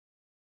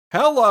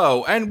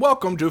Hello, and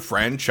welcome to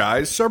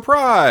Franchise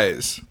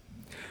Surprise.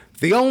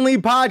 The only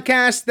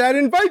podcast that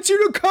invites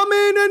you to come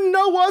in and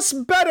know us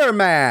better,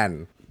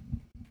 man.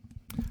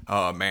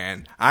 Oh,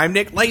 man. I'm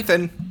Nick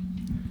Lathan.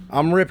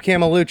 I'm Rip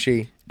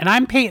Camelucci. And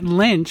I'm Peyton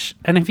Lynch,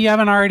 and if you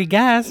haven't already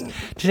guessed,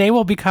 today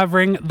we'll be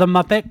covering The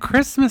Muppet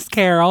Christmas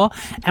Carol,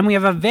 and we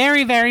have a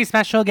very, very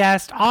special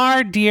guest,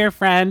 our dear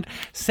friend,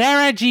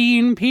 Sarah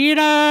Jean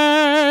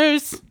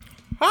Peters.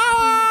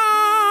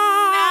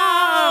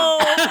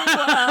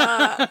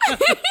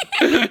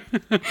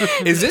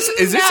 Is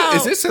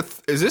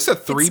this a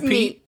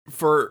three-peat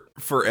for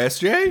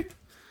SJ?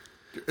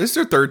 This is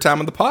their third time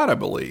on the pod, I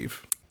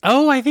believe.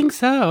 Oh, I think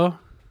so.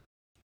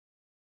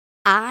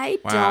 I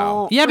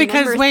don't. Yeah,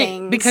 because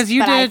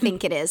I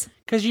think it is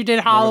because you did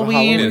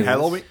Halloween. You did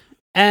Halloween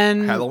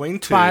and Halloween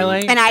 2,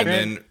 Twilight, and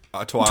then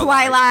Twilight.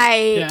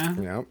 Twilight. Yeah.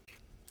 Yep.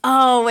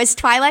 Oh, was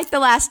Twilight the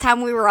last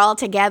time we were all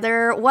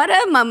together? What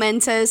a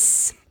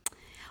momentous.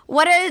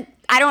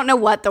 I don't know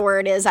what the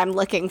word is I'm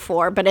looking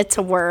for, but it's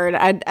a word.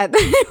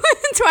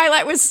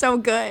 Twilight was so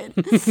good.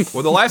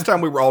 Well, the last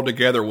time we were all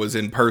together was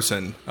in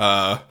person,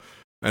 but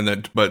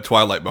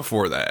Twilight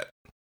before that.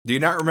 Do you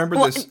not remember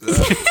this?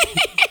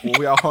 When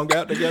we all hung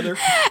out together?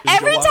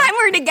 Every time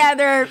we're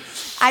together,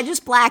 I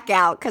just black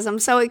out because I'm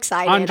so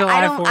excited. On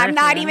July 4th,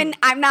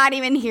 I'm not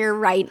even here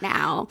right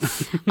now.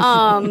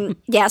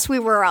 Yes, we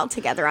were all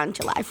together on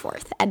July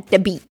 4th at the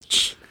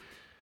beach.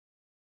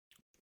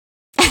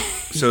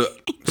 So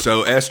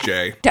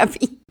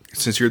SJ,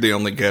 since you're the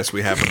only guest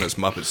we have in this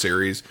Muppet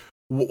series,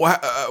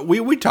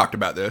 we talked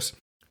about this.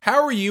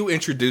 How were you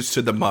introduced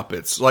to the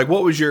Muppets? Like,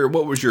 what was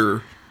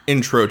your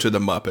intro to the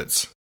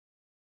Muppets?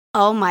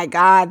 Oh my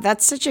God,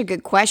 that's such a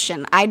good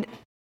question. I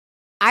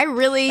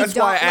really That's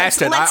don't. why I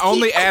asked it. I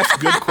only ask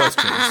good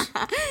questions.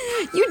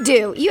 You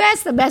do. You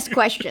ask the best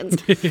questions.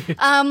 This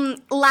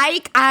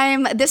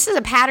is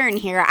a pattern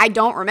here. I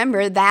don't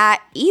remember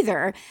that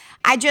either.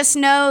 I just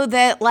know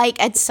that,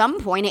 like, at some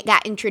point it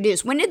got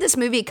introduced. When did this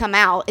movie come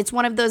out? It's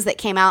one of those that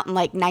came out in,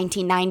 like,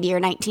 1990 or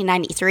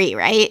 1993,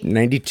 right?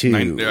 92.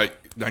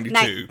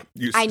 92.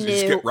 You knew.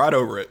 skipped right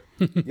over it.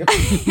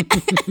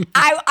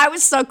 I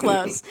was so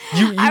close.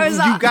 You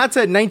got to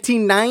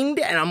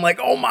 1990, and I'm like,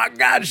 oh my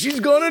God, she's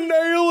gonna nail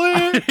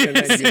it. And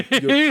then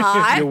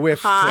you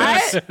whiffed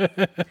twice.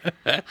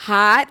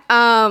 Hot.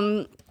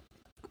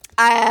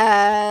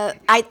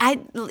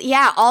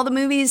 All the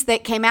movies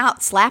that came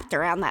out slapped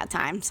around that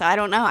time. So I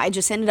don't know. I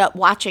just ended up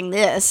watching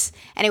this,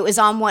 and it was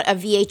on a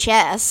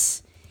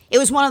VHS. It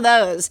was one of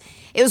those.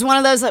 It was one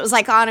of those that was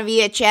like on a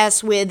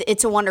VHS with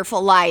 "It's a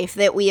Wonderful Life"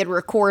 that we had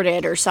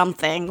recorded or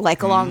something,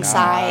 like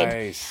alongside.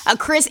 Nice.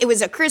 It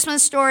was A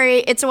Christmas Story,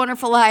 "It's a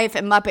Wonderful Life,"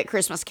 and Muppet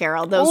Christmas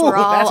Carol. Those were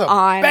all that's a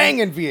on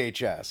banging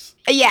VHS.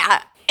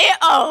 Yeah.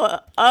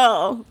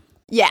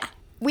 Yeah.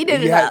 We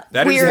did it up.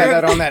 You had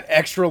that on that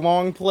extra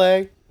long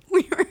play.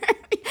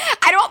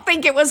 I don't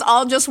think it was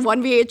all just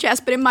one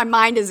VHS, but in my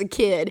mind as a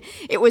kid,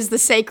 it was the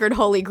sacred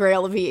holy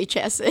grail of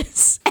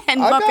VHSs.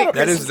 And Muppet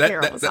Christmas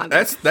Carol was on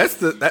there.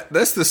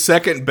 That's the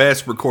second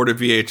best recorded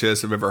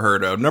VHS I've ever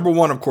heard of. Number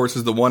one, of course,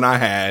 is the one I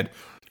had,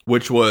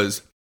 which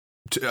was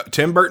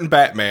Tim Burton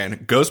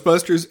Batman,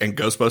 Ghostbusters, and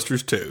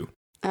Ghostbusters 2.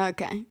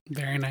 Okay.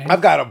 Very nice.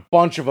 I've got a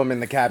bunch of them in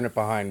the cabinet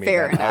behind me.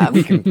 Fair enough.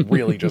 We can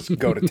really just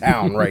go to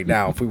town right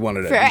now if we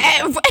wanted to.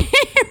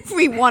 If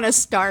we want to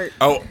start.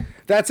 Oh,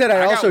 that said,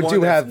 I also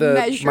do have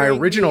my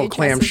original VHS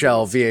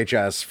clamshell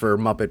VHS for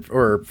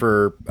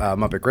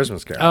Muppet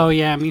Christmas Carol. Oh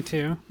yeah, me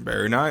too.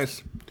 very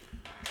nice.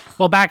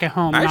 Well, back at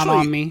home, not Actually-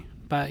 on me,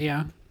 but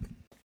yeah.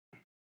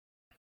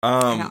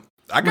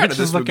 I got Rich to this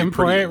is movie looking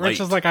for pretty it. Rich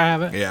late. is like, I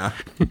have it. Yeah.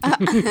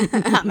 I'm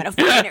going to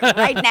find it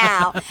right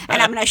now, and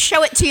I'm going to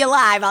show it to you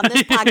live on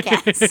this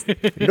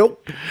podcast.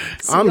 Nope.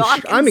 y'all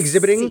can I'm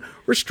exhibiting see.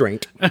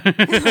 restraint.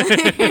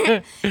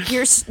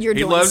 You're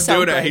He doing loves so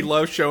doing good. it. He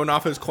loves showing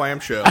off his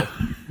clamshell.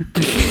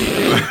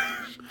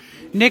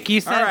 Nick,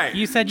 you said All right.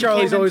 you said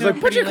Charlie's you came always into like,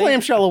 it put your pretty late."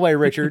 clamshell away,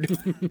 Richard.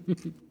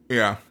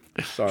 Yeah.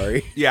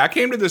 Sorry. Yeah, I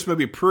came to this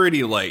movie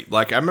pretty late.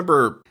 Like, I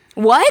remember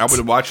What? I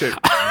would watch it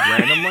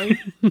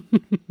randomly.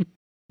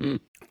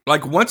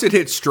 Like, once it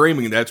hit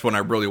streaming, that's when I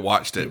really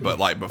watched it. But,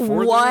 like,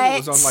 before that,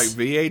 it was on, like,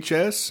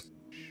 VHS.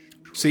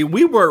 See,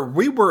 we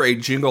were a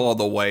Jingle All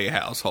the Way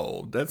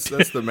household. That's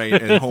the main,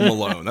 and Home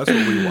Alone. That's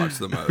what we watched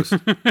the most.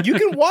 You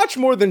can watch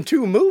more than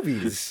 2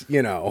 movies,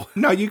 you know.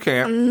 No, you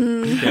can't.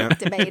 You can't.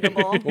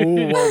 Debatable.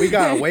 Oh, well, we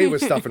got away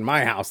with stuff in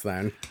my house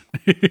then.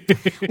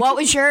 What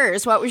was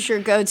yours? What was your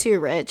go-to,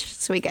 Rich?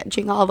 So we got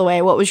Jingle All the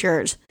Way. What was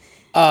yours?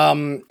 I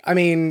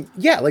mean,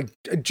 yeah, like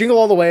Jingle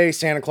All the Way,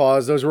 Santa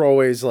Claus, those were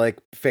always like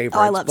favorites.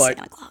 Oh, I love but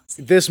Santa Claus.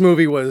 This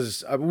movie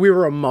was, we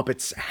were a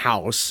Muppets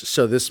house,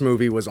 so this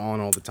movie was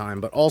on all the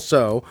time, but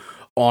also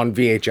on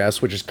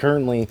VHS, which is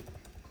currently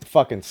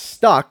fucking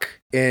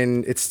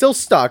it's still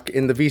stuck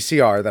in the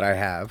VCR that I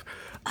have.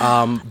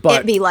 But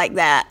It'd be like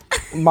that.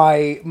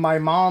 my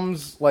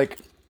mom's like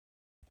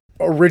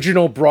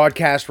original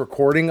broadcast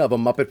recording of A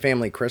Muppet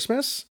Family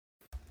Christmas,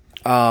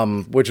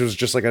 which was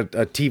just like a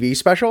TV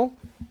special.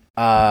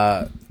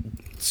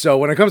 So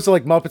when it comes to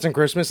like Muppets and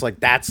Christmas, like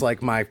that's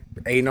like my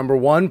number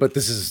one, but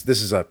this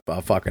is a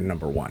fucking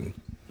number one.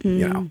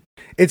 You know,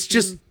 it's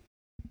just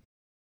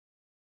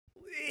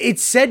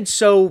it's said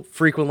so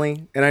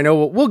frequently, and I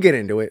know we'll get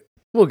into it.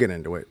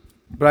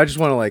 But I just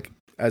want to like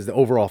as the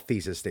overall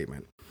thesis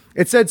statement.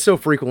 It's said so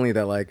frequently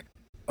that like,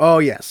 oh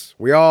yes,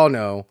 we all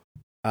know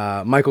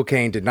Michael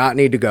Caine did not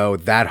need to go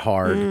that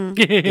hard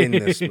in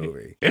this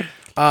movie.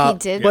 He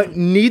did. But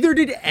neither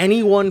did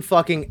anyone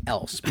fucking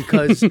else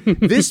because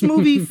this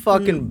movie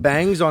fucking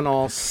bangs on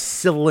all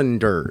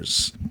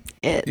cylinders.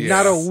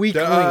 Not a weak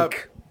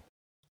link.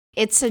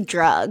 It's a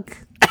drug.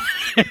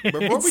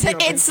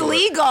 It's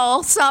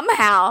legal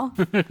somehow,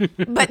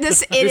 but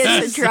it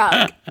is a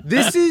drug.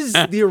 This is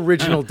the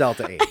original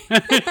Delta 8.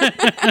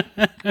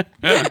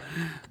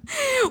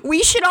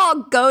 We should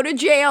all go to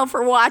jail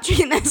for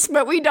watching this,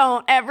 but we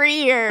don't every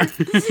year.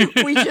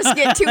 We just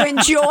get to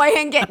enjoy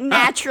and get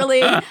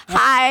naturally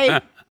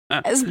high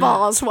as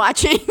balls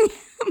watching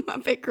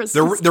Muppet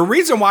Christmas. The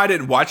reason why I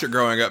didn't watch it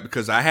growing up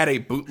because I had a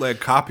bootleg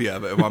copy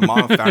of it. My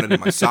mom found it in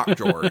my sock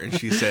drawer, and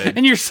she said,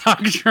 In your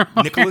sock drawer.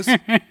 Nicholas,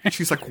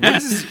 she's like,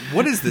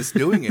 what is this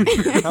doing in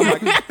here? I'm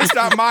like, it's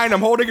not mine.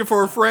 I'm holding it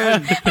for a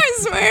friend. I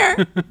swear.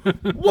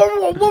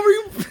 What were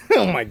you?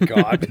 Oh my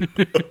god.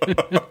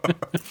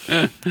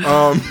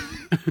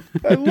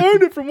 I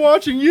learned it from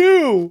watching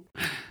you.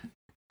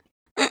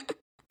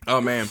 Oh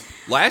man!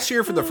 Last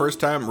year, for the first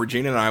time,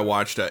 Regina and I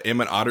watched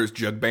Emmett Otter's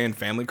Jug Band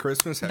Family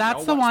Christmas.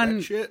 That's the one.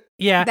 That shit?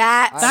 Yeah,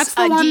 that's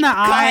the one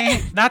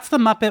that That's the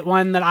Muppet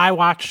one that I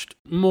watched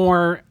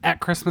more at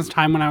Christmas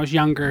time when I was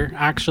younger.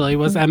 Actually,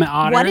 was Emmett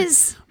Otter.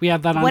 We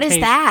have that on What tape. is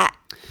that?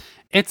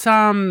 It's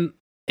also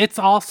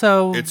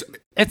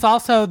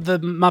the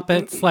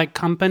Muppets like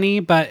company,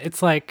 but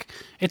it's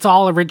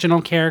all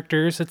original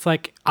characters. It's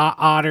like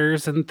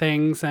otters and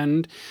things,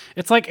 and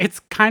it's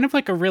kind of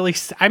like a really.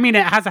 I mean,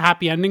 it has a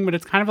happy ending, but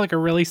it's kind of like a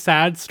really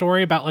sad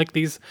story about like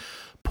these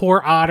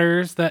poor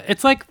otters. That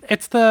it's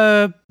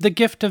the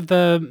gift of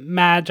the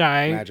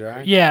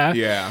Magi.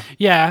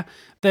 Yeah.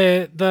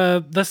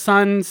 The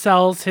son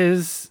sells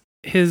his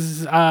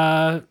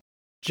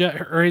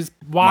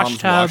wash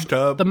tub,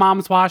 the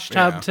mom's wash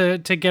tub to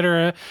get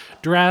her a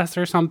dress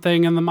or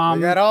something, and the mom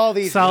got all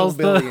these sells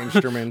Billy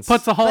instruments.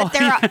 Puts a whole,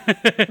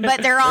 but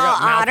they're all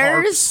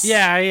otters.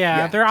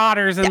 Yeah, they're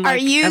otters. And are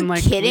you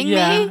kidding me?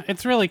 Yeah,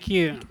 it's really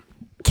cute.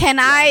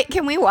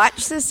 Can we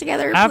watch this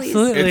together, please?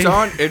 Absolutely. It's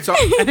on.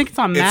 I think it's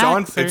on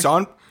Max. It's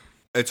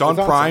on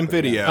Prime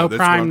Video. Oh, That's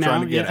Prime what I'm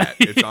trying to now, get at.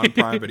 It's on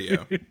Prime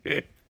Video.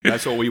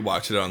 That's what we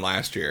watched it on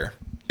last year.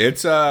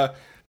 It's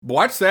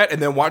watch that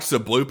and then watch the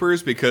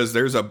bloopers because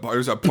there's a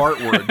part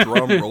where a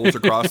drum rolls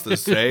across the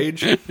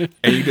stage and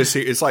you just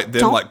see it's like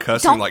them like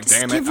cussing like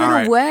damn it. Give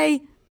it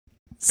away.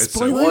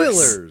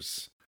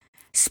 Spoilers.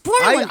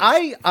 Spoilers.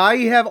 I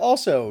have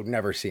also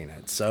never seen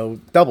it,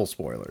 so double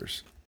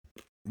spoilers.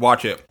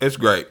 Watch it. It's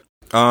great.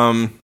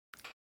 I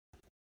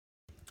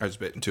just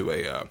bit into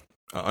a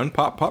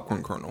unpopped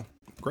popcorn kernel.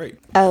 Great.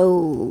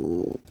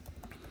 Oh.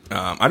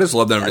 I just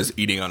love that I'm just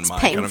eating on mic.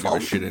 Painful. I don't give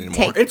a shit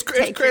anymore. It's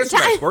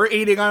Christmas. We're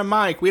eating on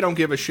mic. We don't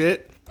give a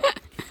shit.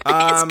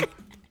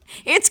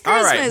 It's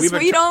Christmas. Right,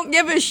 we don't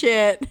give a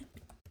shit.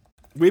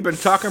 We've been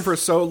talking for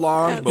so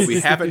long, but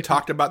we haven't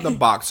talked about the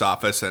box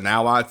office, and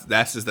now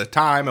this is the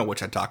time in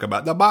which I talk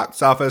about the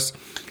box office.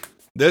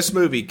 This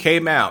movie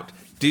came out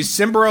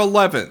December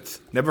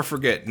 11th. Never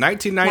forget,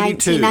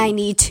 1992.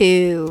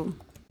 1992.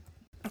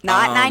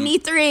 Not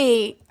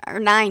 93 or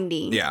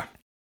 90. Yeah.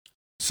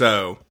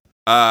 So,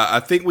 I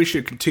think we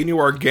should continue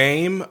our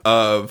game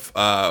of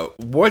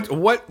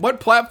what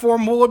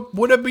platform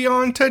would it be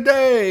on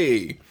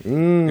today?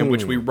 In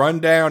which we run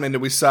down and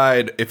we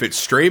decide if it's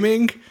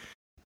streaming,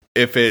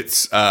 if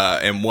it's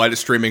and what it's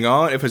streaming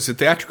on, if it's a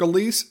theatrical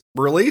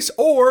release,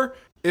 or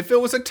if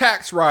it was a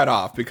tax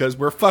write-off because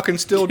we're fucking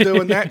still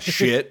doing that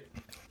shit.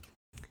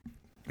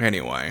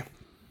 Anyway,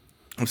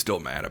 I'm still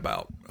mad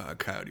about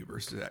Coyote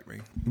versus Acme,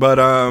 but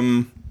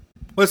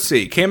let's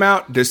see. Came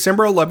out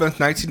December 11th,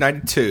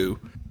 1992.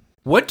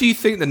 What do you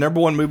think the number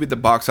one movie at the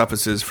box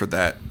office is for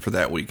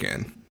that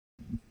weekend?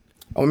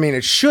 I mean,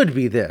 it should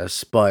be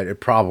this, but it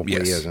probably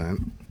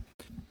isn't.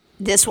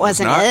 This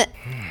wasn't it.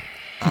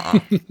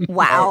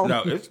 Wow. Oh,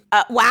 no, it's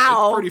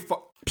wow. It's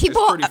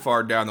pretty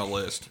far down the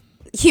list.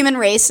 Human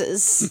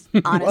races,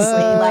 honestly,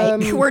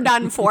 like we're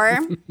done for.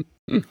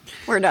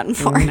 We're done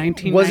for.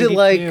 1992, was it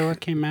like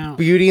it came out.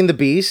 Beauty and the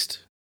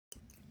Beast?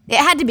 It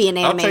had to be an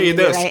I'll tell animated you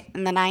movie, this. right?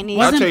 In the 90s. I'll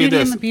Wasn't tell you Beauty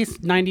this. and the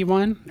Beast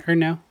 91 or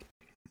no?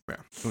 Yeah,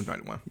 it was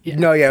 91. Yeah.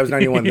 No, yeah, it was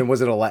 91. Then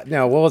was it Aladdin?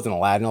 No, what wasn't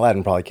Aladdin?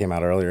 Aladdin probably came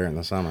out earlier in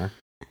the summer.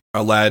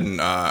 Aladdin,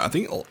 I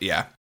think,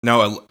 yeah.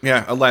 No,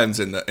 Aladdin's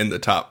in the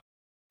top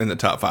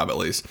 5 at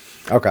least.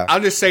 Okay. I'll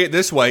just say it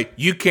this way: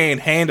 you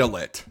can't handle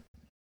it.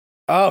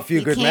 Oh, A Few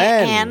You Good can't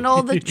Men.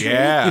 handle the truth.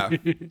 Yeah,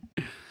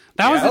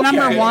 That was the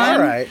number Okay, one. All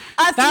right.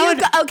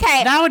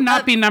 That would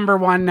not be number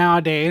one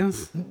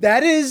nowadays.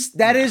 That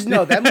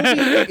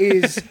movie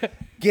is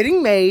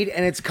getting made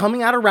and it's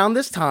coming out around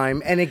this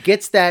time and it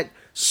gets that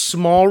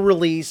small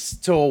release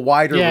to a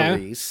wider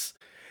release.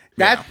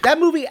 That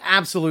movie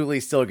absolutely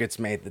still gets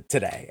made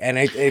today, and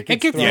it gets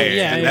gets- thrown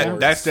yeah, in yeah. awards.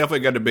 That's definitely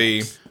going to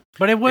be.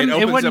 But it It wouldn't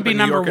opens be up in New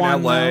number York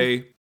and one. LA,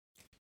 though.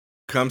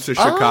 comes to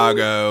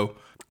Chicago,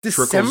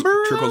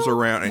 December? trickles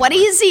around. What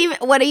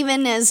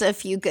even is A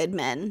Few Good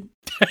Men?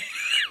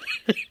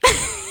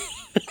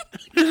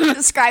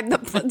 describe the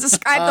plot.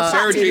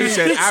 Sarah to G me.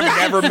 said, "I've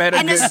never met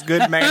a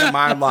good man in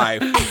my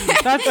life."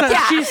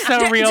 She's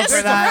so real just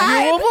for that.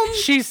 describe- Few of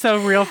She's so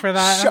real for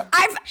that.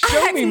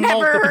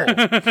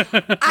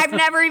 I've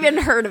never even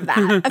heard of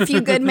that. A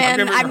Few Good Men.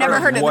 never I've never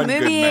heard heard of of one the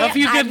good movie. man. If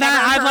you I've did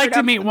that, never I'd like heard to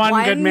of meet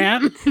one good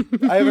man.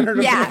 I haven't heard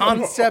of Yeah. the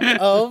concept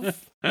of.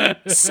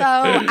 So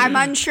I'm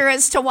unsure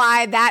as to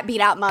why that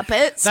beat out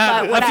Muppets.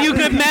 But A Few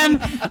Good Men.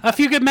 A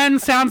Few Good Men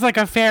sounds like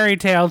a fairy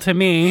tale to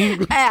me.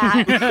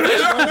 Yeah.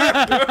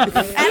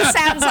 That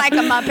sounds like a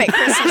Muppet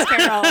Christmas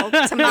Carol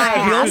to my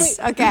ass.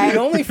 Okay. The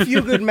only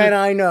few good men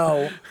I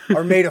know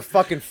are made of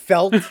fucking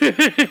felt. Kermit,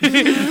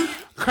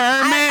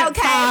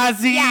 okay,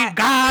 Fozzie, yeah.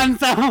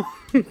 Gonzo.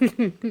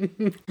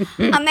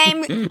 I'll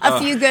name A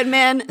Few Good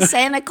Men: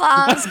 Santa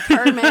Claus,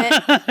 Kermit.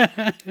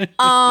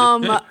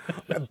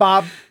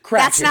 Bob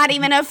Cratchit. That's not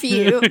even a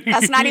few.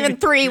 That's not even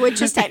three,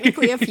 which is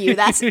technically a few.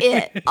 That's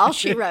it. All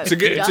she wrote. To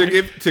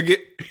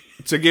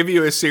give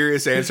you a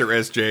serious answer,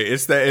 SJ,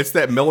 it's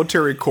that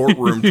military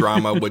courtroom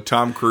drama with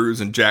Tom Cruise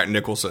and Jack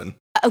Nicholson.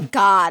 Oh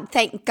God!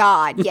 Thank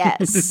God.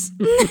 Yes.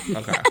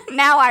 Okay.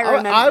 Now I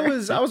remember. I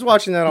was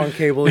watching that on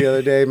cable the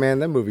other day, man.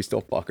 That movie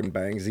still fucking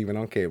bangs, even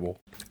on cable.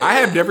 I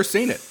have never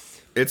seen it.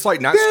 It's like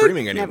not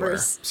streaming never anywhere.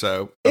 s-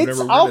 So I've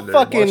never I'll rented it or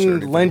watched it or fucking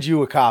anything. lend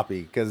you a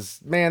copy because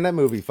man, that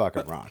movie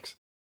fucking rocks.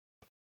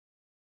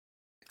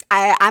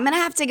 I'm gonna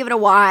have to give it a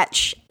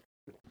watch.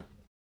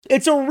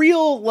 It's a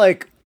real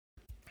like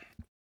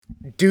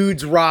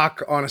dudes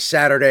rock on a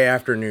Saturday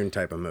afternoon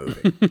type of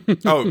movie.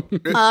 Oh,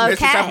 it's the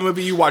type Okay. of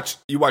movie you watch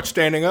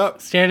standing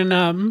up. Standing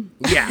up,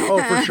 Yeah,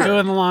 oh for sure.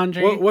 doing the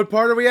laundry. What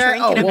part are we at?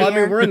 Drinking a Well, I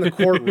beer. mean, we're in the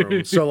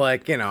courtroom, so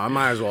like I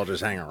might as well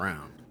just hang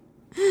around.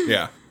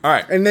 Yeah. All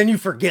right. And then you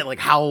forget like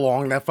how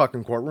long that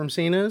fucking courtroom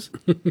scene is.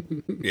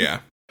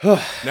 Yeah.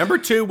 Number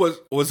 2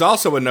 was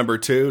also a number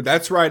 2.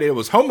 That's right. It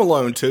was Home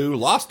Alone 2,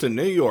 Lost in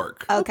New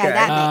York. Okay, Okay.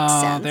 that makes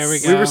Oh, sense. there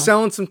we We go. were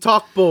selling some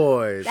Talk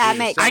Boys. That We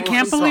were makes selling I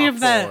can't some believe Talk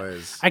that.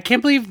 Boys. I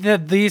can't believe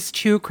that these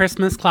two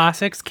Christmas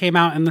classics came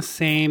out in the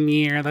same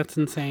year. That's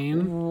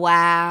insane.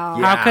 Wow.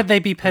 Yeah. How could they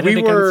be pitted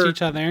We were- against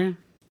each other?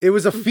 It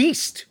was a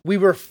feast. We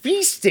were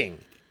feasting.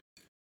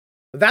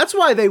 That's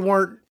why they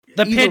weren't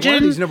The either one of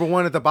pigeon- these number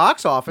one at the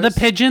box office. The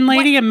Pigeon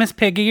Lady and Miss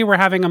Piggy were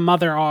having a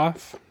mother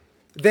off.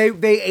 They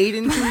ate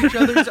into each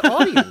other's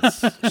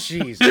audience.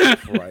 Jesus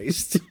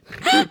Christ.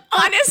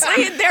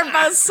 Honestly, they're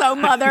both so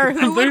mother.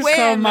 Who would They're win?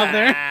 so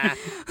mother.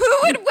 Who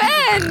would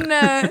win?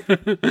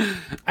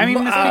 I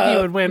mean, Miss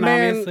Piggy would win,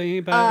 man, obviously,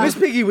 but Miss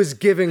Piggy was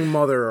giving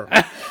mother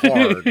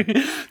hard.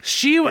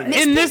 she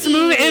in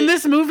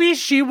this movie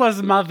she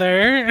was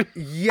mother.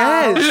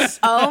 Yes.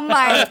 Oh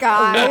my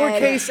God.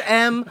 Lowercase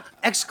m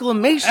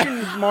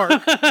exclamation mark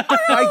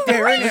by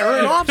Darren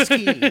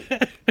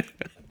Aronofsky.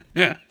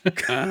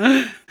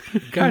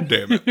 God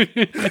damn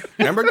it.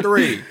 Number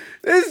 3.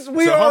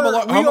 We So are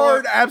Home Alone-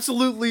 an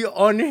absolutely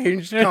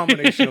unhinged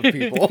combination of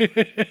people.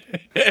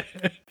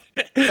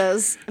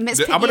 Those Miss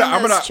Piggy I'm and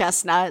gonna- those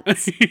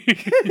chestnuts.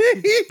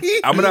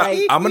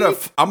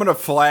 I'm gonna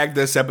flag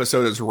this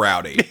episode as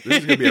rowdy. This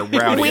is gonna be a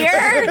rowdy Weird.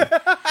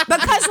 episode.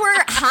 Because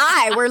we're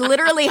high. We're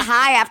literally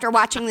high after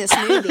watching this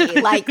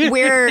movie. Like,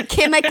 we're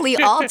chemically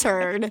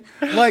altered.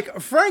 Like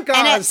Frank And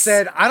Oz it's-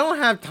 said, I don't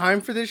have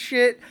time for this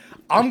shit.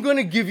 I'm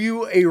gonna give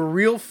you a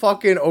real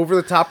fucking over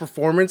the top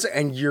performance,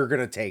 and you're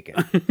gonna take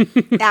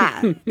it.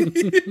 Yeah.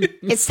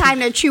 It's time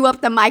to chew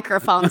up the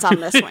microphones on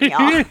this one,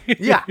 y'all.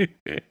 Yeah,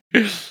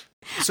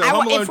 So I-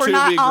 Home Alone if we're 2,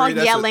 not we all agree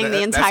that's yelling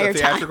the entire that's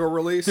a time. theatrical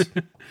release. Yeah,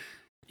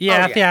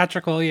 yeah.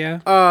 theatrical, yeah.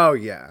 oh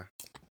yeah.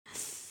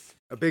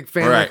 A big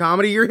fan All right. of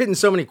comedy. You're hitting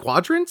so many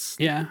quadrants.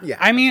 Yeah. Yeah.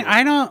 I mean,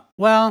 I don't,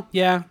 well,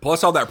 yeah.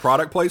 Plus all that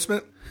product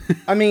placement.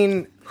 I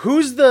mean,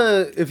 who's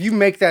the if you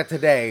make that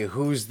today?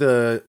 Who's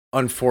the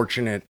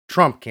unfortunate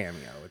Trump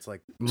cameo? It's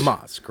like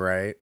Musk,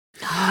 right?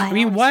 I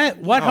mean, what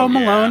Home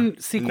yeah. Alone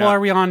sequel No. are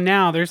we on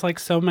now? There's like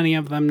so many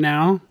of them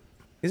now.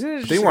 Isn't it? I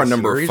Just think we're on a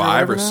number series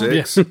 5 or whatever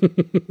now? 6.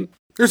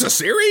 There's a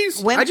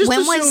series? When I just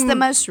was assume- the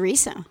most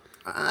recent?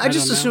 I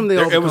just don't know. assumed they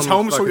all. It was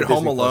become Home Sweet fucking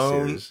Home Disney Plus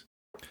Alone. series.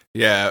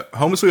 Yeah,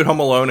 Home Sweet Home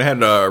Alone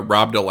had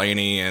Rob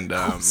Delaney and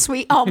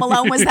Sweet Home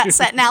Alone, was that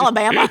set in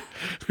Alabama?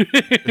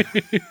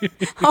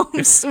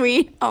 Home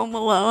Sweet Home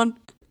Alone.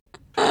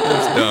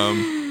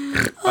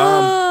 it's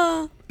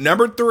dumb.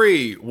 Number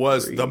 3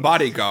 was The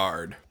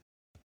Bodyguard.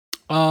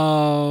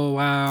 Oh,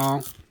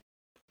 wow.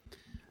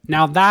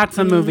 Now that's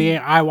a movie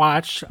I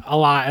watched a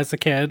lot as a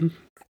kid.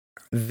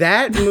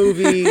 That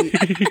movie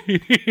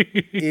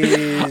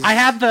is. I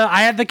had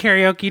the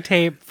karaoke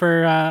tape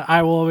for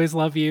 "I Will Always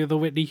Love You," the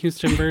Whitney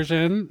Houston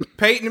version.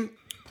 Peyton,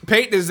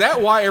 Peyton, is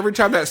that why every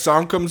time that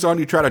song comes on,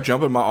 you try to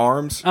jump in my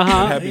arms and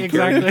have me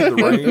carry you through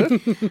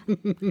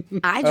the rain?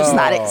 I just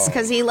thought it's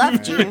because he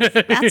loved you.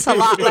 That's a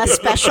lot less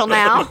special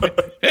now.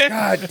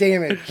 God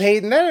damn it,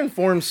 Peyton, that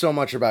informs so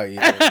much about you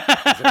as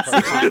a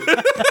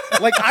person.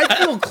 Like, I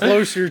feel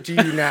closer to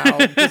you now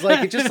because,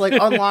 like, it just, like,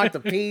 unlocked a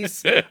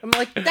piece. I'm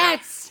like,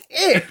 that's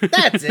it.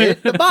 That's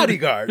it. The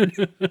Bodyguard.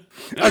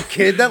 A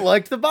kid that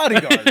liked The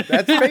Bodyguard.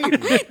 That's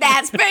Peyton.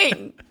 That's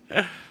Peyton.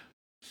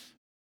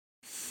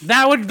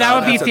 That would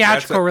be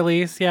theatrical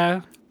release,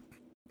 yeah.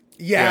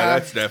 Yeah,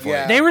 that's definitely.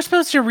 Yeah. They were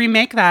supposed to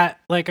remake that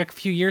like a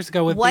few years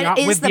ago with What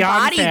is with The Beyonce,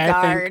 I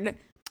Bodyguard? think.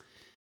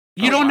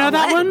 You don't know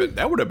that one?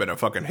 That would have been a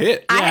fucking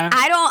hit. Yeah.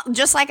 I don't,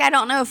 just like I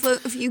don't know a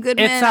Few Good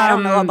Men, It's, I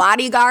don't know a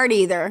Bodyguard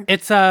either.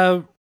 It's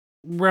a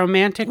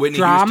romantic Whitney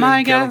drama, Houston,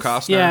 I Kevin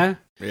guess. Costner. Yeah.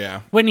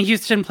 Yeah. Whitney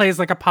Houston plays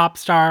like a pop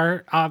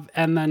star,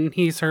 and then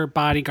he's her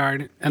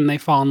bodyguard, and they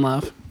fall in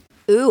love.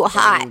 Ooh,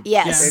 hot,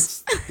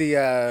 yes. It's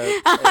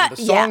the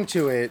song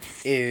to it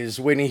is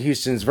Whitney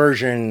Houston's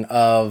version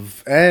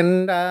of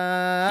Super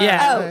hot.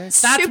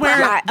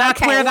 That's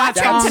Okay, where that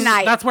watching song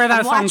tonight. that's where that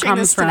I'm song watching comes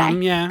this from.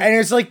 tonight. Yeah. And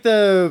it's like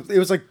the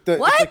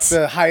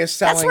highest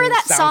selling That's where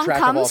that song soundtrack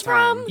of all comes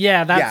time. from?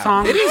 Yeah, that Yeah.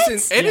 song. It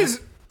is. It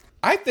is.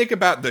 I think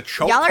about the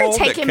Y'all are chokehold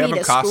that taking me Kevin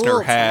to Costner school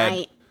had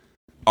tonight.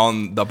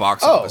 on the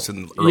box office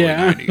in the early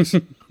Yeah.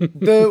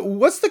 90s.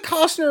 What's the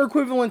Costner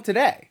equivalent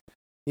today?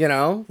 You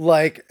know,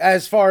 like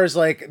as far as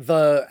like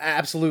the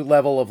absolute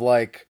level of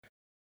like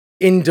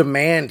in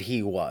demand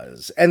he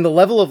was, and the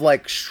level of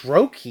like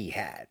stroke he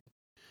had.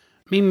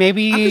 I mean,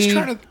 maybe I'm just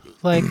trying to.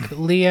 like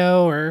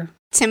Leo or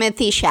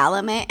Timothy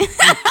Chalamet.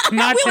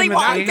 not Willy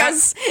Timothy.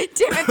 Wonka's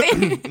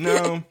Timothy.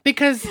 No.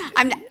 Because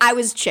I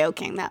was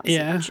joking. That was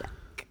Yeah. a joke.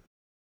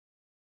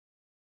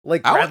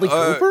 Like Bradley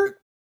Cooper?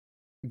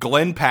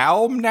 Glenn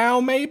Powell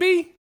now,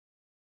 maybe?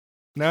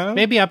 No?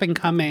 maybe up and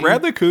coming.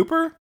 Bradley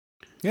Cooper?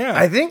 Yeah.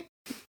 I think,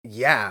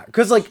 yeah,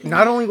 because like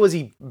not only was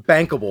he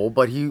bankable,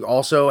 but he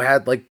also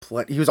had like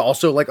he was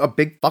also like a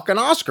big fucking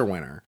Oscar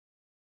winner.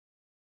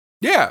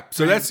 Yeah,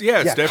 so that's it's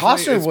Yeah, definitely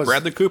Costner it's was-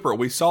 Bradley Cooper.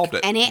 We solved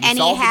it. And he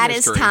solved the had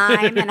his mystery.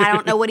 time, and I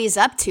don't know what he's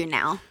up to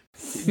now.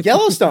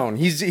 Yellowstone.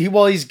 He's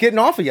getting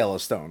off of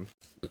Yellowstone.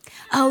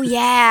 Oh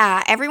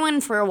yeah,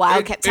 everyone for a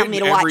while kept telling me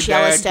to watch Every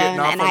dad getting Yellowstone,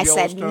 off and of I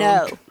said Yellowstone?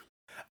 no.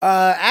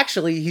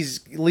 Actually, he's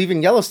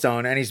leaving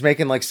Yellowstone and he's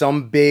making like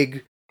some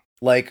big,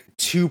 like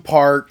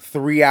 2-part,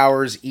 3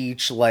 hours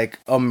each, like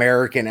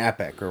American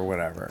epic or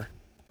whatever.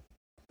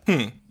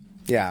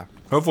 Yeah.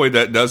 Hopefully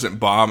that doesn't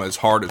bomb as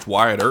hard as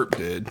Wyatt Earp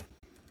did.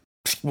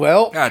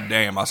 Well, God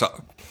damn, I saw.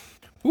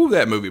 Ooh,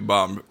 that movie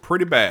bombed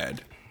pretty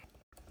bad.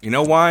 You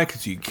know why?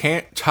 Because you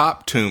can't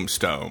top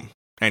Tombstone.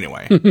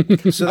 Anyway.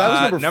 so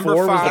that was number 4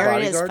 was The 5. There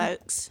it is, Bodyguard.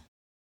 folks.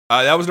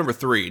 That was number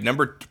 3.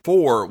 Number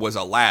 4 was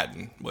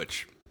Aladdin,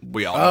 which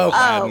we all know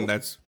Aladdin.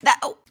 That's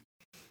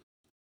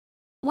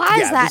Why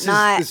is Yeah, that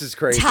not this is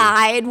crazy.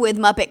 tied with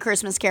Muppet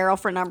Christmas Carol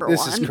for number This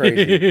one? is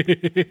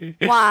crazy.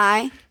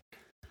 Why?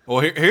 well.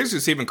 Here's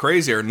what's even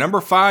crazier.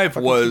 Number 5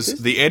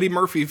 was the Eddie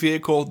Murphy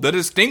vehicle, The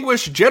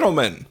Distinguished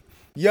Gentleman.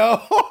 Yo,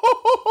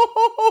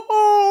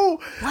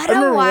 What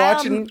a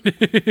wild...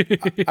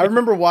 I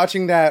remember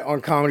watching that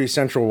on Comedy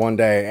Central one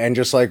day and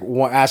just like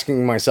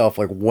asking myself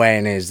like,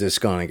 when is this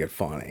gonna get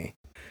funny?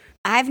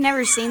 I've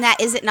never seen that.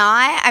 Is it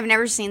not? I've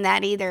never seen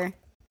that either.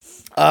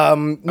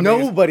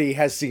 Nobody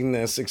has seen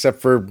this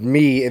except for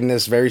me in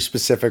this very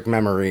specific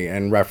memory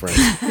and reference.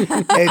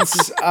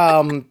 It's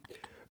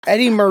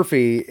Eddie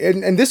Murphy,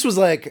 and this was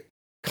like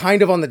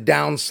kind of on the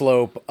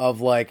downslope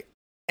of like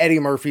Eddie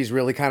Murphy's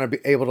really kind of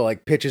able to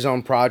like pitch his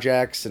own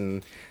projects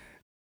and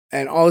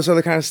all this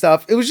other kind of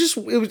stuff. It was just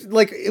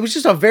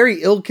a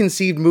very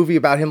ill-conceived movie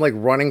about him like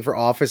running for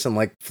office in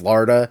like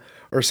Florida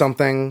or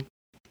something.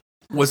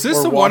 Was this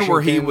Or the one where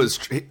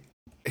Washington.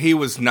 he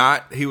was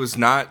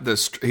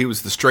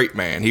the straight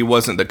man? He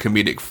wasn't the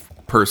comedic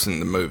person in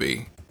the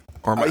movie.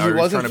 Or He are you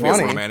wasn't trying to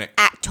funny. be romantic?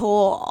 Actor.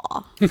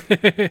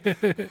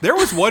 There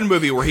was one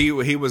movie where he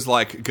was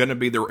like gonna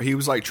be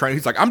he's like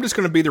I'm just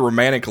gonna be the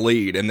romantic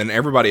lead, and then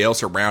everybody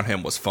else around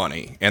him was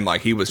funny, and like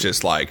he was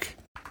just like,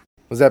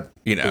 Was that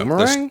you know,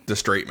 Boomerang? the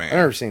straight man. I've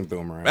never seen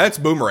Boomerang. That's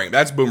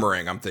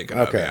Boomerang. I'm thinking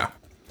Okay. of,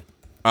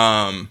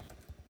 yeah.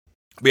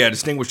 But yeah,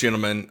 Distinguished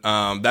Gentleman.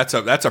 That's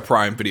a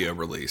Prime Video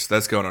release.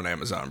 That's going on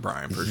Amazon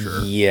Prime for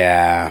sure.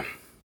 Yeah.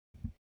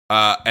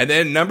 And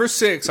then number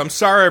 6. I'm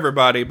sorry,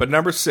 everybody, but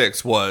number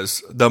 6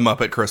 was The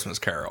Muppet Christmas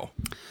Carol.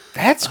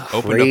 That's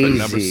Opened crazy. up at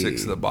number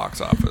 6 of the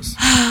box office.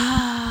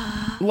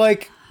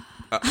 Like,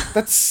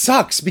 that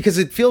sucks because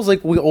it feels like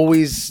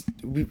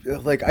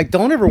I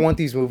don't ever want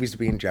these movies to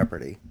be in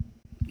jeopardy.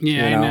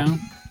 Yeah, You I know? know.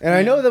 And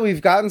I know that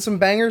we've gotten some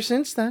bangers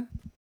since then,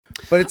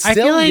 but it's I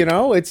feel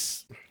still, like-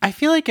 it's I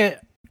feel like it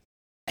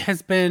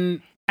has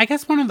been, I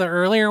guess one of the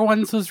earlier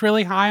ones was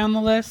really high on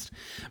the list,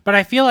 but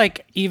I feel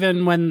like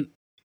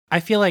I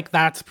feel like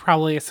that's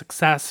probably a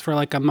success for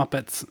like a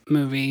Muppets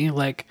movie.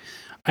 Like,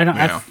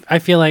 I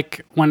feel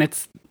like when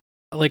it's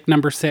like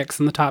number 6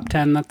 in the top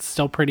 10, that's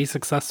still pretty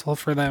successful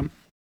for them.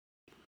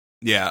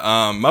 Yeah,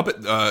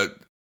 Muppet.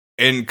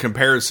 in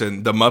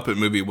comparison, the Muppet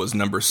movie was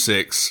number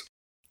 6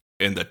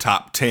 in the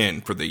top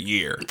 10 for the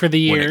year. When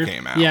it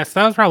came out. Yes,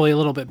 that was probably a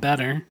little bit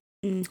better.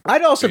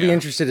 I'd also be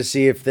interested to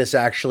see if this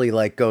actually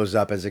like goes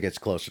up as it gets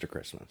closer to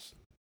Christmas,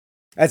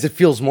 as it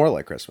feels more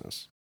like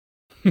Christmas.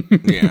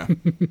 Yeah.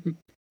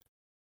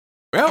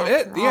 Well,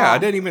 I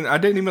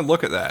didn't even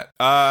look at that.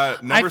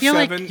 Number I feel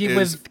 7 like is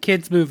with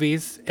kids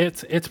movies,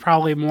 it's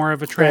probably more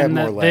of a trend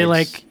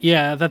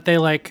that they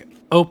like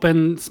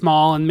open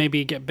small and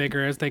maybe get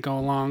bigger as they go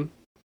along.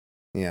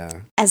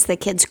 Yeah. As the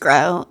kids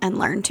grow and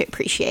learn to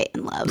appreciate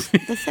and love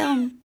the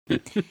film.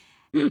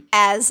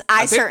 As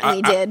I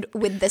certainly did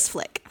with this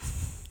flick.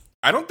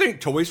 I don't think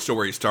Toy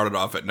Story started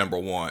off at number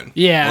 1.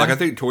 Yeah. Like, I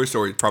think Toy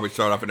Story probably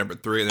started off at number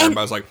 3, and then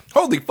everybody's like,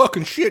 holy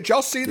fucking shit,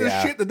 y'all see this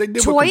shit that they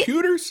did with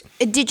computers?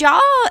 Did y'all,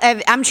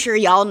 I'm sure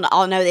y'all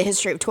all know the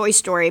history of Toy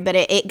Story, but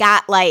it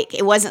got, like,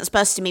 it wasn't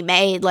supposed to be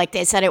made. Like,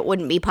 they said it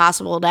wouldn't be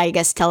possible to, I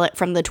guess, tell it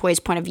from the toy's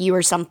point of view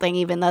or something,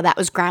 even though that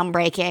was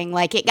groundbreaking.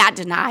 Like, it got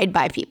denied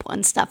by people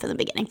and stuff in the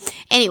beginning.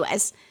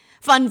 Anyways.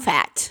 Fun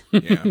fact.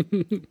 Yeah.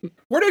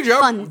 Where did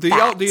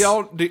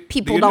y'all?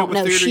 People don't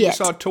know shit. You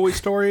saw Toy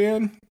Story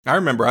in? I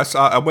remember.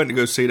 I went to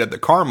go see it at the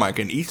Carmike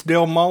in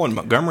Eastdale Mall in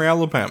Montgomery,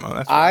 Alabama.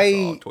 That's where I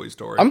saw Toy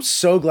Story. I'm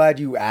so glad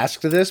you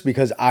asked this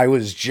because I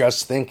was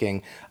just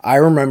thinking. I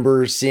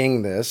remember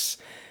seeing this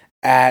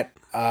at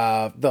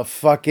the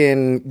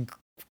fucking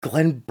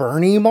Glen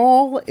Burnie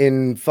Mall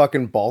in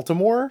fucking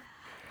Baltimore.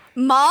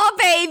 Mall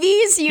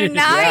babies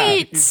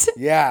unite.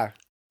 Yeah.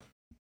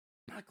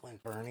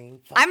 Bernie,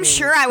 I'm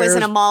sure I was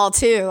in a mall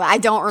too. I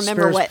don't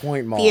remember what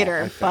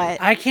theater,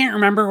 but I can't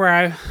remember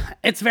where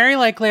it's very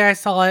likely I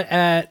saw it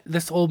at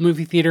this old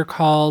movie theater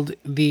called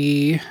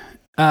the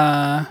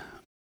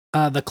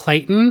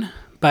Clayton,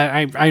 but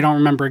I don't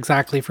remember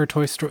exactly for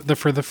Toy Story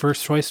for the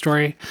first Toy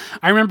Story.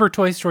 I remember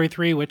Toy Story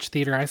 3, which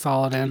theater I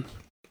saw it in.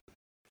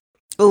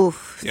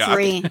 Oof,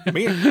 3.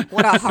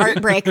 What a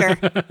heartbreaker.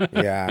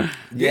 Yeah.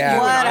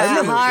 What a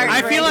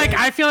heartbreaker.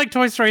 I feel like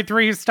Toy Story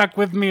 3 stuck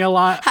with me a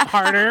lot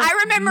harder. I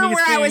remember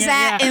where I was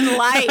at in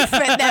life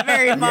at that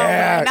very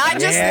moment.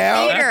 Not just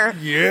the theater,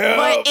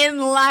 but in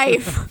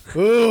life.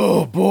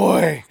 Oh,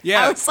 boy.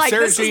 Yeah. I was like,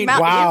 this is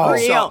about to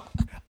be real.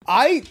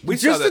 We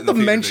just at the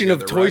mention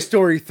of Toy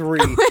Story 3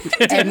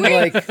 and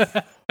like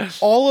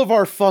all of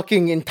our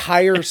fucking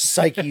entire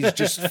psyches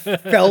just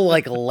fell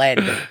like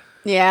lead.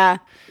 Yeah.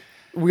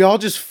 We all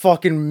just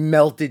fucking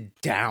melted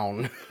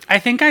down. I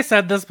think I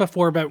said this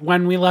before, but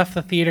when we left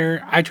the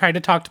theater, I tried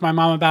to talk to my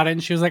mom about it,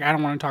 and she was like, I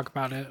don't want to talk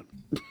about it.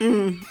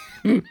 It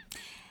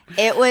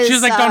was... She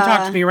was like, don't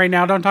talk to me right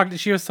now. Don't talk to...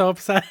 She was so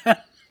upset.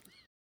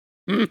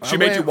 She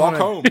made you walk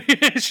home.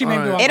 She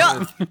made me walk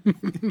home.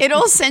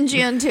 It'll send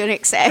you into an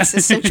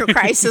existential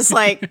crisis,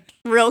 like,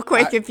 real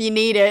quick if you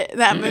need it,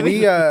 that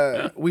movie.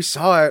 We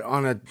saw it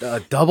on a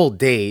double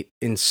date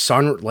in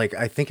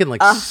I think in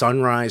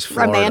Sunrise,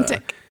 Florida.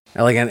 Romantic.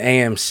 At like an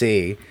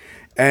AMC,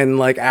 and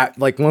like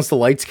once the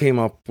lights came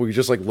up, we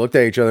just like looked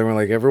at each other and we're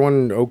like,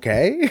 "Everyone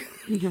okay?"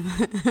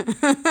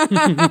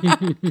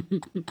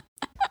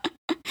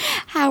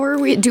 How are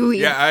we? Do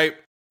we? I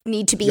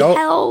need to be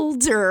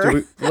held,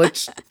 or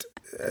let's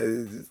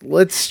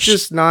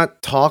just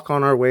not talk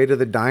on our way to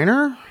the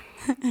diner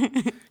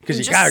because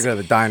you gotta go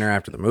to the diner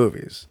after the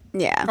movies.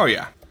 Yeah. Oh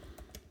yeah.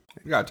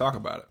 You gotta talk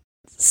about it.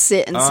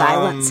 Sit in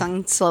silence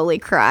and slowly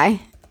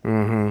cry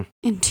into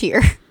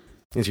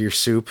your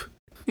soup.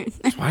 Why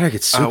did I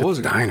get soup at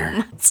the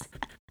diner?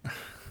 All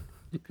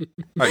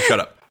right, shut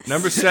up.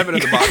 Number 7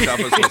 at the box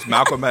office was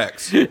Malcolm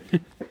X.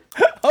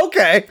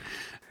 Okay.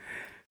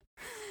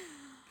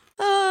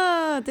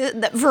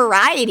 The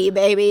variety,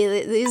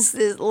 baby. These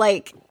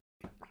like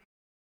a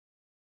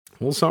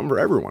little something for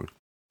everyone.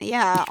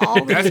 Yeah,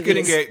 all that's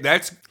movies. getting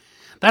that's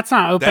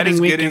not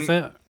opening week, is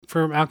it,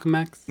 for Malcolm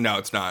X? No,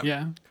 it's not.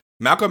 Yeah.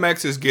 Malcolm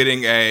X is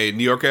getting a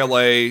New York,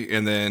 LA,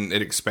 and then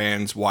it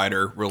expands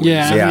wider release.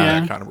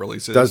 Yeah. Kind of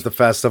releases. Does the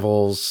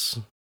festivals.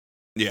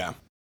 Yeah.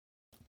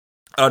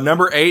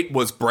 Number 8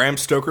 was Bram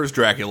Stoker's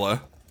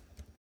Dracula.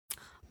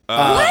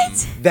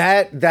 What?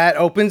 That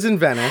opens in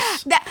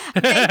Venice. They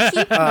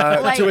keep,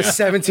 to a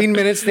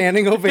 17-minute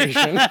standing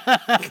ovation.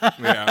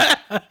 Yeah.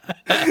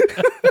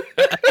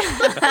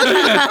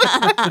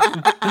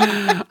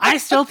 I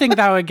still think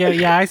that would get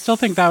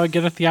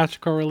a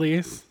theatrical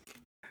release.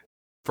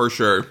 For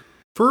sure.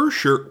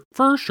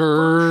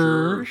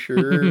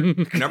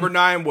 Number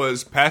 9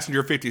 was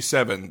Passenger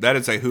 57. That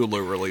is a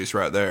Hulu release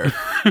right there.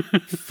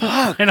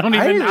 Fuck. I don't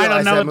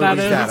know what that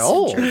is. That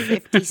old.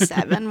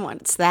 57.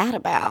 What's that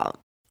about?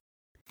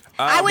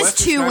 I was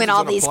Wesley 2 Snipes when is all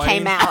on a these plane.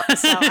 came out,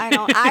 so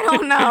I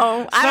don't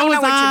know. I don't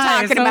know what you're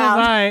talking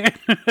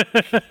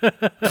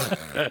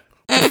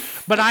about.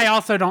 But I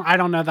also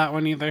don't know that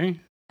one either.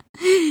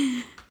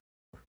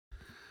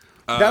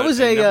 That was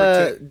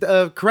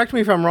correct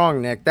me if I'm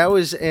wrong, Nick. That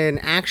was an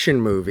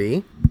action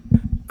movie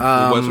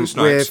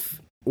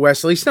with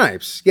Wesley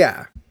Snipes.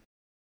 Yeah.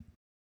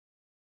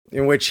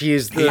 In which he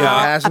is the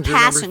passenger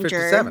number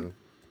 57.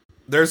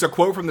 There's a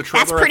quote from the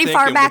trailer. That's pretty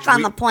far back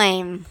on the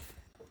plane.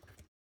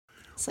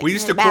 like, we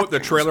used to quote the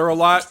trailer a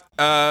lot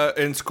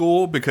in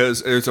school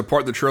because there's a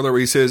part of the trailer where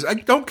he says,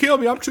 "Don't kill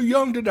me, I'm too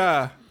young to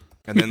die,"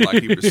 and then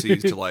like he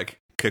proceeds to like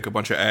kick a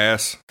bunch of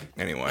ass.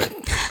 Anyway,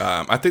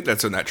 I think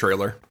that's in that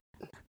trailer.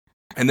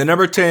 And the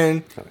number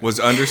 10 was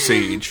Under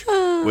Siege,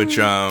 which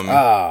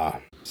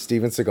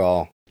Steven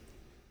Seagal.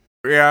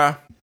 Yeah,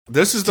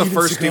 this is the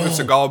first Steven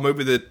Seagal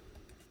movie that.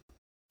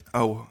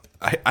 Oh,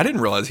 I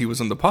didn't realize he was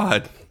on the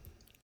pod.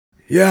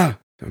 Yeah,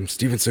 I'm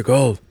Steven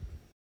Seagal.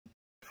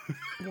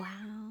 Wow.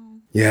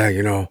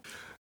 Yeah,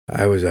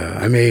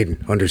 I made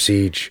Under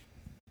Siege.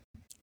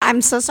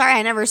 I'm so sorry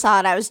I never saw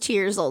it. I was 2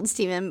 years old,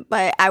 Steven,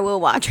 but I will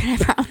watch it, I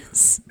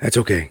promise. That's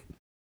okay.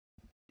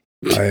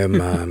 I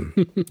am,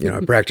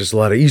 I practice a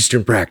lot of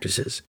Eastern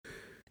practices,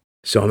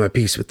 so I'm at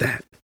peace with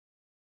that.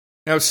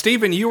 Now,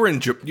 Steven, you were in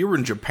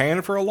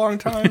Japan for a long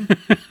time?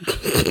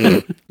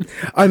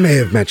 I may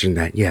have mentioned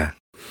that, yeah.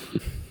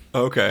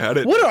 Okay, I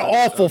didn't. What an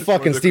awful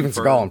fucking Steven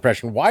Seagal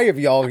impression. Why have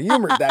y'all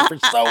humored that for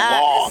so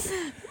long?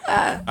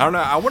 I don't know.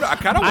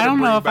 I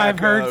don't know if I've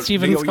heard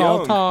Steven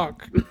Seagal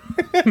talk.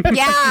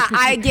 Yeah,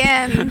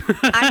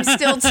 I'm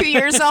still 2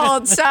 years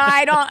old, so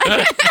I don't.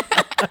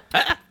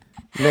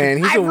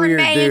 Man, he's a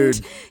weird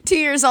dude. 2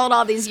 years old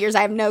all these years.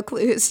 I have no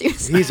clue who Steven Seagal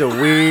is. He's a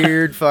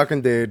weird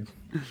fucking dude.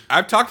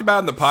 I've talked about it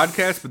in the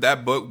podcast, but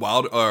that book,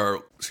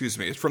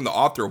 it's from the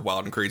author of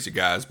Wild and Crazy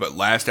Guys, but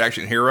Last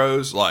Action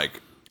Heroes,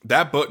 like,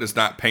 that book does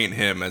not paint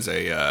him as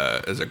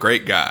a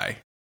great guy.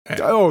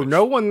 Oh,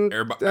 no one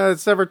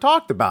has ever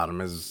talked about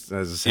him as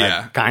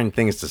had kind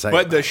things to say.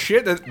 But the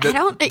shit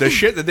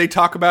that they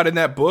talk about in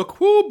that book,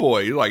 whoo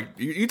boy,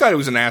 you thought he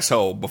was an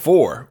asshole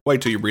before.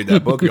 Wait till you read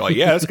that book, you're like,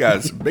 yeah, this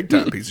guy's a big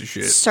time piece of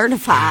shit.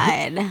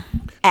 Certified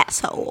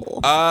asshole.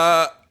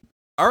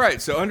 All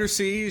right, so Under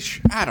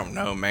Siege, I don't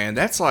know, man.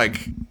 That's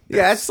like...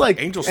 Yeah, it's like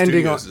Angel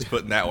Studios is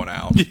putting that one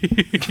out.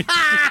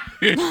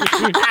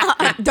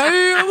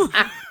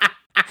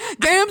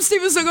 Damn,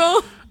 Steven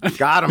Seagal.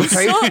 Got him.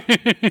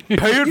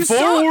 Pay it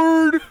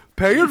forward.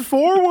 Pay it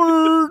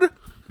forward.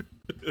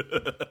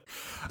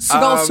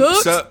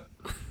 Seagal sucks.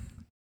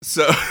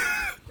 So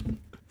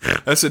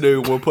that's a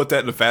new... We'll put that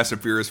in the Fast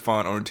and Furious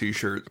font on a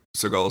t-shirt.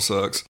 Seagal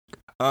sucks.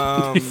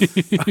 I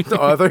thought you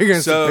were going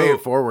to say pay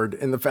it forward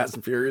in the Fast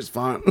and Furious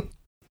font.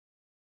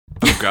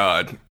 Oh,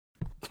 God.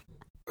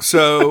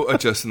 So,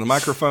 adjusting the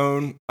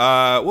microphone.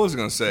 What was I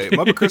going to say?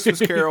 Muppet Christmas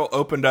Carol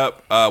opened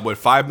up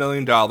with $5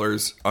 million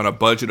on a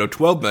budget of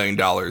 $12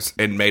 million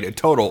and made a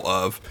total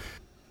of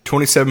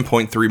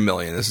 $27.3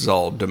 million. This is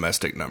all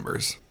domestic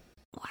numbers.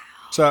 Wow.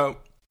 So,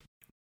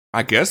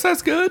 I guess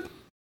that's good.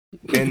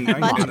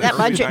 That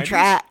budget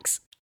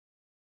tracks.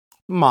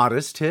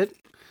 Modest hit.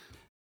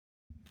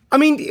 I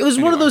mean, it was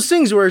one of those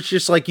things where it's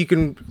just like you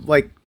can,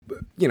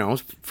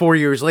 4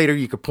 years later,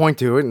 you could point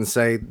to it and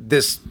say,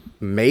 this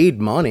made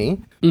money.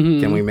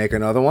 Mm-hmm. Can we make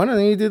another one? And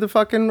then you do the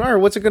fucking, or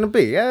what's it going to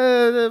be?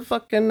 The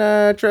fucking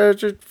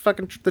treasure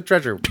fuckers. The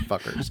treasure.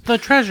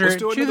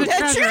 Do the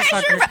treasure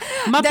fuckers.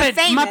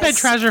 Muppet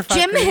treasure fuckers.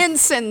 Jim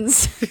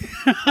Henson's.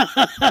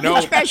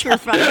 Treasure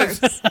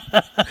fuckers.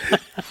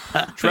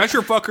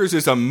 Treasure fuckers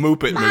is a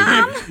Muppet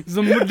movie.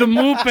 The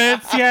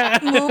Muppets, yeah.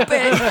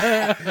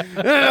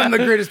 Muppet. I'm the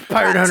greatest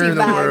pirate hunter in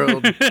the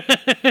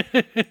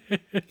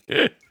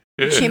world.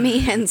 Jimmy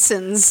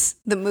Henson's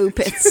The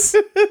Muppets.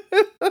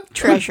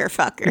 Treasure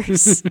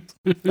fuckers.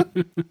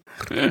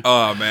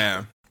 Oh,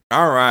 man.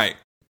 All right.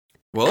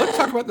 Well, let's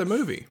talk about the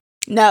movie.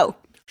 No.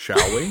 Shall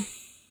we?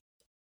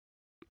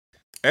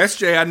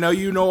 SJ, I know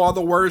you know all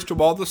the words to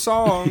all the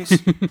songs.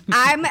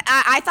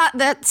 I thought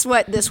that's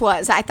what this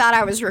was. I thought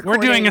I was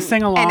recording. We're doing a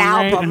sing-along, an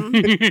album.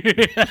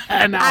 Right?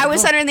 An album. I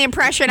was under the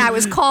impression I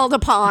was called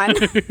upon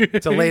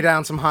to lay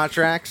down some hot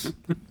tracks.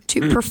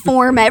 To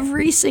perform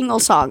every single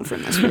song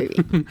from this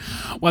movie.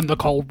 When the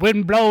cold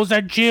wind blows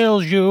that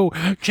chills you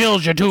to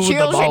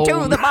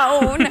the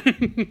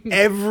bone.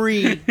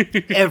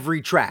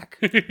 Every track.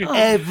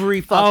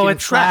 Every fucking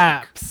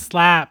track.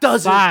 Slaps.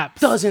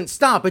 Doesn't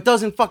stop. It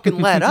doesn't fucking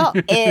let up.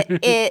 I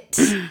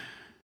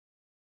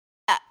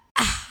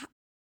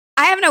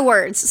have no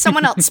words.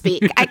 Someone else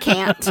speak. I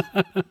can't.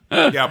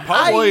 Yeah,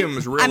 Paul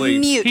Williams really...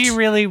 I'm mute. He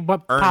really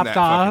popped that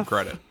off.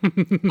 Credit.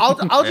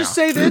 I'll just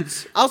say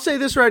this. I'll say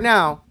this right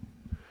now.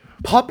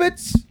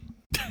 Puppets,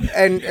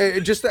 and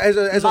just as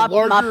a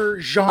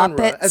larger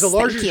genre,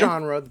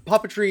 the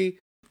puppetry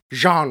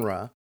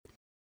genre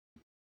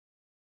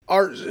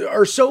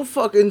are so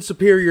fucking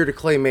superior to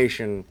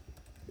claymation.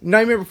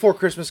 Nightmare Before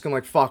Christmas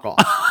can fuck off.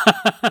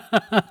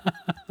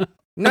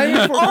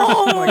 Nightmare Before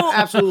Christmas can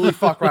absolutely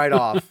fuck right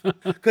off,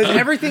 because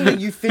everything that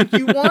you think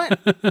you want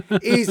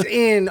is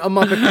in A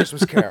Muppet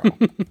Christmas Carol.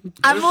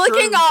 I'm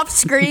looking off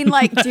screen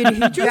did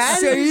he just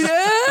say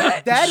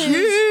that? That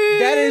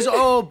is,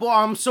 oh boy,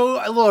 I'm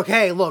so, look,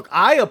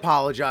 I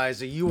apologize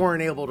that you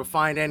weren't able to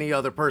find any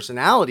other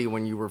personality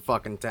when you were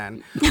fucking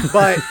 10,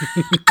 but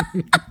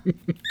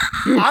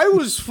I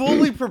was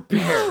fully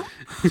prepared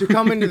to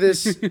come into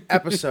this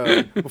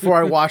episode before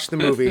I watched the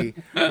movie,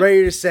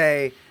 ready to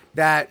say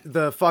that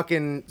the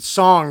fucking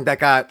song that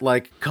got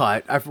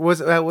cut, what's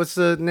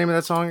the name of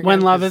that song again?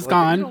 When Love Is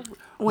Gone.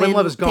 When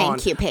Love Is Gone.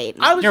 Thank you,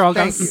 Peyton. You're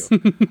welcome. Thank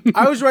you.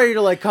 I was ready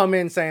to like come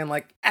in saying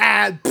like,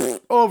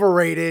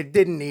 overrated,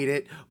 didn't need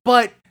it.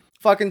 But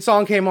fucking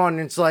song came on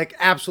and it's like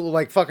absolutely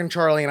like fucking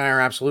Charlie and I are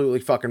absolutely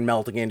fucking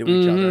melting into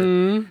each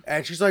other.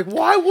 And she's like,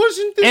 why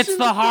wasn't this? It's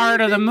the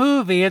heart of the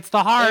movie. It's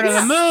the heart of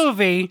the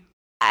movie.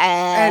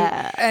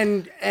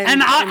 And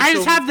I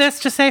just have this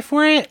to say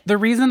for it. The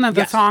reason that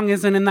the song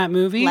isn't in that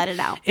movie Let it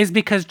out. is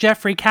because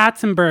Jeffrey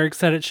Katzenberg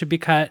said it should be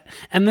cut.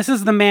 And this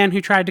is the man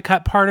who tried to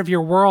cut part of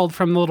your world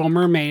from The Little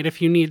Mermaid,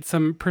 if you need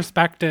some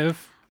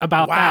perspective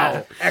about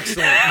that.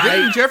 Excellent.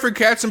 Didn't Jeffrey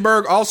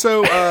Katzenberg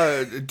also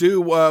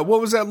do, what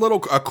was that little,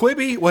 a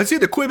Quibi? Was he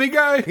the Quibi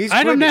guy?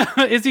 I don't know.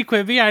 Is he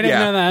Quibi? I didn't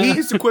know that.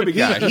 He's the Quibi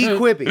guy. He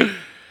Quibi.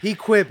 He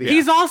Quibi.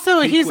 He's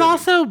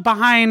also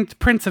behind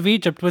Prince of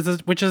Egypt,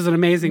 which is an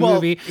amazing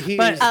movie. Okay,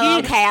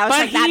 I was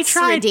like, that's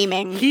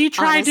redeeming. He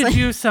tried to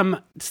do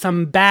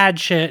some bad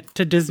shit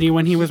to Disney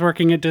when he was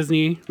working at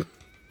Disney.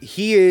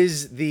 He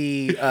is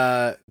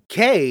the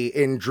K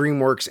in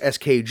DreamWorks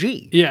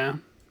SKG. Yeah.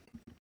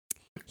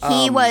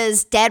 He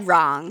was dead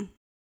wrong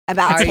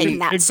about taking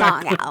that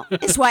song out.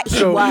 Is what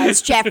he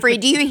was. Jeffrey,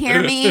 do you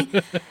hear me?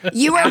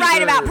 You were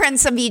right about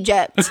Prince of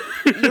Egypt.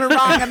 You were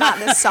wrong about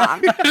this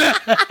song.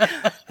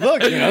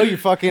 Look, you win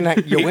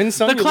some, you lose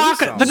some. The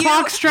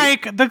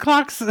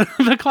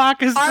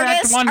clock is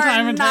correct one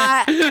time a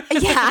day.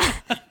 Yeah.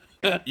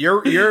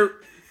 You're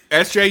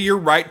SJ, you're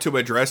right to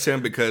address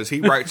him because he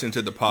writes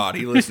into the pod.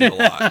 He listens a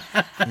lot.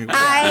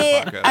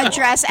 I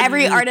address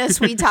every artist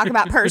we talk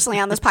about personally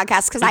on this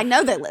podcast because I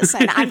know they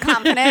listen. I'm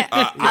confident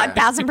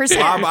 1,000%.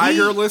 Bob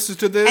Iger listens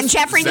to this. And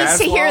Jeffrey needs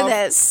to hear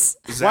this.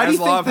 Why do you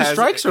think the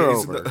strikes are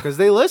over? Because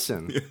they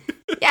listen.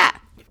 Yeah.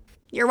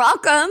 You're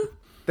welcome.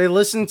 They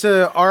listened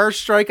to our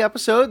strike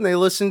episode and they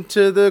listened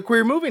to the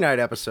Queer Movie Night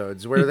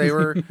episodes where they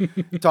were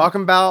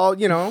talking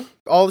about,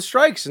 all the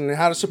strikes and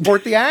how to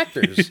support the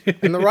actors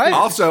and the writers.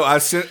 Also, I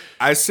sent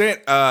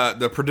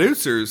the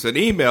producers an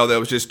email that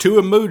was just two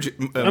emojis.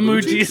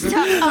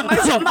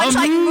 Much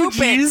like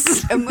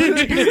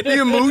MUPPET. The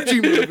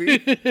emoji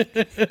movie.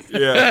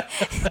 Yeah.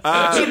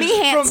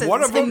 Jimmy Hanson's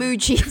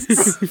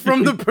emojis.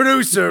 From the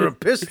producer of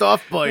Pissed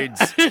Off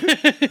Bites.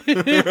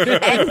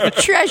 And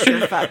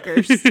treasure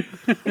fuckers.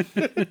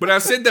 But I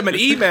sent them an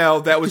email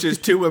that was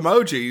just two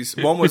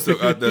emojis. One was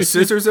the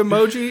scissors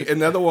emoji,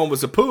 and the other one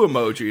was a poo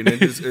emoji. And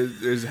it just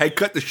is, hey,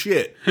 cut the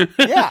shit.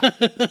 Yeah.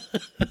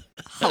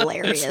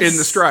 Hilarious. In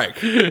the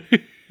strike.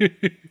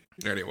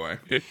 Anyway.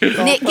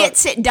 Nick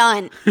gets it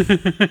done.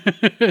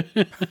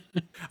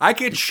 I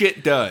get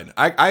shit done.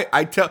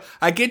 I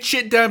get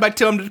shit done by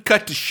telling them to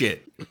cut the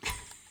shit.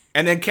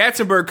 And then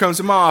Katzenberg comes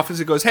to my office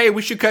and goes, hey,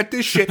 we should cut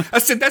this shit. I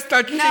said, that's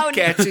not shit,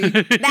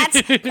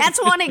 Katsy.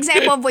 That's one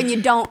example of when you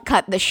don't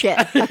cut the shit,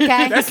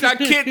 okay? That's not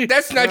shit,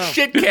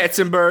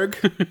 Katzenberg.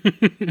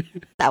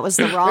 That was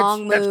the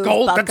wrong move, That's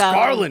gold, bucko. that's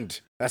Garland.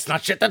 That's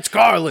not shit, that's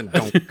Garland.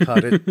 Don't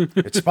cut it.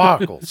 It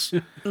sparkles.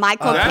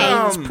 Michael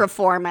Caine's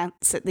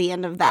performance at the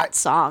end of that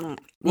song.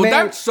 Well,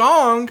 that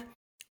song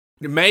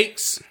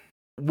makes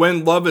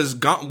When Love Is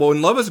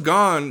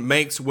Gone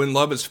makes When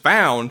Love Is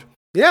Found.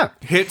 Yeah.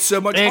 Hit so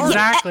much harder.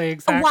 Exactly.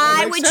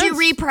 Why would you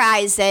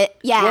reprise it?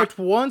 Yeah. What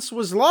once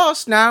was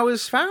lost now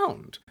is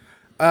found.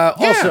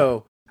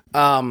 Also,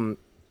 Charlie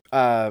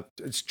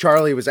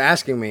was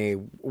asking me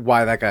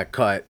why that got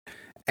cut.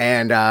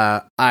 And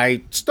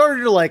I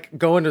started to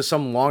go into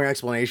some long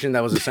explanation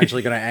that was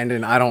essentially going to end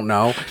in I don't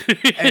know.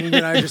 And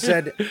then I just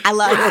said, I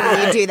love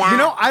when you do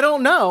that. I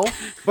don't know,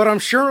 but I'm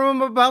sure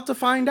I'm about to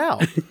find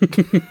out.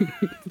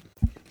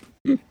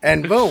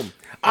 And boom.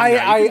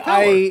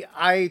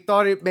 I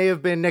thought it may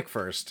have been Nick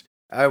first.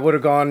 I would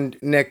have gone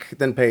Nick,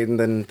 then Peyton,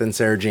 then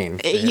Sarah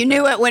Jean. You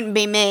knew it wouldn't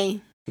be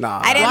me.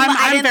 Nah. I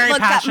didn't very look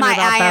up passionate my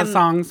about that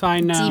song, so I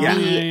know.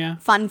 IMDb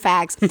fun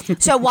facts.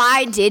 So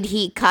why did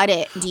he cut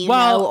it? Do you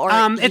know? Or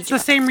it's the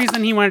same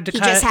reason he wanted to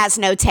cut. He just has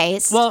no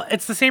taste. Well,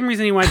 it's the same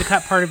reason he wanted to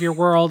cut part of your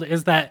world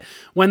is that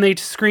when they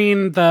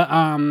screened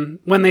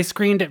when they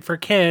screened it for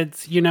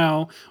kids,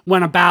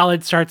 when a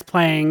ballad starts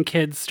playing,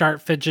 kids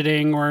start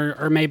fidgeting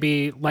or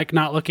maybe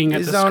not looking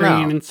at the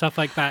screen and stuff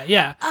like that.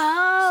 Yeah.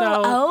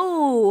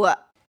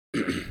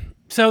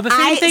 So the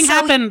same thing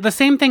happened. The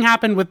same thing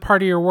happened with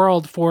Part of Your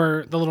World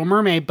for The Little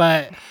Mermaid,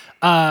 but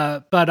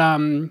damn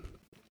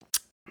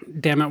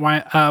it,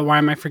 why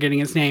am I forgetting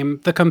his name?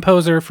 The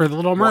composer for The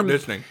Little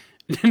Mermaid. Walt Disney.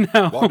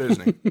 No. Walt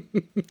Disney.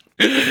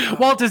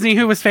 Walt Disney,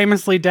 who was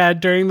famously dead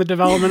during the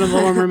development of The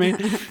Little Mermaid.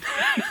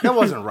 That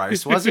wasn't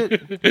Rice, was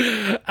it?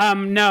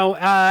 No.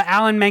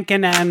 Alan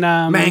Menken and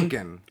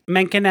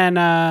Menken and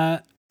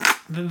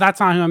that's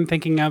not who I'm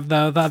thinking of.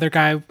 The other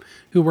guy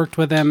who worked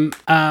with him.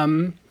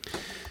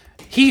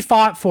 He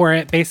fought for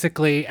it,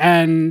 basically,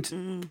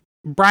 and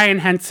Brian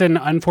Henson,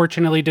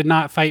 unfortunately, did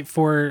not fight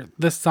for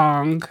this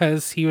song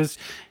because he was,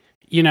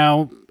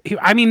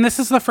 this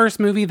is the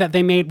first movie that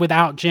they made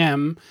without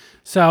Jim,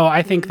 so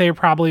I think they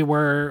probably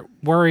were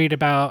worried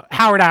about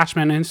Howard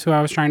Ashman is who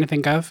I was trying to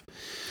think of.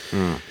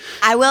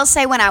 I will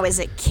say when I was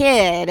a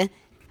kid,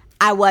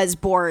 I was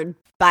bored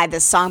by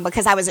this song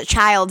because I was a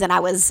child and I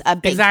was a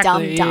big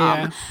dumb.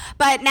 Yeah.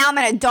 But now I'm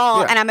an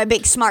adult and I'm a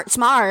big smart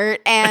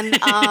and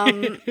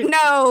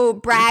no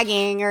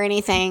bragging or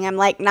anything. I'm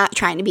like not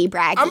trying to be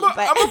braggy. I'm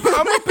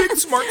a big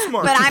smart.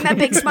 But I'm a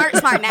big smart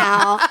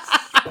now.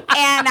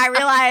 And I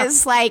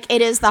realize like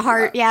it is the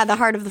heart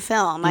of the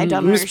film. I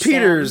don't Miss understand.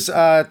 Peters,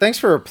 thanks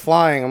for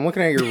applying. I'm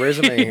looking at your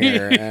resume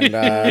here, and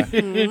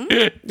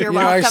You're welcome.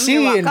 I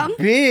see You're in welcome.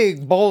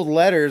 big bold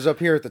letters up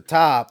here at the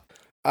top.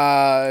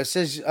 It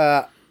says,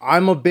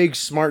 "I'm a big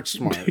smart."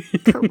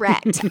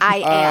 Correct. I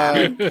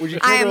am. Would you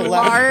I care to am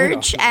elaborate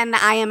large on and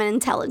I am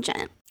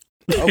intelligent.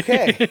 that?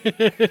 Okay.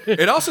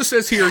 It also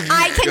says here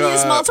I can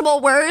use multiple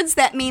words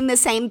that mean the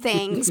same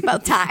things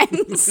both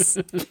times.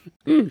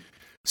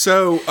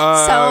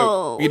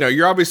 So,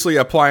 you're obviously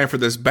applying for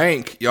this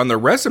bank. On the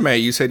resume,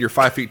 you said you're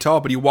 5 feet tall,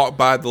 but you walk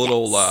by the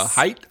little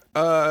height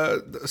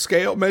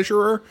scale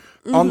measurer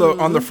on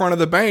the front of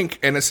the bank,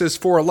 and it says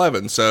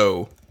 4'11".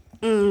 So,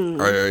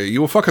 are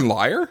you a fucking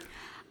liar?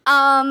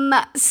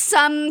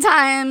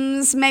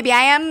 Sometimes maybe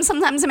I am,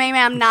 sometimes maybe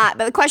I'm not.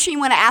 But the question you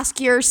want to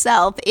ask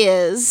yourself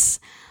is,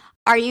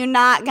 are you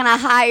not going to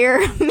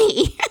hire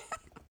me?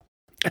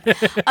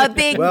 A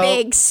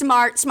big,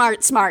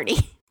 smarty.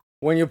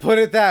 When you put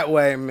it that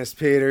way, Miss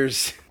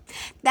Peters,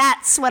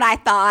 That's what I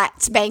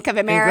thought. Bank of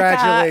America.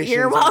 congratulations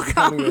You're on becoming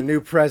welcome. the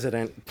new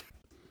president.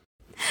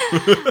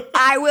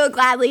 I will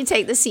gladly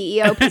take the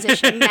CEO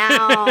position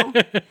now.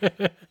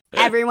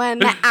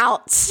 Everyone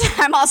out.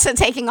 I'm also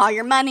taking all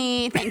your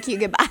money. Thank you.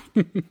 Goodbye.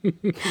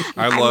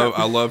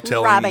 I love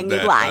telling robbing you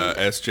that blind.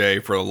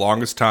 SJ for the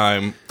longest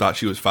time thought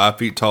she was 5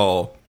 feet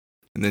tall,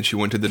 and then she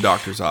went to the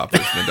doctor's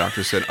office, and the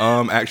doctor said,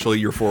 actually,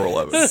 you're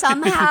 4'11".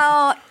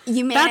 Somehow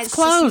you managed That's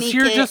close. to sneak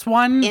You're it just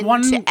one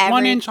into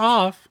every- inch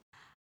off.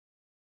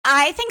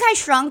 I think I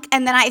shrunk,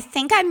 and then I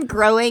think I'm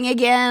growing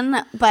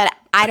again, but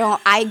I don't.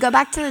 I go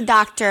back to the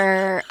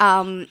doctor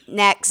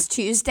next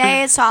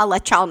Tuesday, so I'll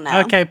let y'all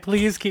know. Okay,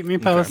 please keep me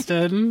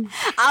posted.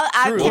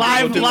 I'll keep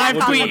Live you live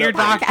on tweet the your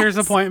podcast. doctor's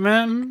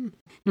appointment.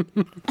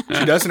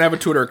 She doesn't have a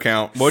Twitter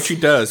account. Well, she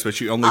does, but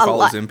she only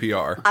follows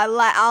NPR.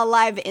 I'll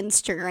live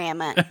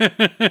Instagram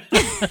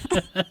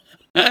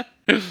it.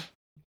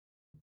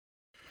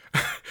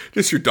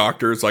 Just your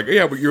doctor is like,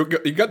 yeah, but you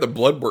got the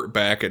blood work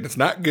back, and it's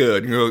not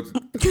good. You know,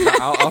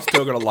 I'm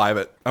still gonna live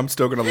it. I'm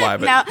still gonna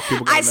live it. No,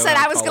 People gonna I know said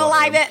I'm I was gonna calling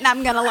live it, and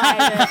I'm gonna live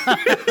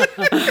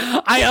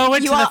it. I owe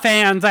it to the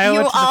fans. I owe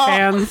it to the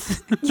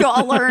fans. You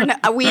all learn.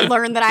 We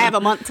learned that I have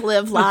a month to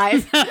live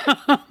live.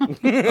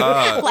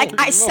 Like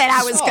I said,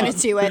 I was gonna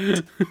do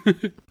it.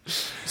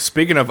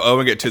 Speaking of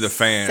owing it to the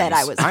fans, Said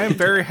I was I am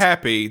very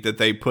happy that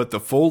they put the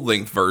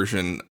full-length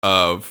version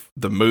of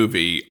the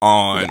movie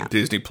on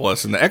Disney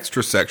Plus in the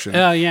extra section.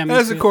 Oh, yeah, me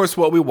That's, too. of course,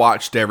 what we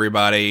watched,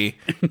 everybody.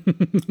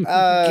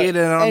 Get in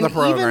on and the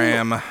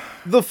program.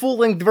 The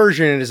full-length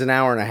version is an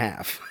hour and a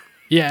half.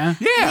 Yeah.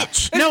 Yeah.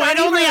 Bitch. It's not it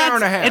even only an hour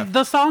and a adds. half.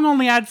 The song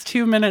only adds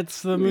 2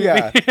 minutes to the movie.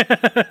 Yeah.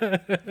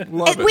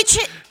 Love it. Which,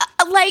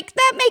 like,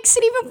 that makes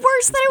it even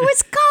worse than it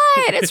was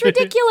cut. It's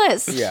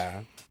ridiculous.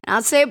 Yeah.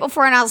 I'll say it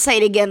before and I'll say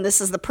it again. This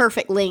is the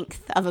perfect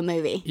length of a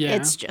movie. Yeah,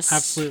 It's just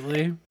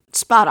absolutely.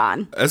 spot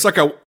on. It's like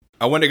I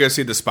went to go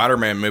see the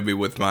Spider-Man movie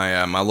with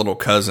my my little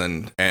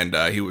cousin, and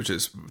he was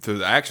just, through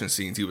the action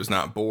scenes, he was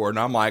not bored. And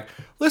I'm like,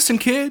 listen,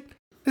 kid,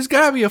 there's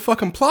gotta be a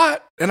fucking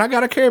plot, and I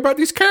gotta care about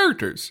these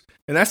characters.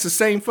 And that's the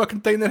same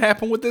fucking thing that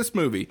happened with this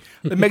movie.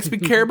 That makes me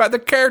care about the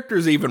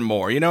characters even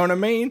more. You know what I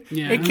mean?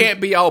 Yeah. It can't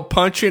be all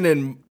punching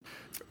and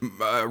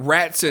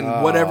rats and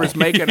whatever's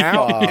making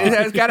out. It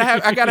has gotta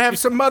have. I gotta have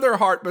some mother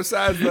heart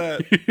besides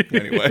that.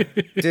 Anyway,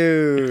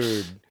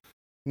 Dude.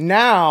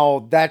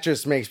 Now that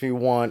just makes me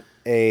want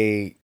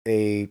a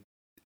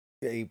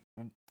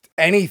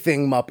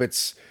anything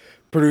Muppets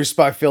produced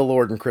by Phil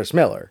Lord and Chris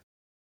Miller.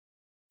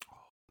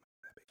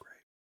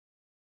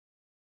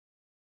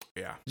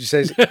 yeah, Did you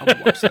say I'm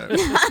gonna watch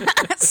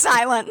that.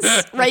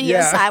 Silence. Radio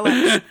Yeah.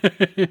 silence.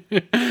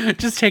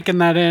 Just taking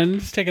that in.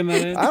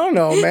 I don't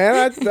know,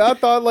 man. I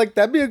thought like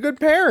that'd be a good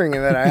pairing,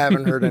 and that I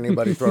haven't heard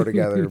anybody throw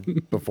together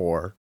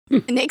before.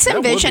 Nick's That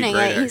would be envisioning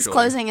great, it. He's actually.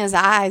 closing his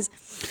eyes.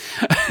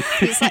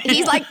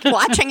 He's like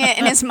watching it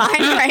in his mind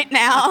right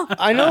now.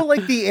 I know,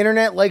 like the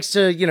internet likes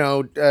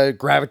to,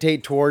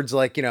 gravitate towards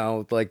like the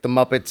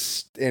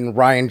Muppets and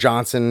Ryan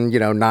Johnson,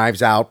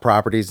 Knives Out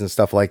properties and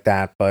stuff like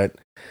that. But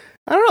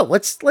I don't know.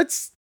 Let's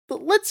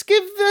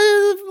give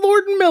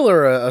Lord and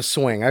Miller a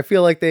swing. I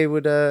feel like they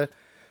would.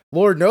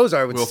 Lord knows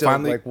I would We'll still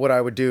finally- like what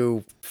I would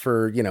do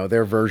for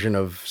their version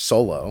of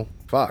Solo.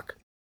 Fuck.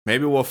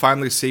 Maybe we'll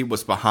finally see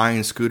what's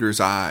behind Scooter's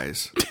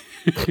eyes.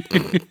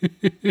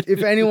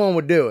 If anyone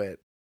would do it.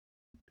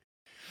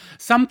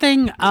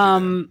 Something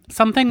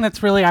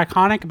that's really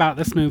iconic about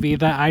this movie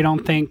that I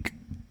don't think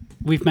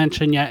we've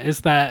mentioned yet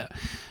is that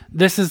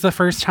this is the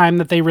first time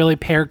that they really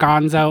pair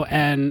Gonzo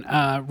and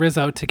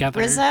Rizzo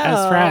together Rizzo,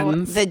 as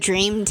friends. the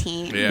dream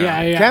team.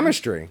 Yeah. yeah.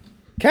 Chemistry.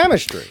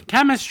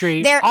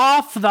 Chemistry. They're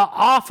off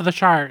the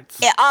charts.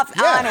 Yeah,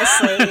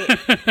 honestly,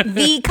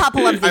 the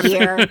couple of the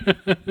year.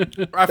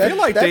 I feel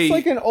like that's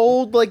like an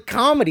old like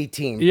comedy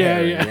team.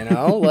 Pairing, you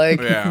know,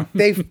 like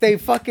they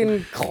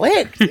fucking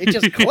clicked. It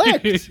just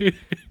clicked.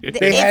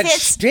 They had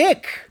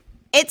shtick.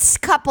 It's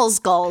couples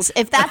goals.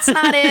 If that's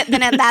not it,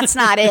 then that's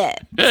not it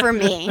for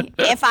me.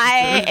 If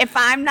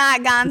I'm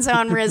not Gonzo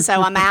and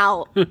Rizzo, I'm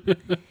out.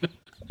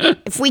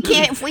 If we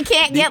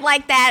can't get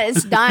like that,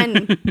 it's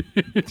done.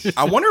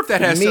 I wonder if that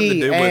has something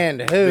to do with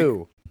and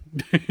who.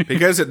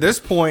 Because at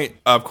this point,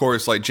 of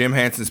course, like Jim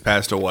Henson's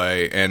passed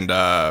away, and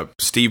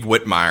Steve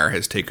Whitmire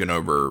has taken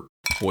over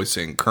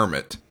voicing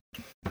Kermit.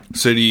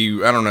 So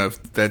I don't know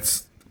if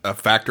that's a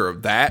factor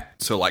of that.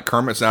 So like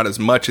Kermit's not as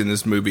much in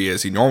this movie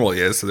as he normally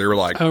is. So they were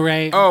like,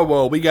 oh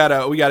well, we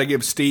gotta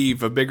give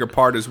Steve a bigger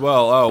part as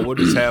well. Oh,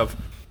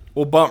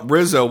 we'll bump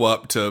Rizzo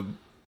up to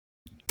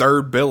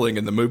third billing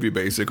in the movie,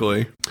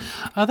 basically.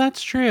 Oh,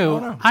 that's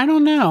true. I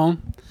don't know.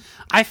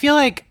 I feel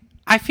like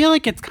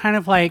it's kind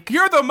of like,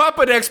 you're the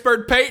Muppet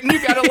expert, Peyton. You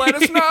gotta let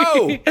us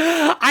know.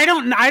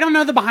 I don't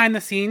know the behind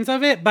the scenes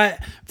of it, but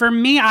for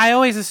me, I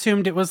always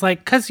assumed it was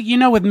like, because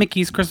with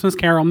Mickey's Christmas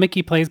Carol,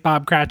 Mickey plays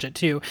Bob Cratchit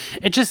too.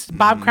 It just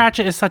Bob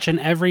Cratchit is such an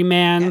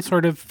everyman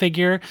sort of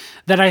figure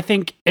that I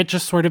think it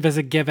just sort of is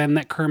a given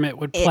that Kermit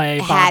would play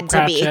Bob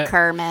Cratchit. It had to be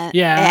Kermit.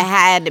 Yeah, it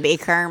had to be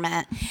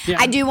Kermit. Yeah.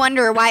 I do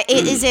wonder why.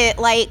 Is it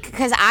like,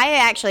 because I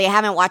actually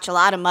haven't watched a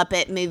lot of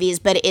Muppet movies,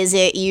 but is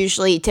it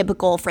usually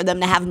typical for them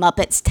to have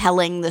Muppets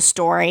telling the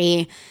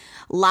story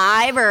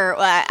live, or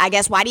I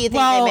guess why do you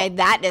think they made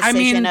that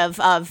decision of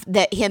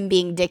that him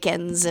being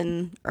Dickens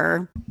Dickens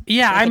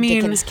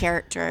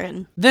character?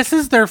 And this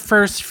is their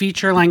first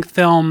feature length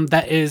film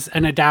that is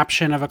an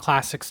adaptation of a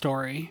classic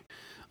story,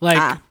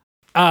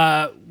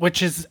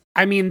 which is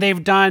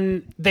they've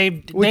done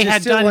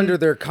under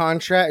their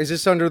contract. Is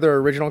this under their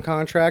original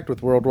contract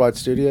with Worldwide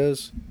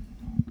Studios?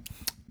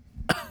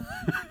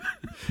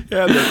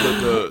 Yeah,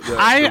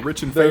 the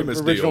rich and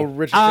famous deal.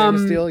 Rich and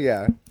famous deal,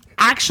 yeah.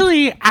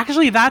 Actually,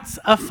 that's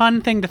a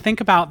fun thing to think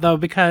about, though,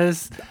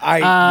 because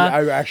I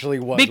actually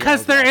was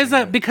because there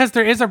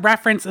is a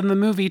reference in the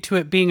movie to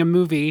it being a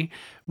movie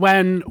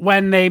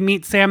when they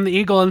meet Sam the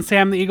Eagle, and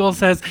Sam the Eagle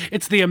says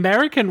it's the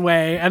American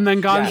way, and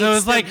then Gonzo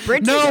is like,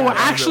 "No,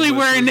 actually,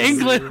 we're in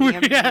England."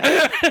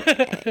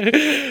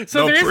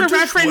 So there is a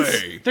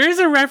reference. There is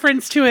a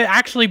reference to it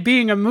actually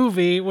being a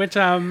movie, which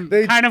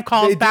kind of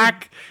calls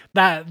back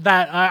that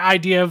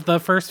idea of the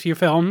first few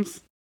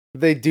films.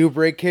 They do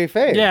break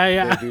kayfabe.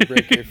 Yeah. They do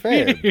break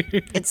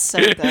kayfabe. It's so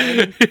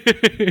good.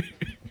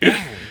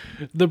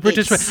 The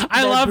British way.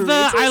 I love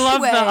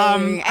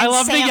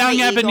the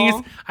young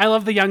Ebenezer. I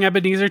love the young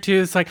Ebenezer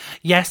too. It's like,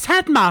 yes,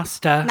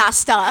 headmaster.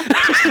 Master.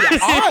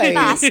 Yes,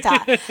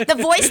 master. The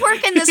voice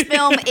work in this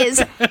film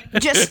is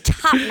just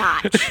top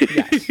notch.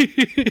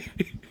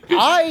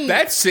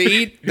 Yes.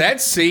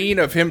 That scene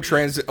of him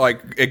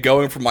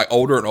going from like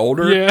older and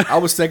older. Yeah. I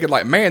was thinking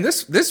like, man,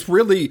 this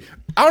really.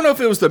 I don't know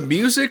if it was the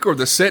music or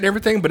the set and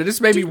everything, but it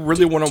just made me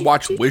really want to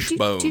watch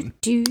Wishbone.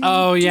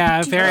 Oh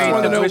yeah, very. I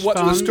want to know what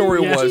the story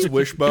was.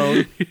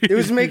 Wishbone. It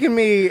was making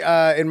me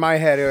in my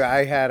head.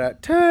 I had a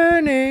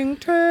turning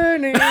through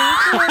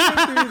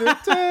the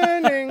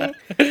turning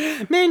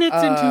minutes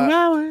into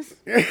hours.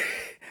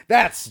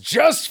 That's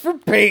just for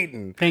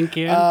Peyton. Thank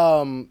you.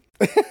 I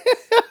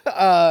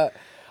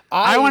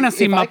want to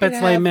see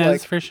Muppets Les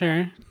Mis for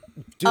sure.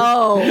 Dude,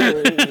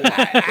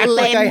 act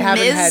like I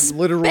haven't had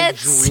literal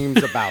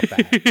dreams about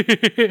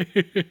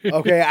that.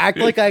 Okay, act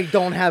like I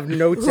don't have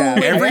notes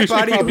app.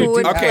 Everybody,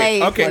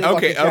 okay. I'm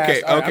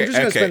just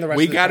gonna spend the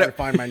rest of the time to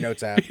find my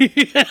notes app.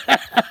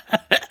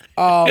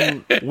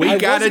 I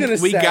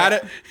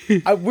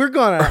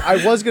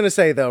was gonna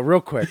say though,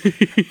 real quick,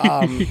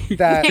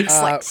 that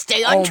it's like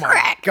stay on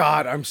track. My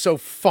God, I'm so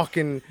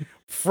fucking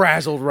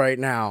frazzled right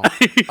now.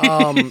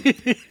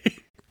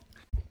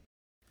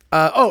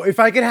 If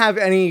I could have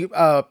any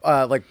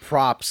like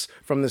props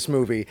from this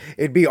movie,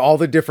 it'd be all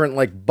the different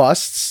like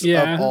busts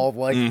of all of,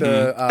 like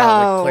the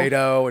like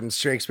Plato and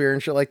Shakespeare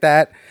and shit like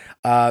that.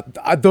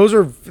 Those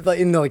are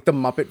in the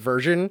Muppet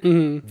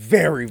version.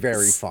 Very,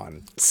 very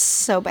fun.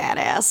 So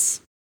badass.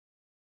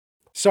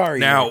 Sorry.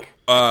 Now,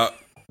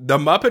 the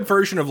Muppet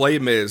version of Les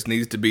Mis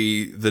needs to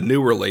be the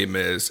newer Les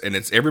Mis, and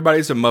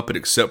everybody's a Muppet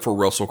except for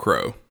Russell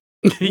Crowe.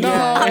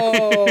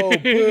 No,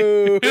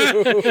 boo.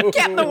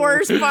 Get the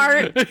worst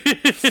part.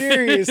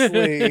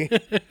 Seriously.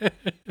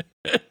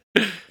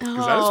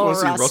 Because I just want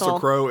to see Russell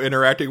Crowe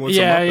interacting with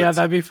some Muppets. Yeah,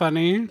 that'd be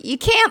funny. You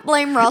can't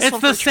blame Russell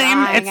for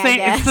trying,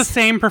 it's the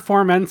same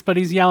performance, but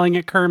he's yelling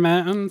at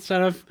Kermit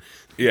instead of...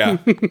 Yeah.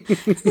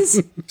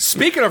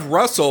 Speaking of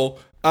Russell,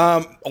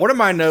 one of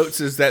my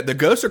notes is that the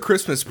Ghost of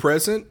Christmas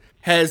Present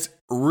has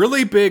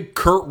really big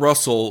Kurt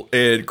Russell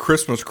and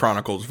Christmas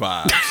Chronicles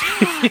vibes.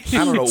 I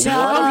don't know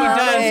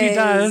what. He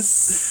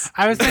does.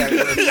 I was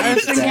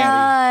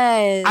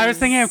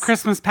thinking of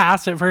Christmas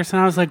Past at first,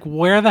 and I was like,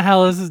 where the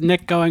hell is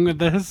Nick going with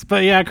this?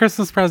 But yeah,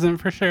 Christmas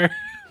Present for sure.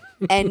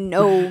 And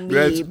know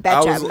me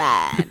better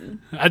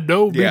man. I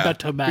know me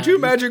better man. Could you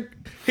imagine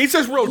He's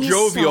just real He's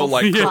jovial, so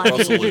like Kurt funny.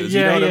 Russell is.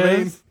 You know what I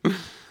mean?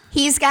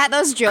 He's got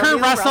those jovial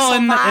Kurt Russell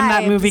in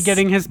that movie vibes.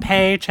 getting his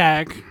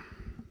paycheck.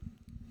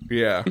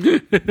 Yeah.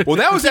 Well,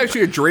 that was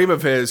actually a dream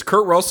of his.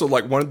 Kurt Russell,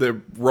 like one of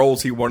the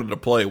roles he wanted to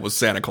play was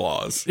Santa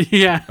Claus.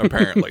 Yeah.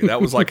 Apparently,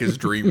 that was like his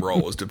dream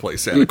role was to play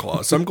Santa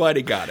Claus. So I'm glad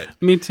he got it.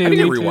 Me too. I need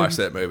to me too. rewatch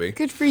that movie.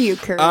 Good for you,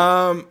 Kurt.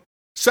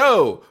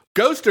 So,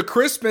 Ghost of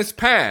Christmas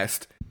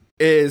Past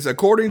is,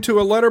 according to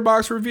a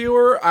Letterboxd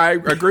reviewer, I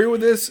agree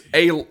with this,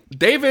 a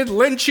David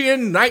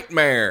Lynchian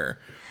nightmare.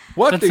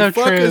 What That's the so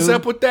fuck true. is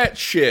up with that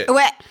shit?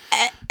 Well,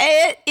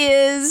 it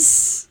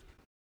is.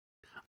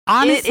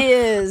 Honestly, It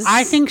is.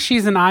 I think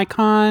she's an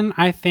icon.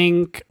 I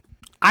think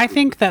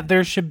that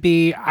there should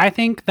be. I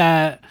think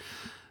that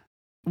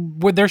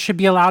there should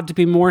be allowed to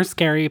be more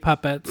scary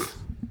puppets.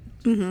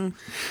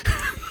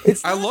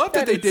 I love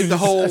that they did the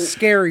whole. a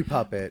scary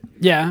puppet.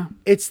 Yeah,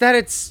 It's that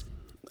it's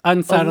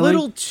unsettling. a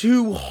little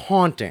too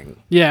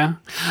haunting. Yeah.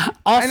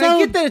 Also, And I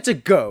get that it's a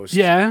ghost.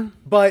 yeah.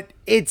 But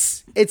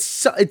it's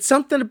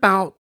something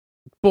about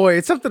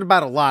it's something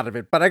about a lot of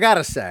it. But I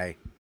gotta say,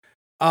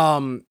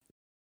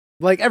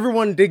 like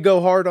everyone did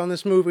go hard on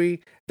this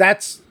movie.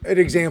 That's an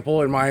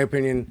example, in my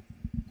opinion,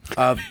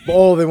 of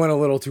they went a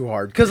little too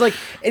hard. Because and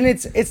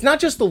it's not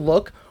just the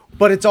look,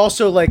 but it's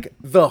also like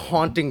the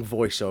haunting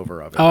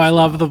voiceover of it. Oh, I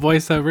love the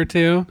voiceover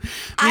too.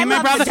 I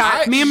love the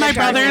dark- me and my the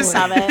darkness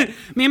brothers, of it.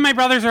 me and my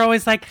brothers are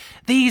always like,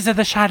 "These are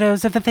the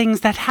shadows of the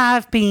things that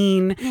have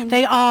been.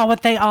 They are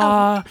what they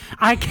are."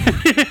 I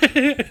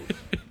can.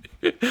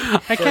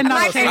 I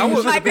cannot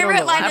change. My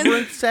favorite line is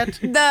Labyrinth set.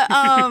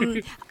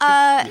 the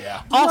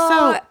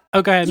Also,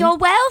 oh, go ahead. your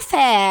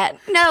welfare.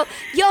 No,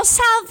 your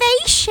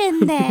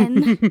salvation.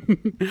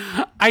 Then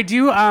I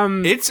do.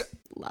 It's.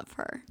 love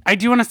her. I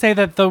do want to say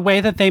that the way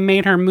that they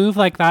made her move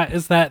like that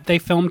is that they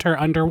filmed her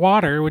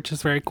underwater, which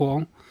is very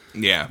cool.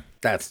 Yeah.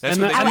 That's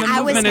And what the, they and the did.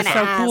 I was movement is so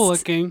gonna cool ask.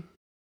 looking.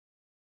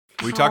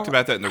 We talked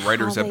about that in the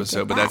Raiders how they episode,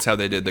 did but that. that's how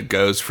they did the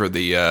ghost for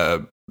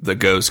the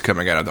ghost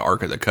coming out of the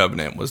Ark of the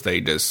Covenant was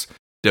they just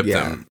dipped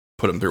them,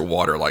 put them through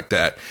water like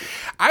that.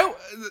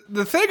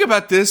 The thing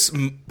about this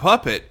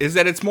puppet is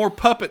that it's more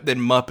puppet than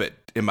Muppet,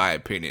 in my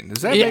opinion.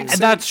 Does that Yeah, make sense?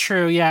 that's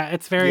true. Yeah,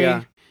 it's very.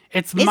 Yeah.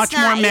 It's It's much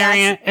not- more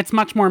yeah, It's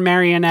much more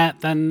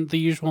marionette than the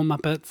usual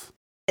Muppets.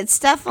 It's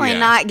definitely Yeah.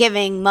 not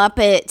giving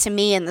Muppet to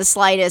me in the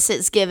slightest.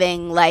 It's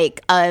giving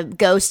like a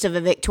ghost of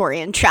a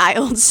Victorian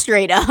child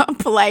straight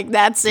up. Like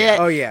that's it.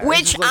 Oh, yeah. Which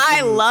This is like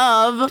I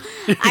love.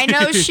 I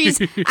know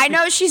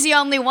she's the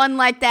only one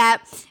like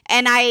that.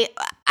 And I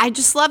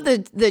just love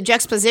the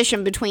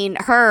juxtaposition between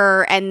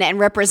her and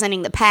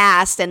representing the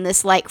past and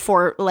this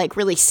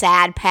really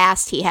sad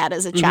past he had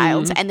as a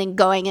child, and then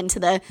going into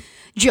the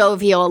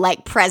jovial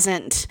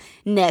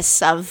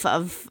presentness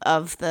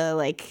of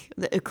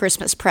the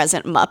Christmas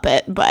present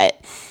Muppet.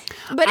 But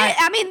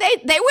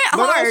they went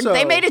hard. also-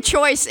 They made a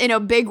choice in a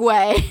big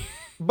way.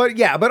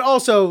 But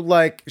also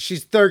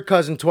she's third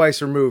cousin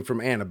twice removed from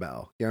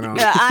Annabelle. You know.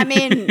 I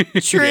mean,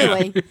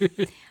 truly,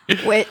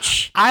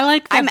 which I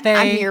like that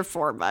I'm here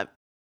for, but.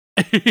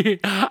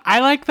 I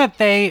like that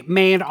they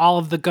made all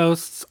of the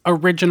ghosts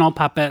original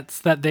puppets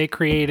that they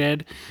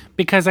created,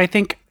 because I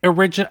think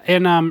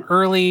in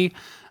early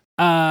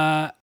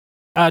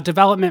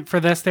development for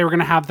this, they were going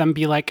to have them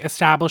be like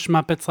established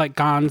Muppets like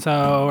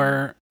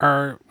Gonzo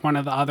or one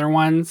of the other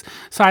ones.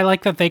 So I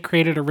like that they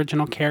created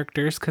original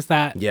characters, because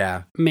that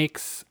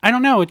makes, I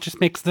don't know, it just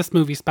makes this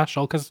movie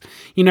special, because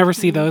you never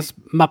see those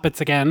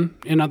Muppets again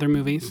in other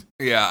movies.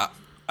 Yeah.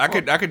 I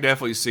could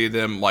definitely see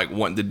them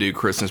wanting to do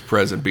Christmas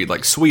present be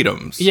like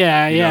Sweetums.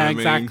 Yeah, You know what I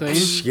mean? exactly.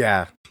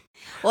 Yeah.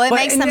 Well, it But-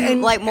 makes them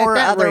and more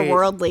at that rate-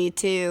 otherworldly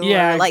too.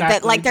 Yeah, Or like that,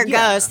 exactly. like they're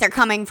Yeah. ghosts. They're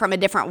coming from a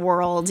different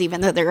world,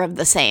 even though they're of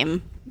the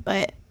same.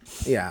 But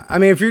Yeah. I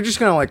mean, if you're just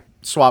gonna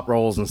swap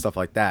roles and stuff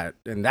like that,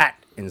 in that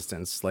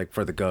instance,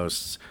 for the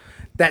ghosts,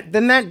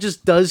 then that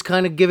just does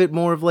kind of give it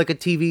more of a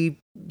TV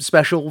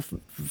special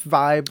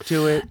vibe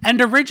to it.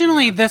 And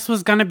originally, this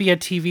was going to be a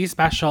TV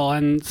special,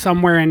 and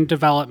somewhere in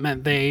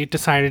development, they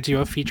decided to do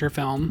a feature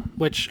film,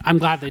 which I'm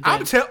glad they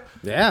did.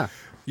 Yeah.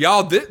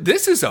 Y'all,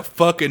 this is a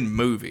fucking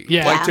movie.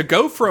 Yeah. To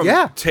go from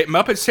Yeah.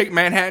 Muppets Take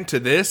Manhattan to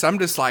this, I'm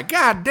just like,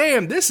 God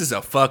damn, this is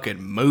a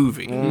fucking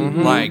movie.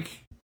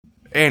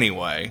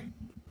 Anyway.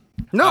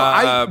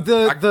 No,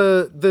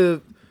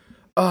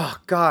 oh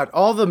god,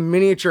 all the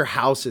miniature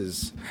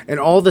houses and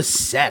all the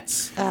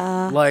sets,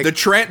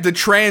 The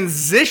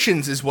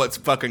transitions is what's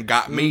fucking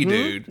got me,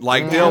 dude.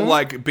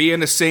 They'll be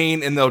in a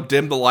scene and they'll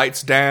dim the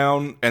lights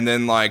down, and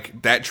then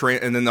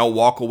and then they'll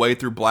walk away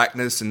through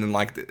blackness, and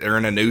then they're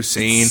in a new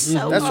scene.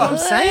 so That's what I'm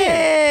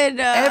saying.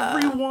 good.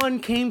 Everyone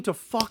came to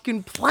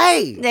fucking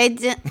play. They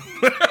did.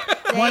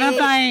 One of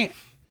my...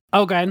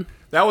 Oh, good.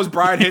 That was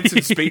Brian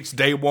Henson's speech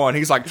day one.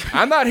 He's like,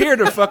 I'm not here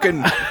to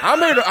fucking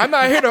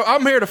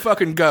I'm here to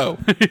fucking go.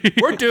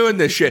 We're doing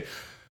this shit.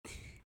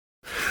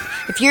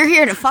 If you're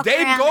here to fuck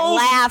Dave around Gold, and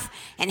laugh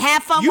and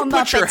have fun You with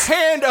put your Muppets,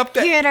 hand up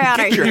that Get out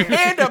of get your here.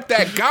 hand up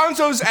that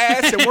Gonzo's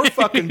ass, and we're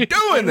fucking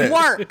doing this.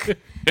 work.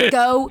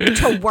 Go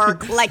to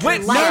work like your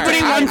Wait, life. Nobody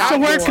I- wants to I-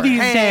 work your these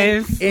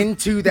hand days.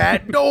 into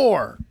that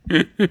door.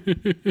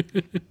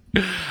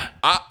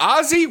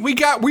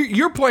 Ozzy,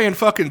 you're playing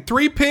fucking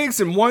 3 pigs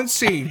in one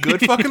scene.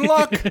 Good fucking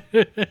luck.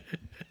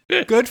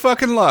 Good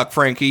fucking luck,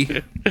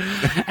 Frankie.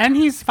 And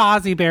he's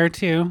Fozzie Bear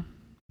too.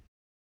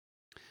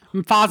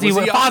 Fozzie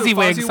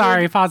Wig.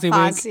 Sorry,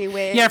 Fozzie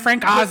Wig. Yeah,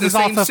 Frank Oz is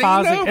also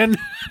Fozzie. And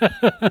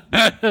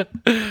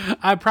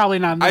I'm probably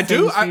not in the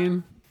same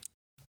scene.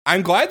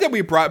 I'm glad that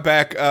we brought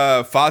back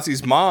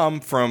Fozzie's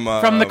mom from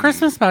the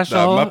Christmas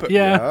special.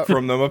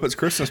 From the Muppets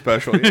Christmas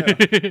special. Yeah,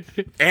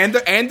 and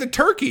the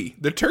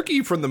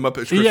turkey from the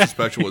Muppets Christmas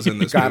special was in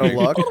this. Gotta movie.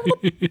 look,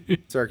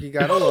 turkey.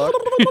 Gotta look,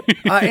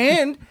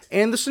 and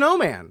the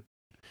snowman.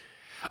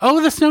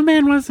 Oh, the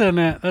snowman was in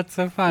it. That's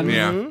so fun.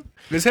 Yeah,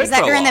 his head is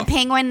that during off. the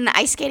penguin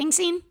ice skating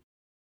scene?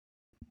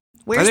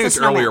 I think it's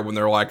earlier when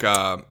they're like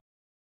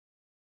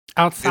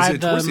outside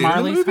the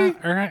Marley's house,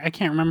 or I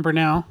can't remember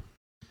now.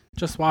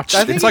 Just watch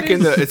it. It's like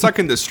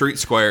in the street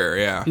square,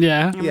 yeah.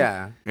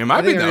 Yeah. It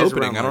might be the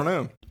opening, I don't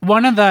know.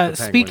 One of the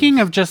speaking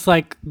of just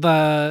like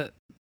the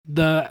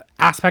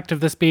aspect of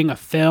this being a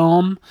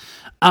film,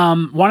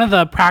 one of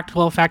the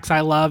practical effects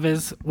I love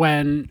is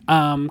when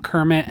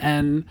Kermit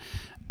and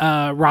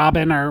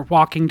Robin are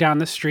walking down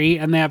the street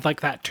and they have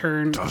like that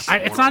turn.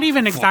 It's not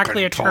even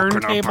exactly a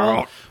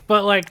turntable,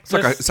 but like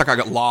it's like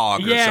a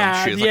log or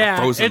some shit. It's like a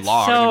frozen it's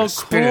log.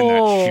 So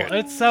cool.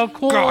 It's so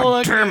cool.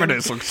 God damn it,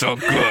 this looks so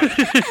good.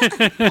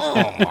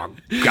 Oh my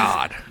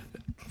god.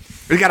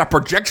 They got a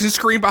projection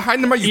screen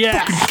behind them. Are you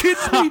fucking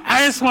kidding me?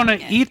 I just want to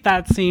eat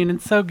that scene.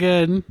 It's so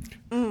good.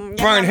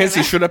 Brian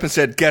Hensley stood up and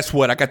said, "Guess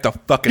what? I got the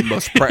fucking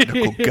most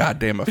practical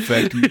goddamn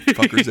effect you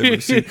fuckers ever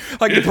seen."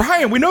 Like,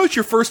 Brian, we know it's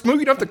your first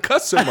movie. You don't have to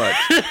cuss so much.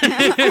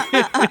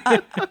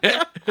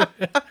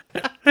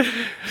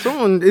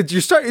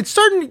 You're starting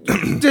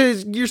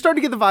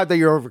to get the vibe that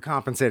you're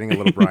overcompensating a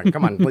little, Brian.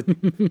 Come on,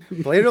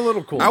 play it a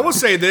little cool. I will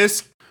say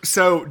this: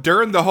 so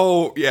during the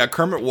whole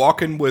Kermit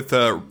walking with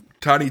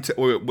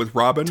with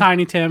Robin,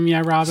 Tiny Tim,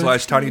 Robin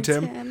 / Tiny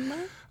Tim.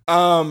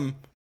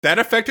 That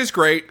effect is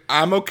great.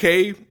 I'm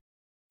okay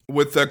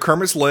with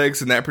Kermit's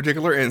legs in that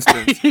particular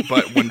instance.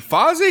 But when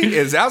Fozzie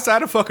is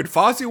outside of fucking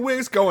Fozzie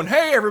Wigs going,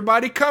 "Hey,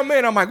 everybody, come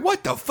in," I'm like,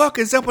 what the fuck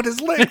is up with his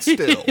legs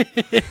still?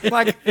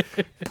 Like,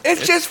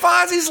 it's just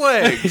Fozzie's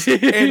legs.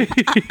 And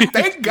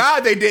thank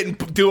God they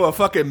didn't do a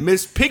fucking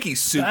Miss Piggy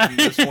suit in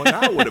this one.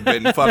 I would have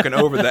been fucking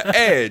over the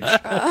edge.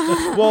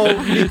 Well,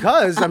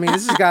 because, I mean,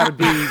 this has got to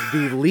be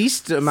the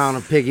least amount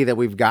of Piggy that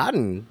we've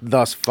gotten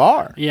thus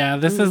far. Yeah,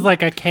 this is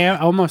like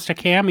almost a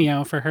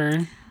cameo for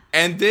her.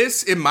 And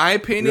this, in my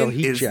opinion,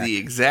 is the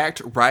exact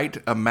right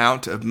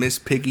amount of Miss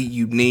Piggy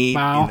you need.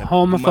 Wow,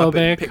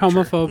 homophobic.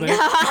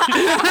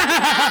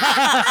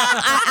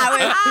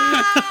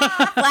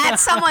 Glad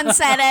someone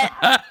said it.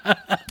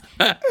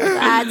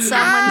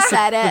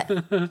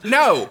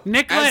 No,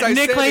 Nick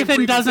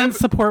Lathan doesn't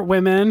support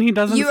women. He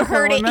doesn't. You support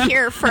heard women. it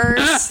here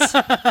first.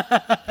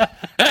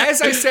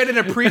 As I said in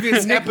a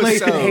previous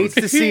episode, Lathan hates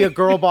to see a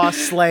girl boss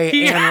slay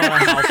and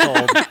run a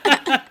household.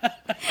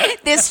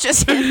 This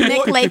just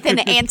Nick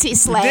Lathan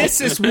anti-slay.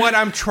 This is what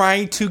I'm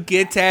trying to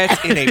get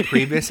at in a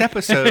previous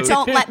episode.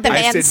 Don't let the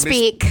man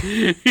speak.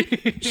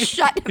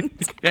 Shut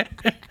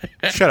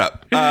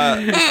up.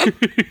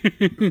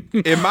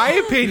 In my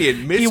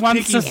opinion, Miss Piggy he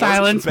wants to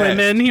silence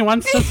women. He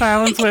wants to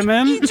silence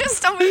women. He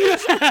just told me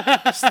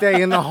to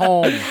stay in the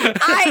home.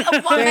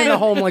 Stay in the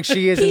home like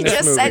she is in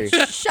this movie. He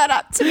just said, "Shut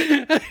up" to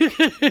me.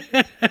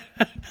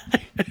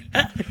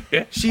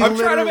 She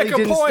literally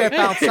didn't step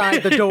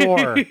outside the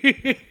door.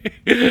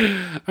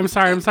 I'm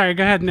sorry.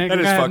 Go ahead, Nick. That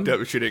is fucked up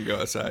if she didn't go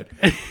outside.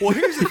 Well,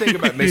 here's the thing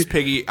about Miss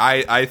Piggy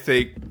I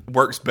think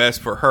works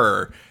best for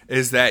her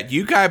is that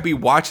you gotta be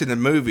watching the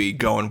movie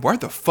going, where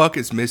the fuck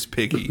is Miss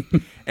Piggy?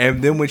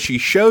 And then when she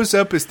shows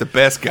up, it's the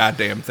best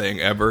goddamn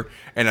thing ever.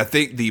 And I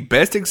think the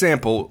best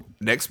example,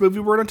 next movie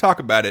we're gonna talk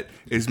about it,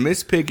 is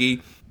Miss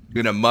Piggy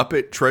in a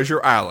Muppet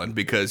Treasure Island,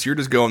 because you're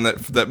just going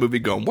that movie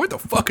going, where the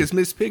fuck is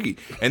Miss Piggy?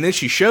 And then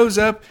she shows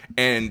up,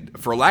 and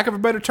for lack of a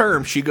better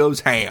term, she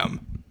goes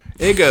ham.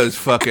 It goes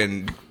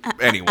fucking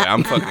anyway.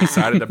 I'm fucking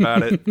excited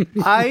about it.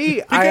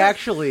 I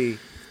actually,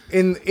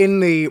 in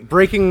the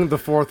breaking the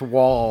fourth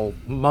wall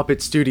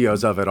Muppet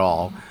Studios of it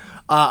all,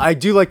 I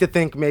do like to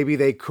think maybe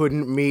they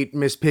couldn't meet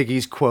Miss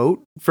Piggy's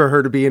quote for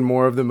her to be in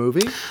more of the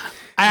movie.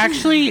 I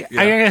actually,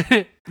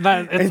 I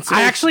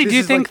actually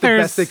do think the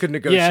there's best they could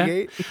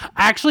negotiate. Yeah,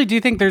 I actually do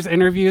think there's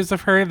interviews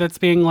of her that's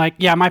being like,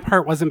 "Yeah, my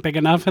part wasn't big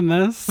enough in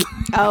this."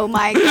 Oh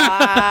my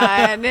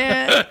god!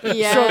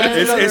 Yeah, so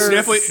it's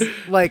definitely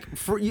like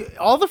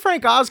all the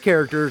Frank Oz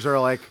characters are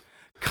like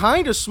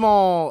kind of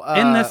small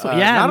in this.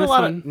 Not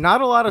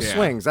a lot of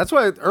swings. That's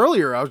why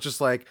earlier I was just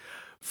like,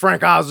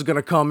 Frank Oz is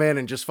gonna come in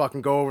and just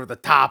fucking go over the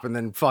top and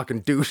then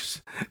fucking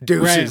deuces.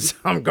 Right.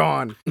 I'm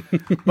gone.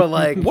 But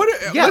like, he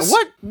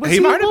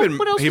might have been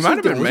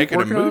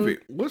making a movie.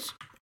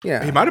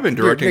 He might have been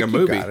directing a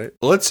movie.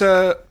 Let's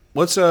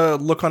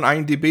look on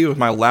IMDb with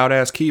my loud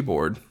ass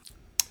keyboard.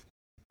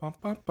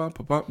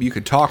 You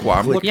could talk while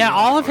I'm looking. Yeah,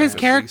 all of his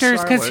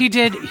characters, because he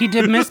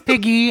did Miss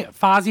Piggy,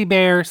 Fozzie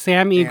Bear,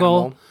 Sam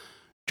Eagle,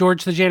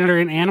 George the Janitor,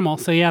 and Animal.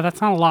 So yeah,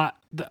 that's not a lot.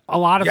 a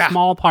lot of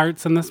small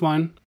parts in this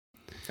one.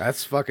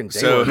 That's fucking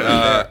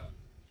so.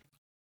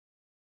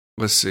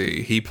 Let's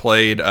see. He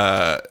played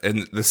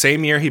in the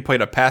same year. He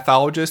played a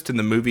pathologist in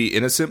the movie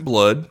Innocent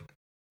Blood.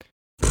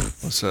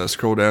 Let's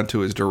scroll down to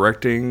his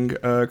directing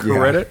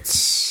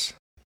credits.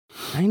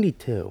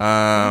 92.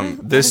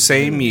 This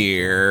same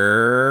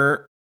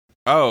year.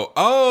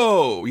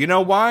 Oh, you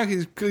know why?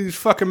 He's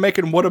fucking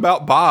making What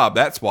About Bob?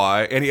 That's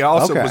why. And he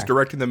also was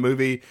directing the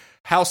movie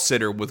House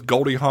Sitter with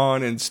Goldie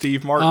Hawn and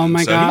Steve Martin. Oh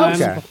my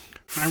god!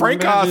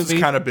 Frank Oz is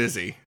kind of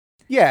busy.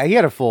 Yeah, he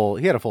had a full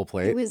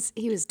plate.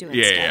 He was doing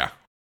stuff.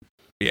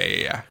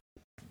 Yeah.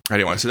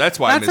 Anyway, so that's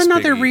why that's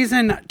another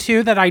reason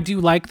too that I do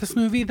like this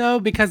movie though,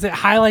 because it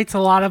highlights a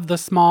lot of the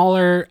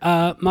smaller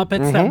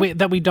Muppets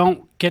that we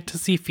don't get to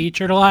see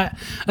featured a lot,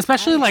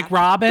 especially like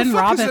Robin.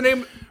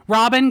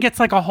 Robin gets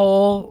like a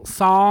whole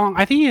song.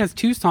 I think he has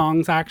 2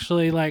 songs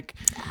actually. Like,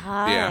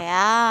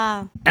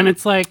 yeah. And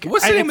it's like,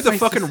 what's the name of the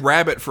fucking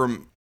rabbit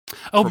from?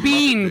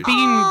 Bean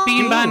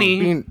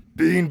Bunny.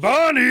 Bean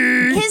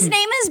Bunny. His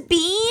name is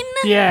Bean.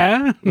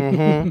 Yeah.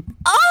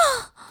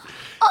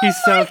 He's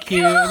so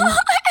cute. God.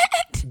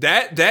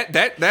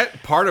 That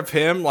part of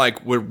him,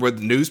 like with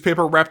the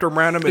newspaper wrapped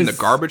around him in the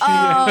garbage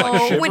can,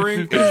 like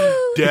shivering, is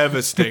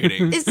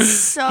devastating. He's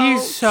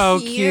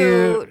so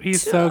cute.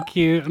 He's so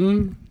cute.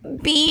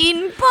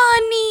 Bean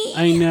Bunny.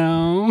 I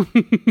know.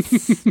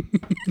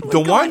 The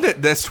one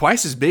that's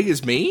twice as big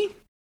as me?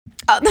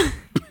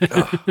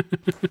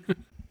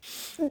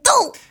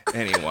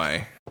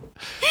 Anyway.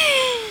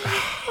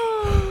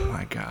 Oh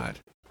my god.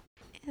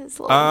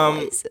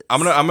 I'm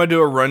gonna do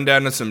a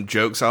rundown of some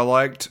jokes I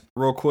liked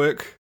real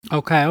quick.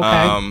 Okay.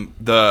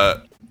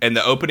 In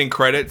the opening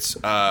credits,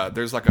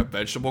 there's like a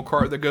vegetable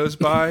cart that goes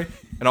by,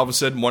 and all of a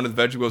sudden one of the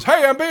vegetables goes,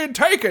 "Hey, I'm being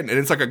taken!" And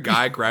it's like a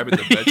guy grabbing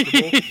the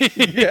vegetable.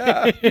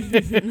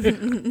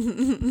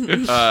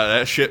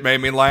 That shit made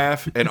me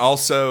laugh. And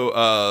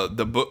also,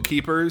 the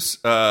bookkeepers,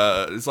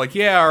 it's like,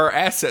 yeah, our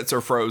assets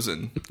are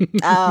frozen.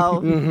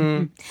 Oh,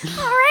 our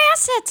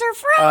assets are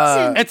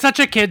frozen. It's such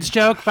a kid's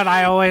joke, but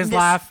I always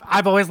laugh.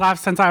 I've always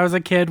laughed since I was a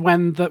kid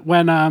when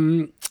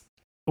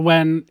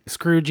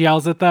Scrooge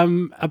yells at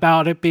them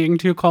about it being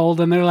too cold,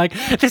 and they're like,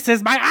 "This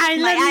is my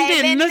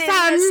island in the sun."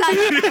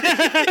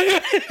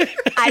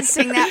 I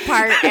sing that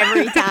part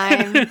every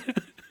time.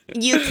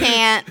 You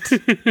can't.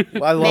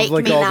 I love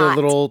like all the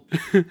little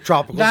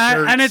tropical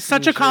shirts, and it's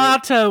such a call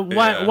out to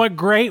what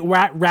great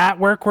rat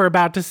work we're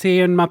about to see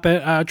in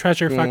Muppet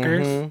Treasure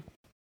Fuckers.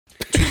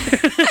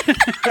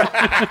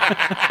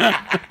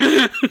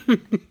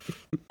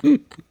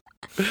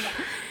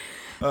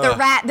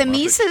 The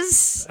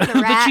Mises, the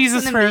rats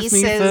Jesus and the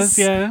Mises.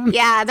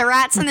 Yeah, the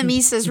rats and the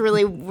Mises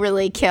really,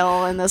 really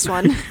kill in this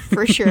one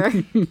for sure.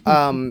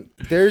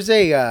 There's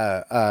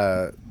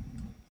a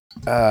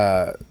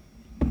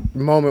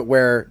moment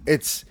where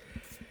it's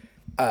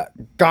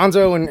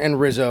Gonzo and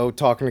Rizzo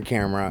talking to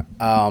camera,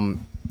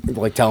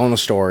 like telling the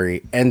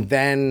story, and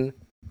then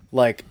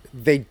like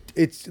they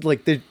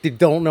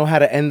don't know how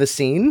to end the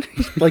scene.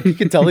 Like you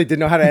can tell they didn't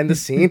know how to end the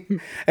scene,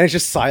 and it's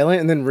just silent.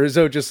 And then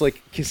Rizzo just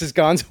like kisses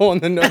Gonzo on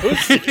the nose. That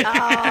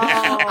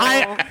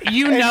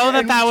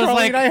was Charlie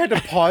like and I had to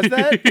pause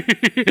that.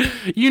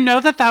 You know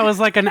that was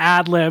like an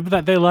ad lib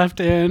that they left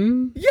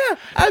in. Yeah,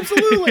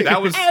 absolutely.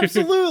 That was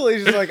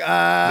absolutely just like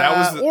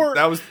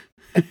that was.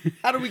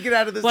 How do we get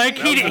out of this? Like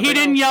he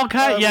didn't yell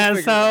cut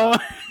yet, so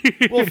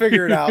we'll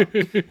figure it out.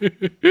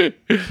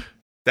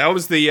 That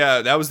was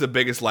the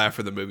biggest laugh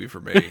of the movie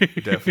for me.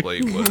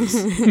 Definitely was.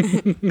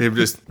 It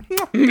was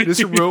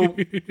just a real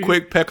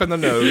quick peck on the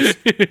nose.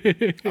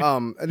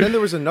 And then there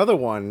was another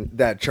one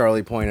that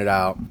Charlie pointed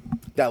out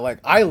that like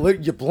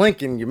you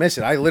blink and you miss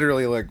it. I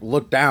literally like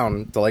looked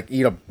down to like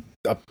eat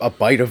a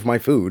bite of my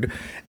food,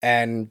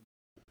 and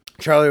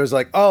Charlie was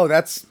like, "Oh,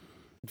 that's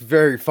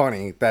very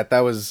funny." That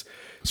was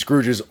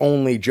Scrooge's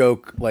only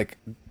joke like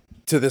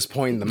to this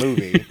point in the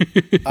movie.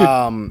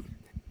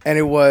 And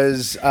it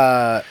was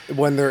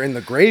when they're in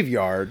the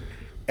graveyard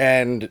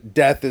and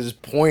Death is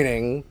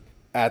pointing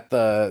at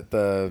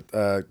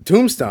the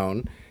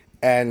tombstone,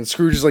 and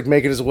Scrooge is like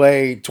making his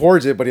way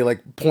towards it, but he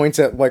like points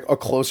at like a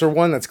closer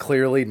one that's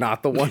clearly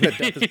not the one that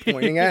Death is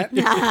pointing at.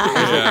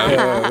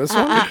 This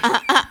one?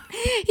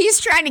 He's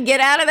trying to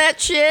get out of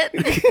that shit.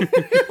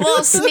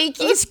 Little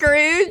sneaky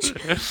Scrooge.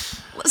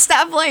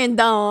 Stop playing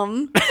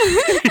dumb.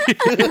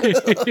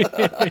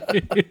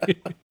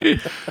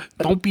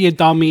 Don't be a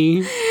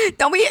dummy.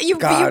 Don't be. You've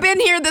been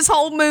here this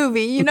whole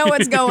movie. You know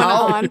what's going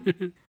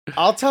on.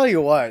 I'll tell you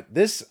what.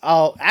 Here's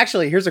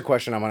a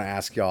question I'm going to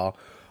ask y'all.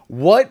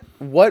 What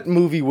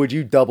movie would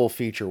you double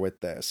feature with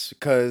this?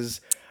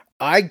 Because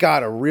I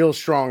got a real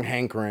strong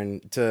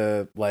hankering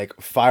to like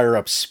fire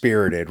up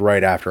Spirited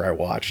right after I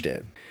watched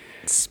it.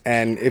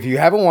 And if you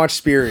haven't watched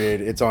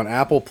Spirited, it's on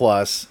Apple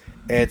Plus.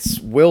 It's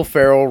Will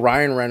Ferrell,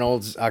 Ryan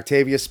Reynolds,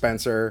 Octavia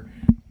Spencer,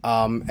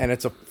 and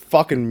it's a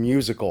fucking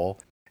musical.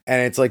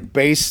 And it's like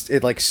it's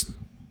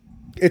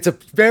a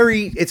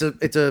very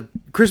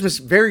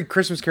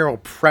Christmas Carol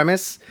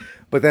premise,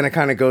 but then it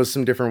kind of goes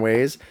some different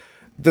ways.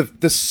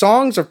 The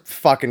songs are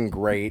fucking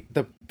great.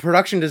 The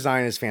production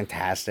design is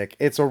fantastic.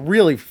 It's a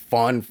really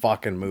fun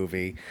fucking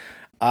movie.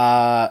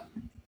 Yeah,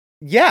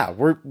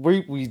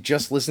 we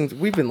just listened.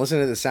 We've been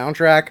listening to the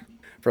soundtrack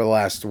for the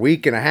last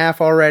week and a half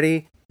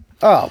already.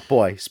 Oh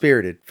boy,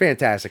 Spirited,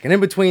 fantastic. And in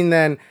between,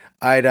 then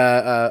I'd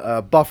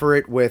buffer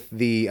it with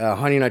the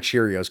Honey Nut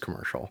Cheerios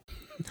commercial.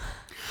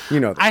 You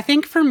know that. I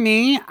think for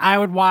me, I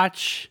would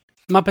watch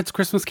Muppets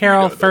Christmas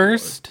Carol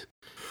first.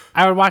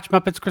 I would watch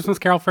Muppets Christmas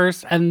Carol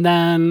first, and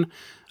then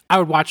I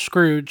would watch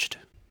Scrooged.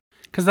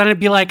 Because then it'd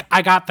be like,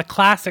 I got the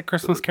classic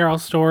Christmas Carol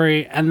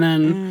story, and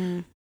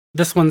then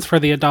this one's for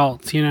the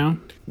adults, you know?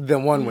 The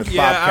one with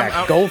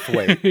Bobcat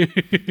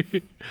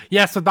Goldthwait.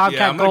 Yes, with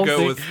Bobcat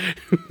Goldthwait.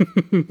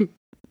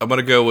 I'm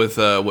gonna go with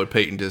what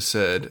Peyton just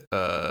said.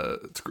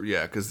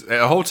 Because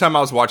the whole time I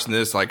was watching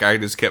this, like I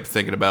just kept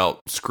thinking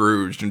about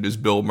Scrooge and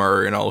just Bill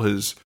Murray and all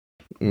his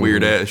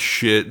weird ass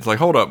shit. It's like,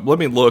 hold up, let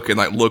me look, and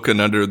like looking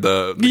under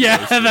the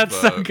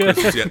that's so good.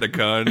 Christmas Yet to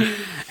Come.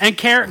 And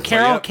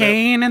Carol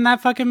Kane in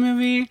that fucking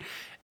movie,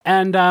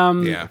 and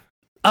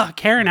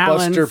Karen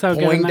Allen, Buster so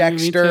good in that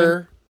movie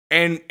too.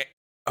 And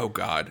oh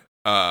god.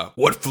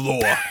 What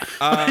floor?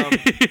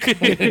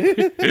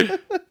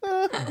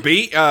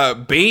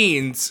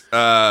 Beans,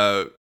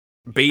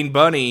 Bean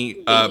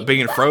Bunny,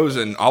 being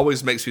frozen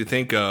always makes me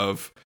think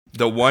of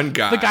the one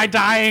guy. The guy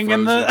dying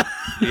in the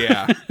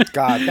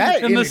God, that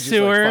in the image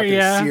sewer, is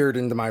like fucking seared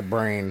into my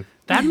brain.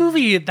 That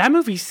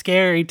movie's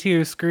scary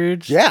too,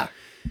 Scrooge. Yeah.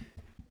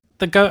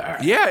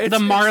 The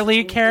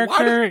Marley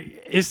character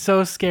is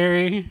so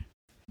scary.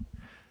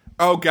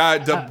 Oh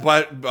God,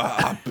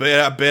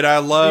 the bit I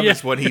love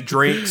is when he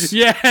drinks.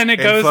 Yeah, and it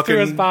goes through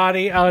his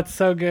body. Oh, it's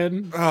so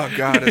good. Oh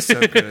God, it's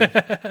so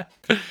good.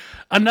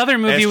 Another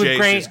movie with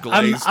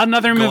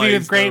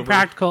great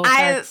practical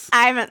effects.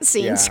 I haven't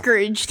seen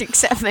Scrooged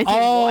except maybe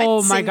Oh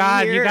once my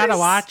God, years. you gotta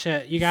watch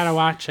it.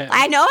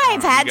 I know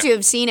I've had to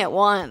have seen it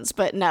once,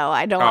 but no,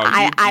 I don't.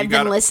 I've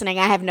been listening.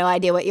 I have no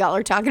idea what y'all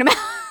are talking about.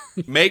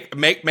 Make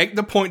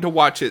the point to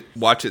watch it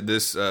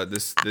this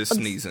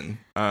sneezing.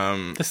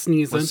 The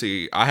sneezing. Let's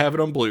see. I have it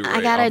on Blu-ray. I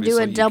gotta do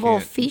a double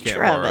feature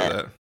feature of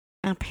it.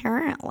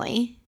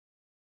 Apparently.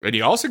 And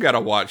you also gotta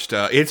watch.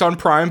 It's on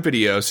Prime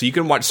Video, so you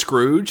can watch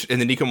Scrooge, and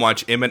then you can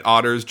watch Emmett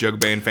Otter's Jug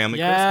Band Family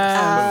Christmas.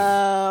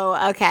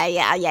 Oh, okay,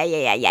 yeah.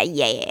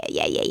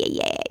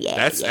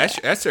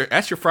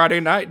 That's your Friday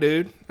night,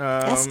 dude.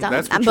 That's done.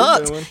 That's I'm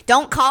booked.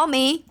 Don't call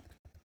me.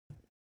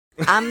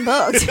 I'm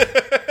booked.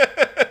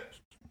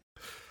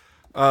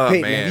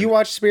 Peyton, man. have you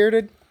watched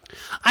Spirited?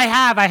 I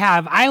have.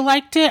 I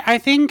liked it. I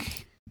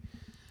think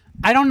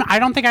I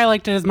don't think I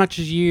liked it as much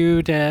as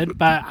you did,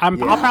 but I'll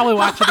probably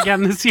watch it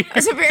again this year. That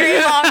was a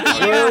very long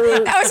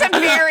you. That was a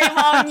very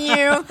long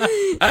you.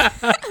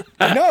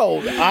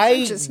 No,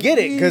 I get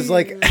it because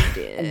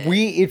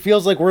it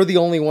feels like we're the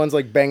only ones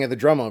like banging the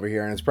drum over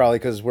here, and it's probably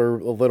because we're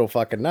a little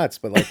fucking nuts.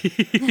 But like,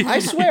 I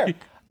swear,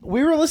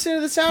 we were listening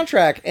to the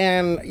soundtrack,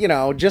 and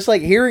just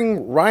like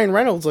hearing Ryan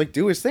Reynolds like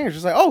do his thing, it's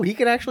just like, oh, he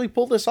can actually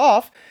pull this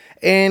off.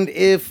 And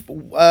if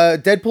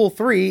Deadpool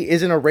 3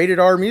 isn't a rated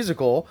R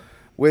musical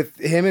with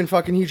him and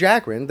fucking Hugh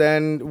Jackman,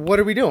 then what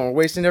are we doing? We're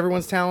wasting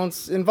everyone's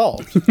talents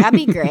involved. That'd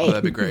be great.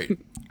 That'd be great.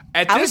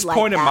 At this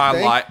point in my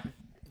life,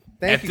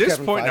 at this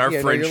Kevin point in Feige.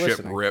 our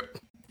friendship,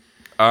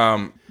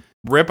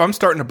 Rip, I'm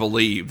starting to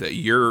believe that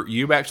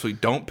you actually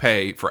don't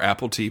pay for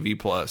Apple TV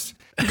Plus.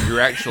 You're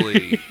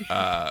actually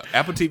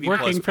Apple TV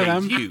working Plus for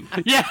them. You.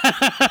 Yeah,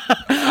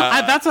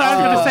 that's what I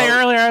was going to say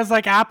earlier. I was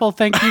like, Apple,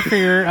 thank you for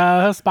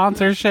your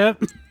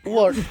sponsorship.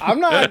 Look,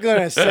 I'm not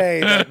going to say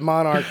that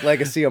Monarch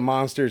Legacy of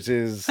Monsters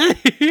is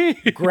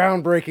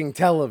groundbreaking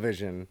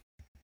television,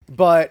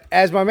 but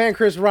as my man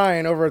Chris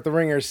Ryan over at The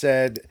Ringer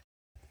said,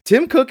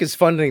 Tim Cook is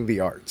funding the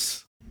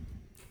arts.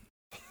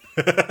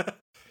 And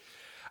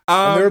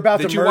they're about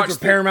to merge with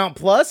Paramount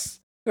Plus.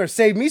 They're going to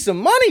save me some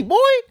money, boy.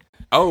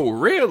 Oh,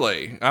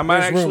 really? I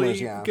might There's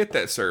actually rumors, get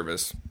that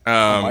service.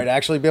 I might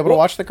actually be able to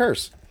watch The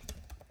Curse.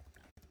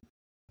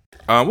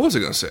 What was I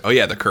going to say? Oh,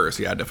 yeah, The Curse.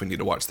 Yeah, I definitely need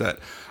to watch that.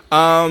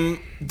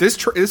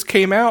 This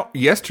came out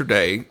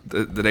yesterday,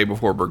 the day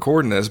before we're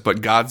recording this,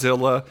 but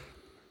Godzilla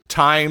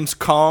times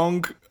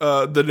Kong,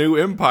 the New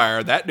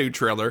Empire, that new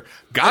trailer.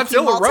 Godzilla if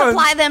you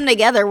multiply them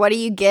together, what do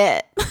you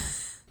get?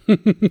 Is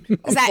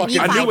that you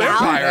find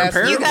out?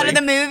 Empire, you go to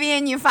the movie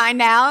and you find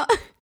out?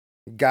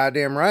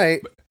 Goddamn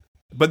right.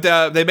 But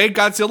they made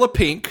Godzilla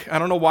pink. I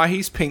don't know why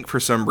he's pink for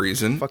some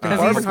reason.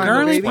 Because he's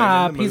girly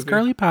pop. He's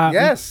girly pop.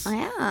 Yes. Oh,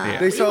 yeah.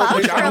 They saw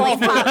girly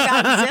pop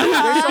Godzilla.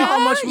 They saw how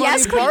much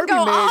money Barbie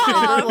made,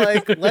 and they're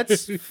like,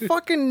 "Let's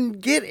fucking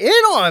get in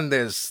on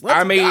this."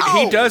 Let's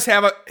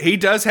go. He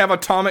does have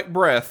atomic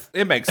breath.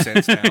 It makes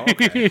sense now.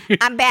 Okay.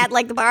 I'm bad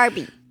like the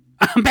Barbie.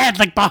 I'm bad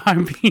like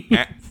Barbie.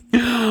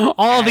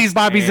 All of these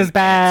Barbies is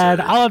bad.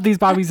 All of these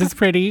Barbies is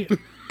pretty.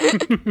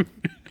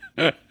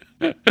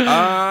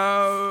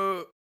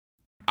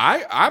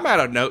 I'm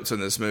out of notes in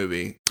this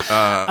movie.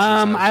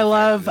 I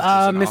love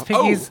Miss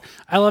Piggy's.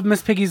 I love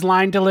Miss Piggy's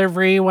line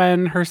delivery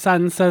when her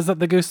son says that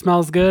the goose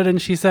smells good,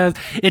 and she says,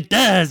 "It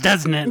does,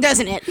 doesn't it?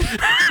 Doesn't it?"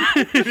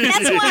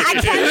 That's why I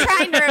kept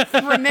trying to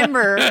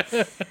remember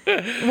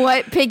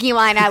what Piggy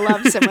line I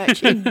love so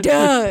much. It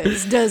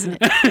does, doesn't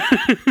it?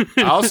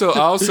 I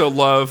also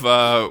love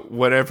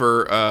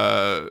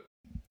whenever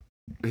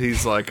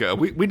he's like,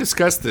 we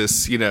discussed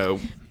this,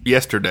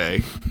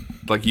 yesterday,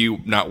 like you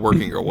not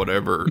working or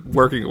whatever,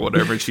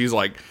 and she's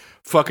like,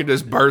 fucking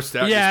just bursts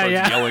out and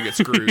starts yelling at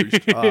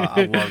Scrooge.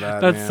 I love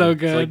that. That's man. so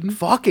good. It's like,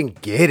 fucking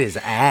get his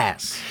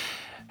ass.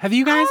 Have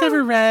you guys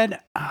ever read?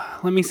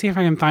 Let me see if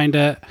I can find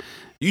it.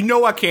 You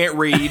know I can't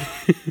read.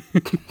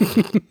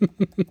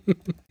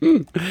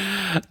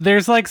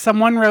 There's like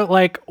someone wrote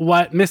like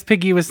what Miss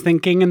Piggy was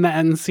thinking in the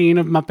end scene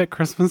of Muppet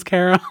Christmas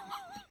Carol.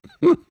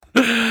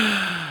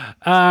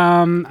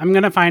 I'm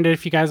gonna find it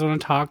if you guys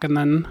want to talk, and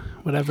then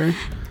whatever.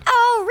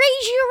 I'll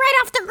raise you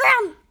right off the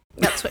ground.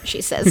 That's what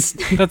she says.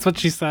 That's what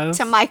she says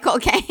to Michael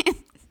Caine.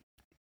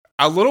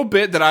 A little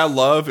bit that I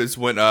love is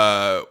when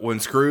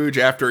Scrooge,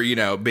 after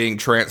being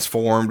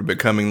transformed,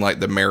 becoming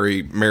like the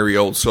merry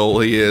old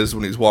soul he is,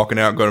 when he's walking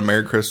out going to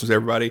Merry Christmas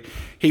everybody,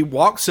 he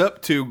walks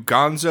up to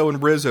Gonzo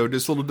and Rizzo,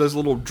 does a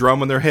little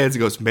drum on their heads,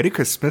 and goes Merry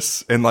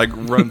Christmas, and like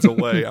runs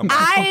away.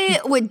 I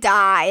would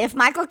die if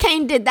Michael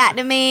Caine did that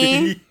to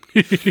me.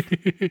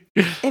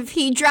 If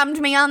he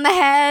drummed me on the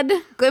head,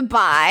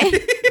 goodbye.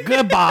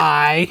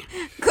 Goodbye.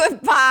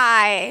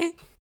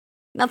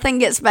 Nothing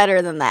gets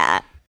better than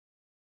that.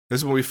 This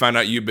is when we find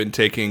out you've been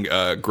taking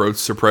growth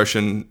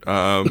suppression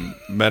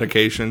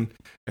medication,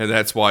 and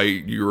that's why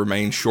you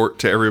remain short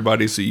to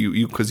everybody. So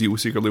because you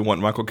secretly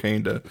want Michael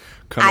Caine to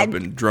come up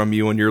and drum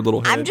you on your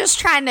little head. I'm just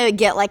trying to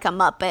get like a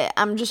Muppet.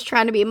 I'm just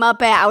trying to be a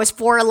Muppet. I was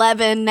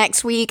 4'11".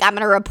 Next week, I'm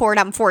going to report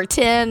I'm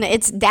 4'10".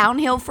 It's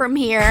downhill from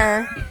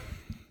here.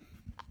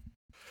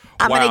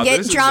 I'm going to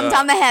get drummed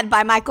on the head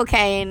by Michael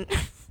Caine.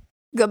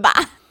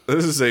 Goodbye.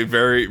 This is a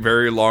very,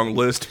 very long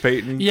list,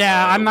 Peyton.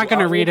 Yeah, I'm not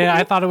going to read it.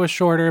 I thought it was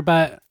shorter,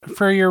 but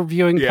for your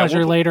viewing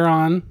pleasure later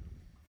on.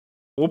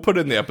 We'll put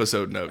in the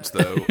episode notes,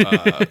 though.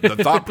 The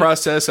thought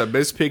process of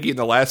Miss Piggy in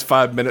the last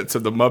 5 minutes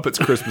of the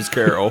Muppets Christmas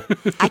Carol.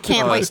 I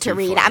can't wait to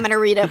read. I'm going to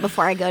read it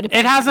before I go to bed.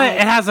 It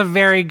has a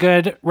very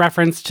good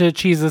reference to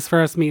Cheeses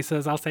for Us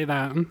Mises. I'll say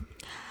that.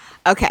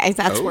 Okay,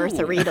 that's worth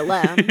a read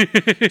alone.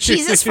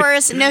 Cheeses for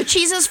Us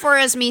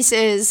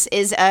Mises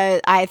is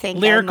I think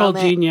lyrical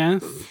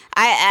genius.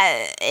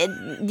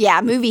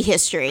 Movie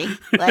history.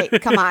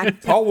 Like, come on.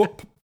 Paul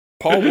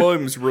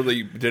Williams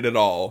really did it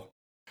all.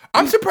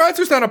 I'm surprised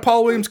there's not a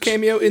Paul Williams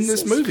cameo in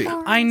this movie.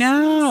 I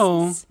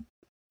know.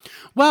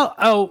 Well,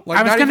 I was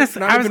gonna say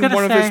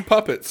one of his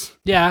puppets.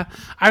 Yeah,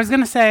 I was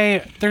gonna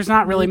say there's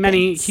not really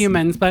many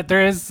humans, but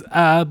there is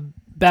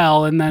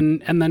Belle, and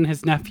then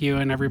his nephew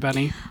and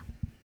everybody.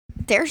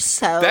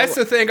 That's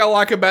the thing I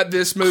like about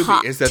this movie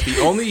hot. Is that the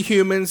only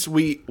humans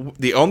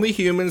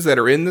that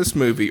are in this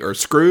movie are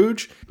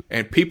Scrooge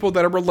and people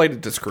that are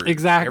related to Scrooge.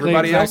 Exactly.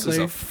 Everybody else is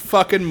a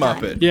fucking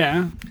Muppet.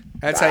 Yeah.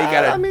 That's how you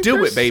gotta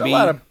do it, baby. A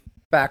lot of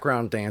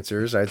background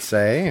dancers, I'd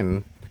say,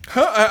 and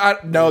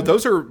no,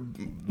 those are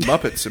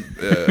Muppets.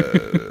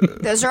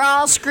 Those are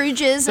all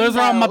Scrooges. Those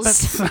are all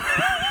Muppets.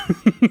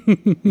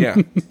 Yeah,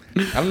 I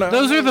don't know.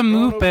 Those are the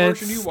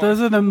Muppets.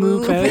 Those are the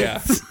Muppets. Yeah.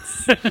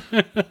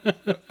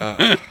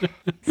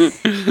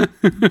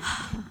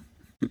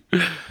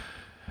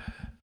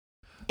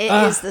 It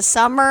is the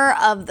summer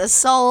of the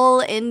soul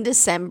in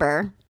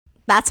December.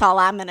 That's all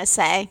I'm gonna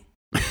say.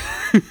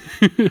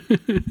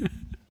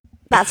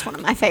 That's one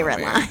of my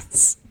favorite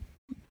lines.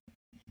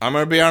 I'm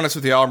gonna be honest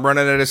with y'all. I'm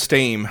running out of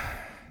steam.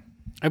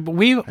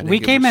 We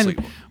came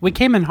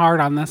in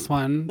hard on this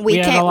one.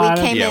 We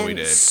came in we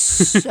did.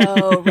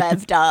 So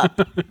revved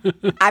up.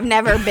 I've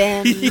never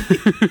been.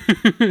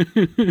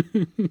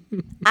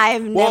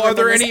 I've never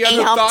been this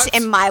amped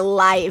in my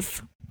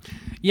life.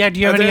 Yeah.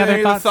 Do you have any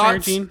other thoughts, Sarah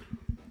Jean?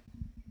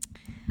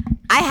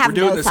 I have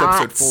no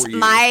thoughts.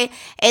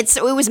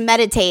 It was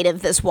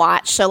meditative this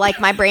watch. So like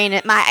my brain,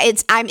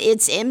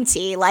 it's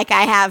empty. Like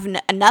I have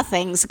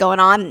nothing's going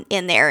on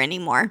in there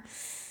anymore.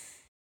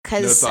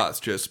 No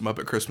thoughts, just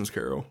Muppet Christmas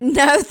Carol.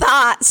 No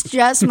thoughts,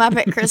 just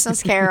Muppet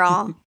Christmas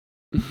Carol.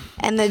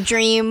 And the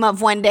dream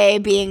of one day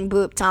being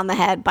booped on the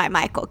head by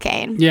Michael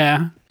Caine.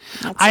 Yeah.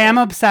 I am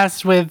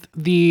obsessed with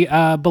the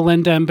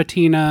Belinda and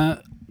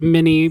Bettina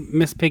mini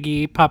Miss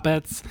Piggy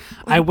puppets.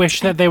 I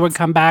wish that they would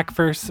come back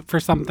for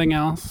something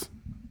else.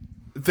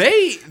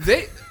 They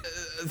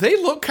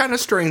look kind of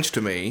strange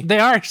to me. They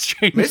are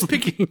strange. Miss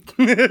Piggy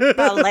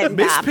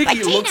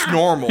looks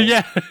normal.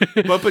 Yeah.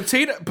 But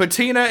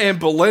Bettina and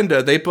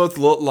Belinda, they both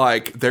look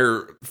like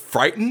they're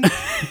frightened.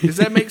 Does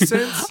that make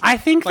sense? I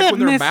think like that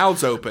when their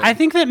mouths open. I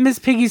think that Miss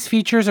Piggy's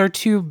features are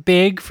too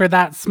big for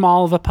that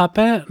small of a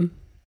puppet.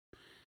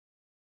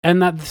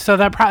 And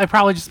that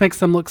probably just makes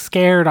them look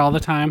scared all the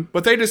time.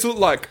 But they just look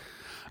like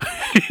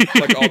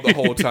all the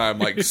whole time,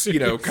 like,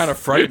 kind of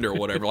frightened or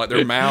whatever. Like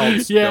their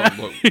mouths don't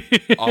look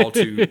all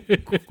too.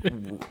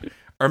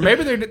 Or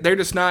maybe they're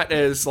just not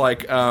as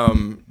like I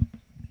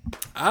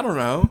don't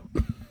know.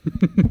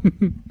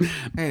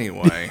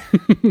 Anyway.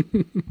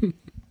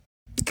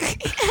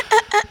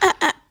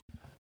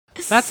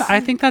 I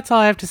think that's all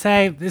I have to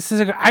say. This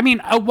is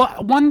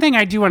one thing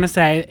I do want to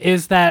say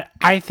is that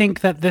I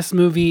think that this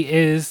movie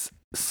is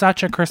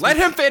such a Christmas. Let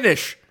him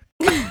finish.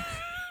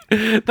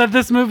 That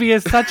this movie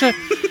is such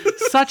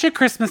a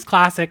Christmas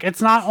classic.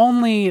 It's not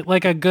only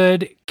like a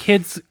good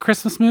kids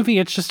Christmas movie,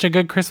 it's just a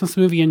good Christmas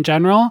movie in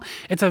general.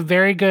 It's a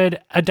very good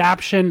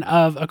adaptation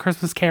of A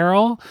Christmas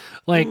Carol.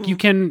 Like you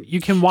can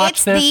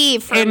watch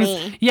this for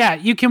me. Yeah,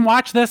 you can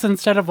watch this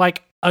instead of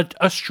like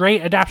a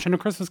straight adaptation of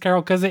Christmas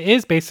Carol, because it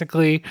is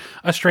basically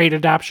a straight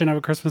adaptation of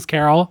A Christmas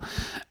Carol,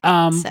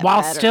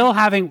 while still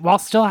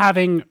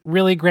having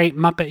really great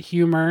Muppet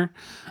humor.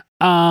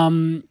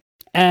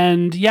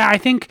 And yeah, I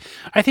think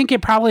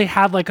it probably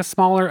had like a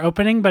smaller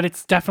opening, but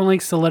it's definitely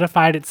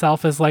solidified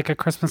itself as like a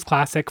Christmas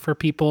classic for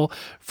people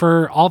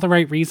for all the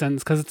right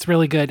reasons, because it's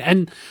really good.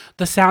 And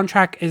the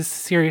soundtrack is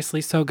seriously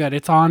so good.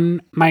 It's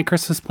on my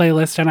Christmas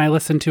playlist and I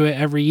listen to it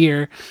every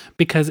year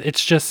because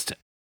it's just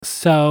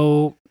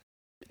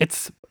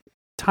it's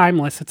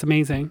timeless. It's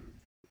amazing.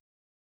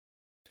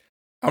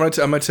 I'm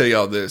gonna tell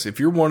y'all this. If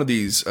you're one of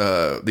these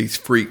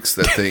freaks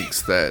that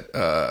thinks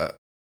that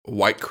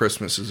White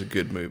Christmas is a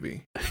good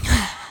movie,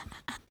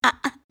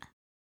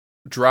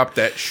 drop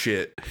that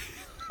shit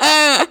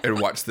and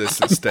watch this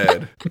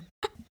instead.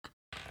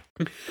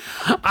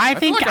 I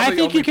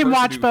think you can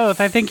watch both.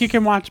 I think you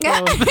can watch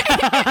both.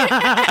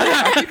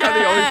 I think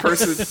I'm the only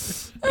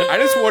person. I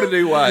just wanted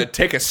to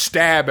take a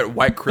stab at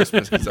White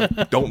Christmas because I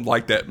don't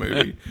like that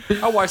movie.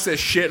 I watched that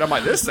shit and I'm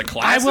like, this is a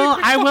classic.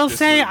 I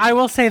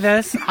will say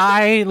this.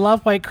 I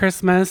love White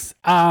Christmas.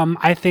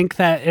 I think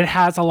that it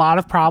has a lot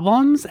of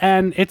problems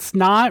and it's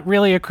not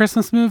really a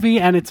Christmas movie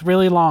and it's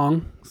really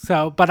long.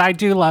 So, but I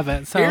do love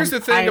it. So here's the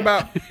thing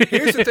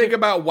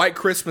about White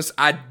Christmas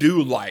I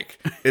do like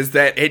is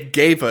that it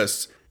gave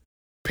us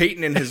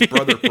Peyton and his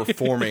brother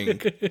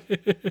performing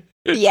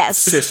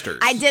Sisters.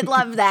 I did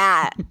love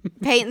that.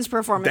 Peyton's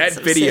performance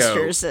of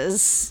Sisters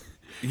is...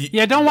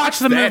 Yeah, don't watch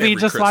the movie,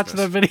 just watch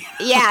the video.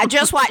 Yeah,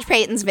 just watch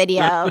Peyton's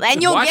video.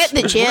 And you'll get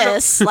the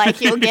gist. Like,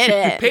 you'll get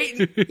it.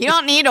 Peyton, you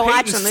don't need to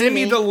watch the movie. Send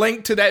me the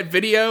link to that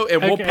video, and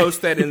we'll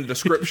post that in the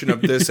description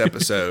of this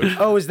episode.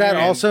 Oh, is that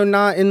also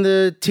not in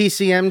the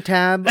TCM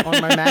tab on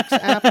my Max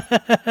app?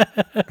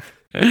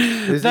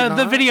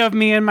 The video of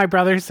me and my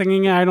brother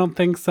singing it, I don't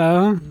think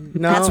so.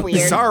 No, that's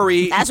weird.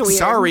 Sorry, that's weird.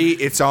 Sorry,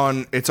 it's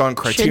on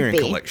Criterion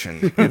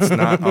Collection. It's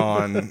not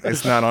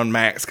on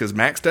Max because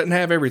Max doesn't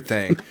have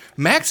everything.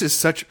 Max is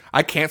such.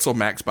 I canceled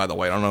Max, by the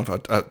way. I don't know if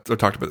I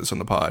talked about this on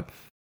the pod.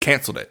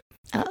 Canceled it.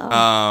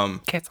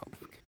 Canceled.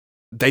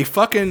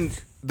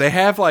 They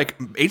have like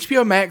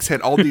HBO Max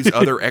had all these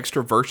other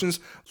extra versions,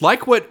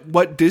 like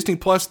what Disney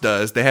Plus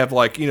does. They have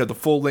like the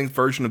full length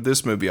version of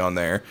this movie on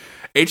there.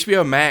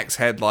 HBO Max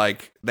had Little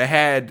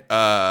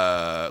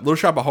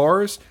Shop of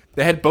Horrors.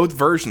 They had both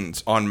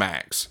versions on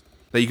Max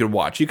that you could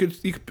watch. You could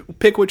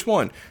pick which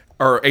one,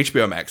 or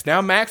HBO Max.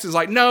 Now Max is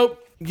like,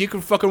 nope, you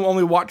can fucking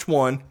only watch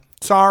one.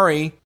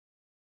 Sorry.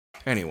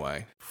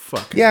 Anyway,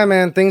 fuck. Yeah,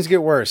 man, things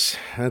get worse.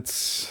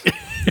 That's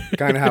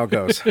kind of how it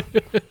goes.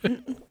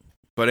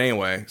 But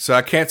anyway, so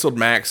I canceled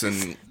Max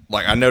and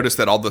I noticed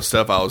that all the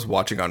stuff I was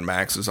watching on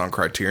Max is on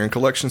Criterion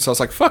Collection. So I was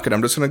like, fuck it,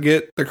 I'm just going to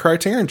get the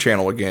Criterion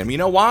channel again. You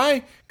know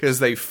why? Because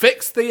they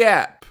fixed the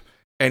app.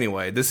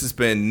 Anyway, this has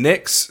been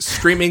Nick's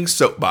Streaming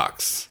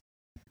Soapbox.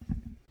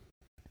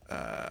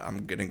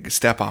 I'm going to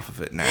step off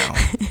of it now.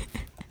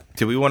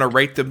 Do we want to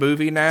rate the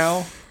movie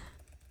now?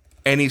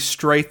 Any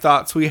stray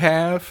thoughts we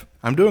have?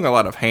 I'm doing a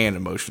lot of hand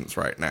emotions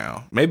right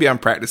now. Maybe I'm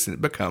practicing to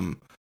become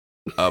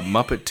a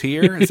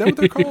Muppeteer. Is that what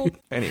they're called?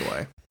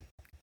 Anyway.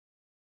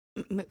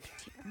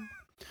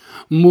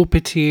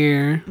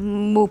 Muppeteer.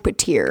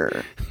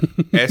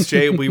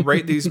 SJ, we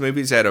rate these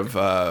movies out of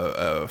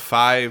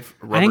 5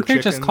 rubber chickens. I think they're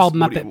just called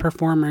Muppet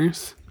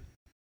Performers.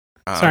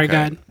 Sorry,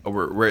 okay. go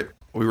We ahead.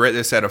 rate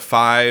this out of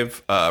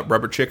 5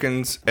 rubber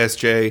chickens.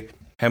 SJ,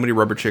 how many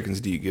rubber chickens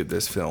do you give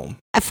this film?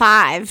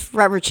 5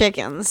 rubber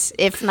chickens,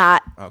 if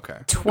not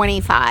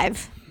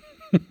 25.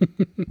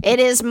 It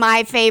is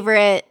my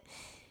favorite.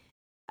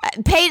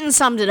 Peyton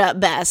summed it up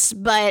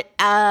best, but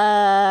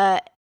my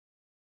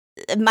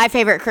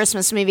favorite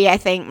Christmas movie, I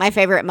think, my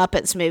favorite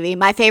Muppets movie,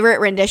 my favorite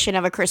rendition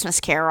of A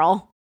Christmas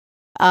Carol,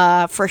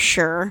 for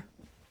sure.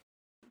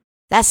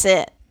 That's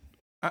it.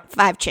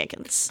 5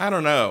 chickens. I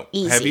don't know.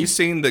 Easy. Have you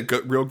seen the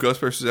Real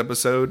Ghostbusters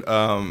episode,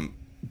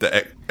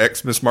 the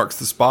Xmas Marks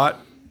the Spot?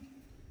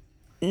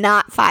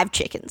 Not 5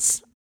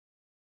 chickens.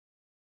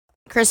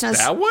 Christmas.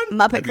 That one?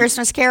 Muppet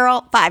Christmas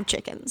Carol, 5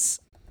 chickens.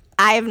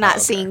 I have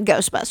not seen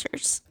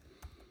Ghostbusters.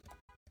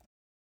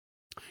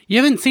 You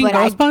haven't seen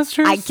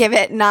Ghostbusters? I give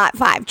it not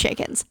 5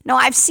 chickens. No,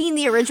 I've seen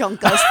the original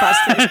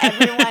Ghostbusters.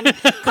 Everyone,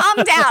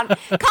 calm down.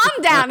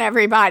 Calm down,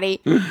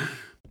 everybody.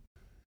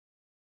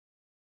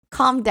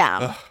 Calm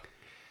down. Ugh.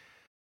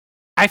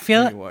 I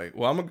feel anyway,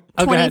 well,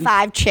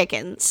 25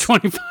 chickens.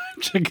 25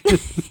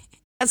 chickens.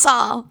 That's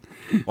all.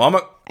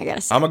 Well, I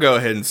gotta say. I'm gonna go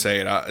ahead and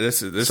say it. This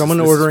Someone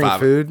is ordering five.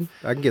 food,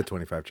 I can get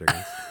 25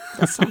 chickens.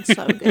 That sounds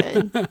so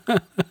good.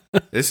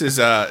 This is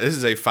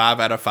a 5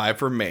 out of 5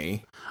 for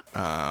me.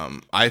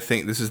 I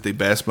think this is the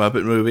best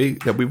Muppet movie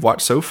that we've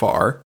watched so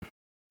far.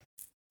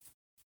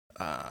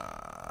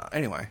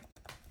 Anyway.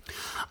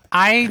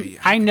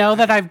 I know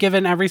that I've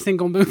given every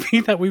single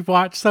movie that we've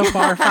watched so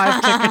far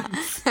 5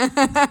 chickens. Is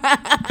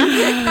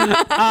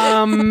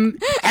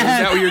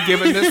that what you're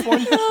giving this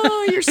one?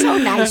 Oh, you're so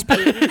nice,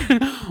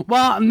 Peyton.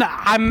 Well,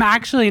 I'm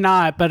actually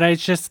not, but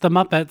it's just the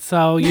Muppets,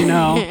 so you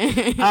know.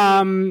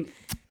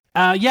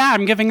 Yeah,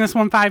 I'm giving this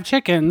one 5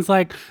 chickens.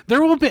 Like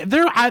there will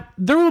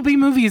be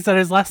movies that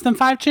is less than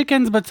 5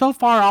 chickens, but so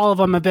far all of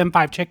them have been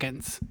 5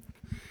 chickens,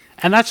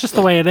 and that's just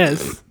the way it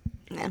is.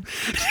 Yeah.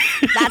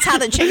 That's how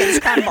the chickens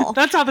crumble.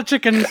 That's how the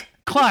chickens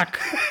cluck.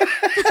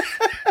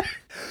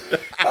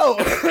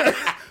 Oh,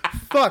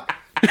 fuck.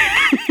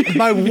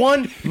 My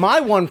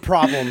one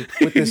problem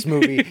with this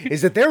movie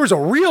is that there was a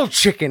real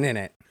chicken in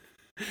it.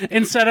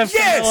 Instead of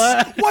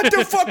Yes! What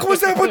the fuck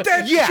was up with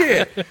that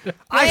shit? Wait,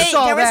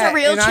 there was a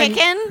real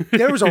chicken?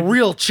 There was a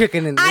real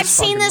chicken in this. I've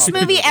seen this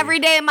movie every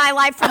day of my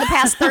life for the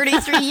past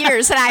 33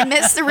 years, and I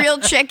miss the real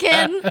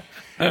chicken.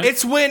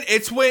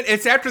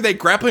 It's after they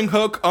grappling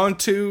hook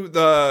onto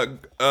the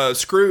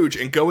Scrooge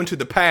and go into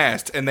the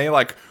past, and they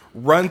like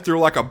run through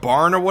like a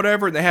barn or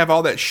whatever, and they have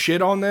all that shit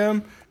on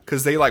them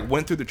because they like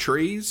went through the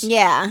trees.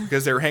 Yeah,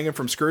 because they were hanging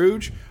from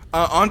Scrooge.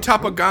 On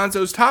top of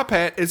Gonzo's top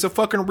hat is a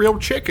fucking real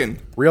chicken.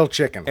 Real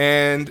chicken.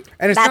 And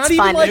it's That's not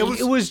even funny. like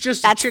it was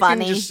just That's a chicken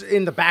funny. just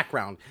in the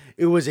background.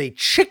 It was a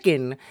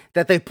chicken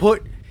that they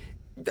put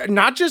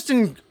not just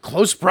in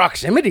close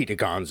proximity to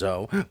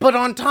Gonzo, but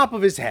on top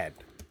of his head.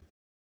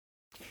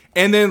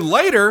 And then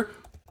later,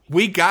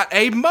 we got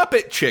a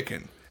Muppet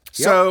chicken.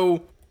 Yep.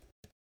 So,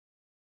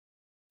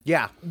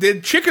 yeah.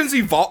 did chickens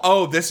evolve?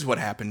 Oh, this is what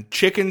happened.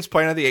 Chickens,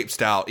 Planet of the Apes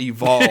style,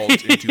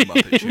 evolved into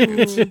Muppet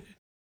chickens.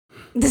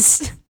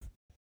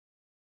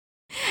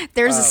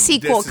 There's a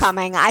sequel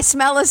coming. I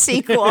smell a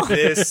sequel.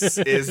 This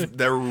is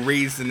the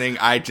reasoning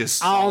I just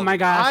saw. Oh my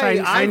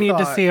gosh, I need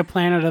to see a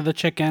Planet of the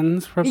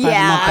Chickens. For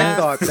I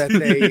thought that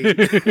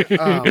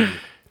they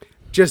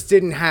just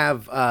didn't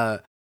have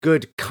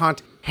good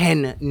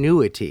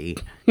continuity.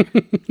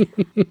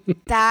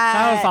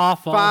 That was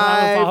awful.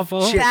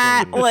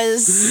 That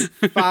was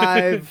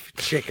 5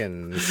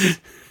 chickens.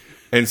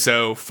 And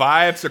so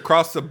 5s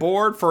across the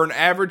board for an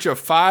average of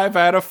 5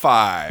 out of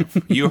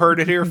 5. You heard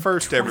it here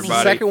first,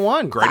 everybody. Second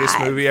one. Greatest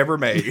 5. movie ever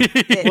made.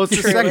 Well, it's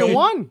the second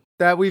one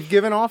that we've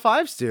given all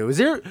 5s to. Is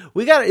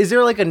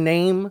there like a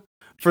name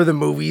for the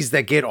movies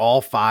that get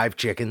all 5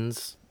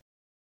 chickens?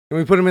 And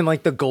we put them in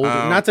like the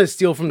golden, not to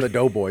steal from the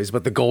Doughboys,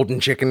 but the Golden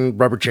Chicken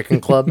Rubber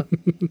Chicken Club.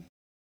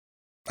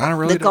 I don't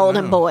really the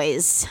Golden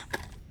Boys.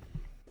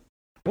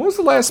 What was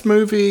the last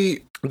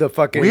movie? The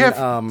fucking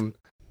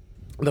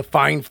the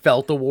Fine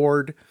Felt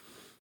Award.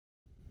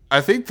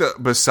 I think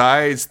that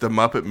besides the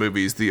Muppet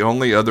movies, the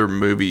only other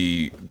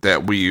movie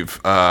that we've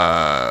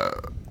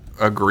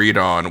agreed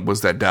on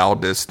was that Dial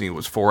Disney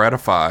was 4 out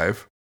of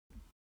 5.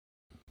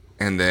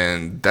 And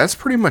then that's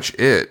pretty much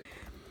it.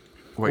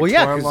 Wait, well,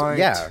 yeah, Twilight?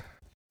 yeah.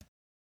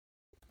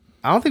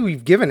 I don't think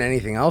we've given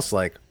anything else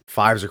like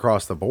 5s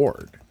across the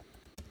board.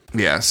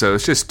 Yeah, so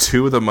it's just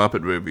 2 of the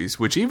Muppet movies,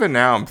 which even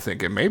now I'm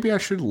thinking maybe I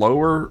should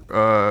lower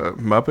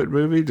Muppet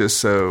movie just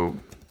so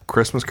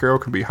Christmas Carol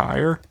can be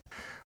higher.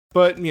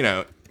 But, you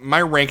know,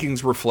 my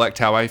rankings reflect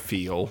how I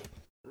feel.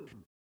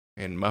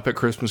 And Muppet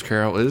Christmas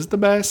Carol is the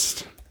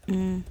best.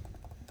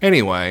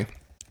 Anyway.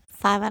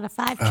 5 out of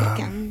 5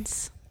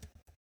 chickens.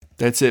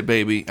 That's it,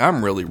 baby.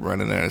 I'm really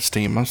running out of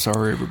steam. I'm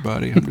sorry,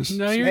 everybody. I'm just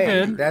No, you're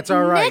good. That's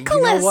all right. Nicholas,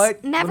 you know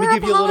what? never Let me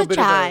give you a little bit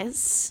of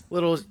apologize.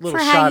 little for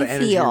how shot you of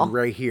energy feel.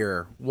 right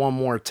here. One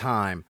more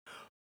time.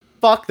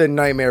 Fuck the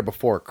Nightmare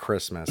Before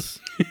Christmas.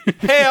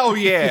 hell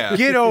yeah.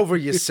 Get over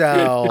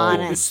yourselves.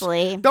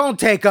 Honestly. Don't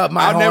take up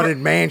my haunted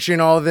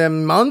mansion all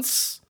them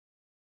months.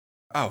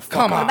 Oh, fuck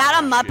Come off. on.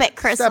 About a Muppet Step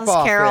Christmas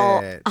off Carol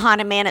it.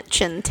 Haunted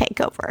Mansion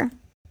takeover.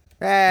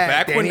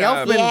 Back Danny when,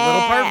 Elfman,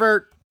 Yeah. little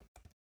pervert.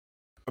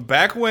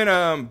 Back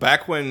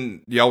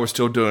when y'all were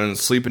still doing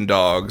Sleeping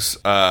Dogs,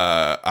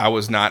 I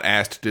was not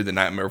asked to do the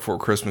Nightmare Before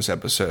Christmas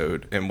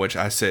episode, in which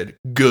I said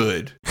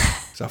good.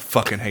 So I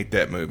fucking hate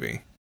that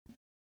movie.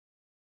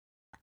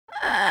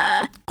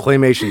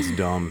 Claymation's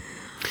dumb.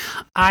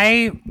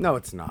 I No,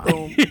 it's not.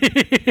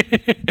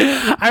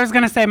 was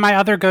gonna say my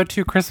other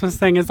go-to Christmas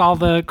thing is all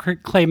the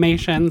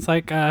claymations,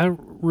 like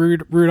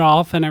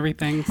Rudolph and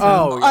everything. So.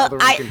 Oh, yeah, the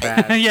Rankin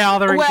Bass. Yeah, all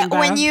the Rankin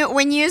Bass.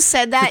 When you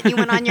said that, you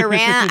went on your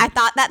rant. I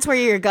thought that's where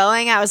you were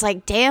going. I was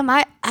like, damn,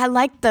 I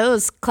like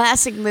those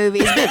classic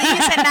movies. But then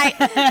you said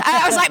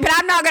I was like, but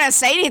I'm not gonna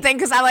say anything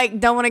because I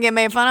don't want to get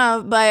made fun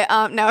of.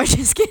 But no,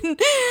 just kidding.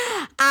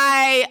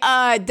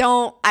 I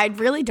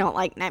really don't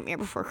like Nightmare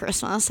Before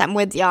Christmas. I'm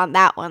with you on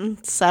that one.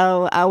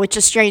 So, which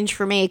is strange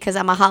for me because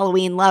I'm a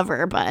Halloween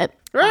lover. But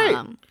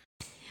Right.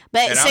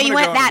 But And so I'm you gonna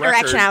went go on that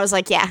direction. record. I was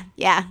like,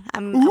 yeah,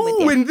 I'm with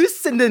Ooh, you. and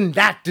this and then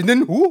that and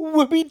then ooh,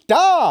 whoopity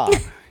da.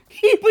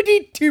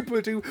 Heepity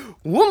toopity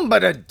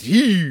woombada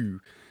doo.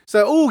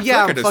 So, oh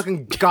yeah, Look at I'm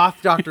fucking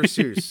goth Dr.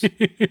 Seuss.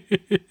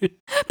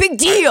 Big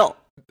deal.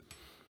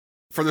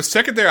 For the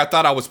second there, I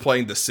thought I was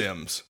playing The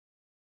Sims.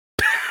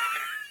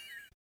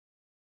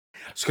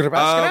 One of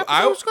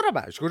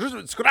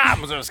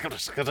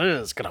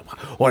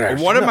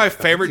my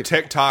favorite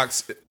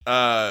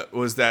TikToks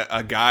was that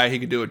a guy, he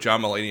could do a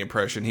John Mulaney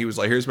impression. He was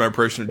like, here's my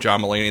impression of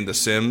John Mulaney in The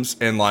Sims.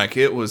 And like,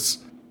 it was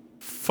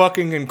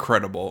fucking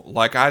incredible.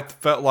 Like, I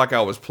felt like I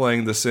was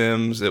playing The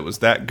Sims. It was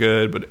that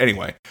good. But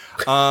anyway,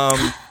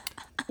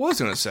 what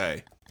was I going to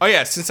say? Oh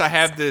yeah, since I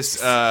have this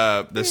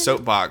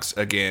soapbox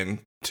again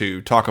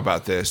to talk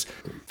about this.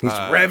 He's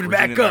revving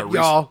back up,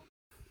 y'all.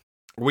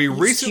 We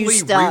recently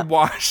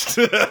rewatched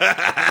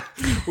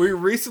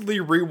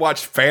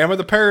Phantom of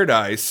the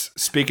Paradise.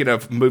 Speaking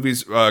of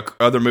movies,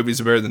 other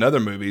movies are better than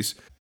other movies.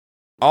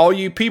 All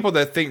you people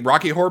that think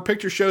Rocky Horror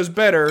Picture Show is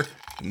better,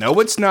 no,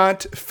 it's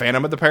not.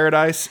 Phantom of the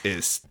Paradise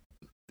is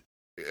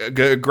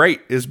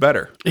great. Is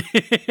better.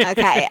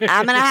 Okay,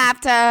 I'll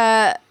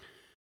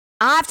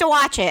have to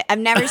watch it. I've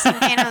never seen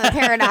Phantom of the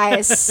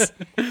Paradise.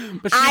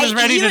 But she was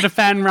ready to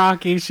defend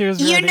Rocky. She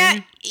was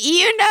ready.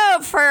 You know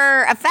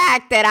for a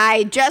fact that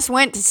I just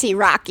went to see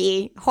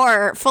Rocky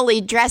Horror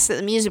fully dressed at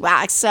the Music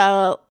Box,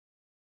 so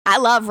I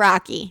love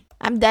Rocky.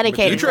 I'm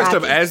dedicated to Rocky. You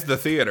dressed up as the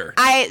theater.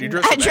 I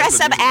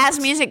dressed up as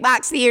Music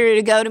Box Theater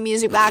to go to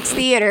Music Box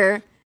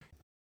Theater.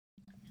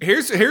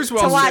 Here's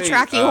what to I'll watch say,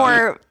 Rocky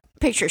Horror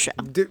Picture Show.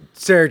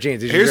 Sarah Jane,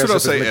 did you dress up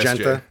as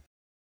Magenta?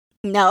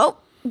 No.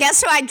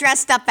 Guess who I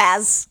dressed up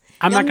as?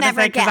 I'm not going to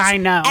say because I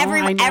know.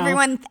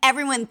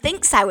 Everyone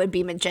thinks I would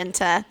be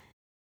Magenta.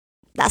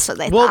 That's what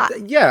they thought. Well,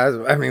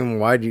 yeah. I mean,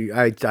 why do you?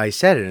 I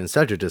said it in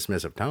such a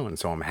dismissive tone,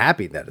 so I'm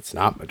happy that it's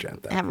not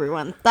Magenta.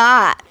 Everyone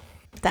thought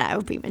that I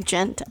would be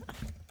Magenta.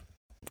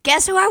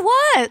 Guess who I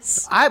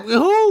was?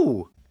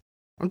 Who?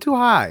 I'm too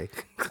high.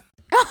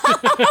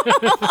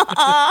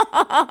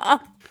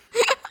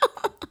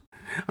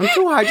 I'm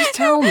too high. Just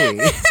tell me.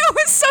 That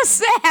was so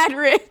sad,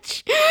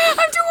 Rich. I'm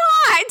too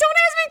high. Don't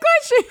ask me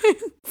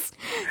questions.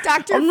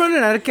 I'm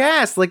running out of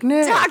gas, like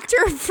Nick.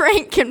 Dr.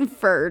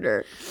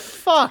 Frankenfurter.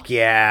 Fuck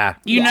yeah.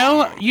 You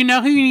know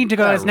who you need to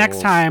go as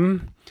next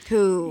time.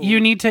 Who? You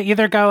need to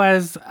either go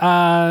as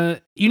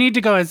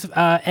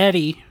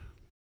Eddie.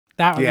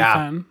 That would be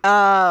fun.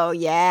 Oh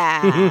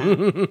yeah.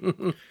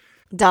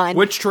 Done.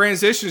 Which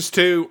transitions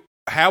to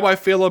how I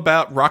feel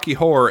about Rocky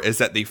Horror is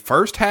that the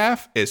first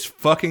half is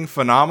fucking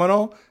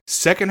phenomenal.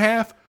 Second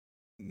half,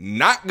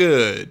 not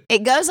good.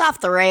 It goes off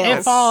the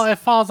rails. It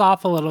falls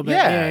off a little bit.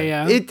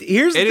 Yeah.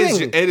 Here's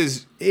the thing.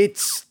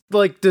 It's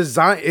like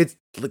design. It's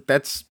like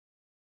that's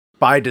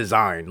by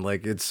design.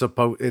 Like it's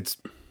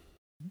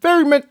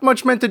very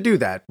much meant to do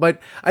that.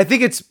 But I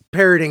think it's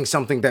parroting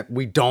something that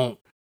we don't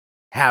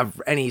have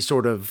any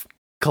sort of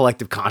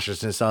collective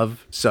consciousness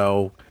of.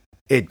 So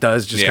it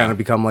does just kind of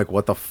become like,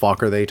 what the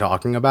fuck are they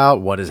talking about?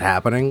 What is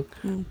happening?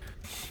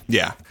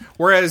 Yeah.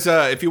 Whereas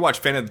if you watch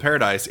Phantom of the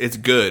Paradise, it's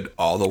good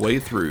all the way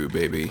through,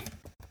 baby.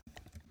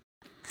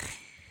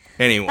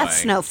 Anyway.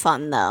 That's no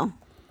fun, though.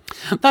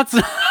 That's...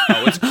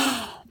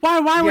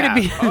 Why would it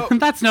be?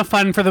 That's no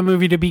fun for the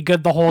movie to be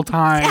good the whole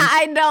time.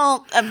 I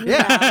don't... no.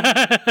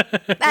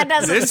 That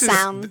doesn't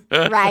sound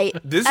right.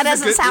 That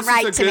doesn't sound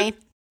right to me.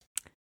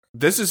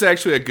 This is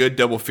actually a good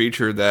double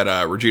feature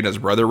that Regina's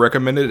brother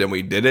recommended, and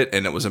we did it,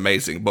 and it was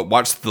amazing. But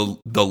watch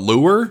the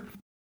Lure,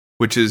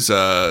 which is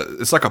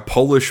it's like a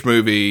Polish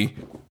movie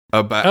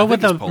about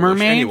with the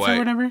mermaids or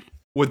whatever.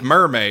 With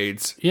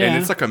mermaids,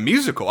 and it's like a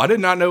musical. I did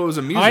not know it was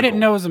a musical. I didn't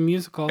know it was a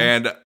musical,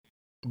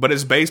 but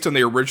it's based on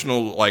the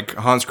original like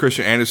Hans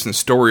Christian Andersen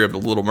story of the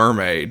Little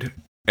Mermaid,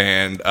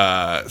 and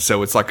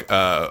so it's like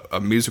a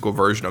musical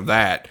version of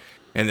that.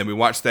 And then we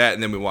watched that,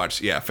 and then we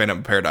watched Phantom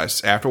of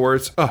Paradise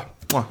afterwards.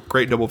 Oh,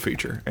 great double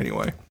feature.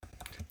 Anyway,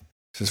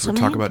 since we're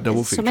talking about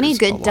double features, so many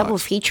good double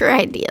feature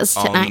ideas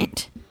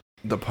tonight.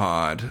 The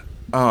pod.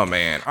 Oh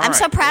man, I'm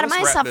so proud of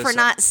myself for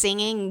not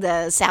singing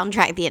the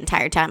soundtrack the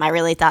entire time. I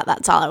really thought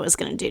that's all I was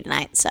going to do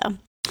tonight. So,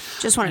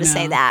 just wanted to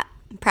say that.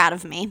 I'm proud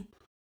of me.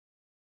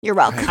 You're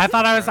welcome. I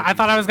thought I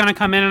was going to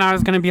come in and I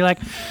was going to be like,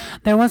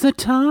 there was a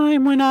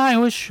time when I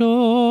was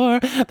sure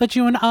that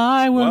you and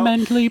I were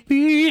mentally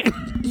beat.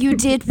 You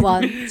did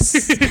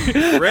once.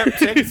 Rep,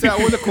 take us out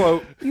with a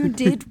quote. You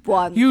did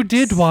once. You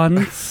did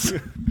once.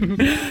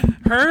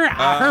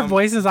 Her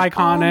voice is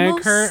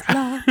iconic.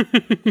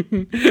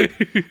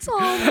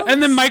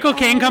 And then Michael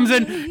Caine comes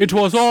in. It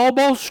was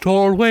almost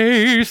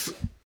always.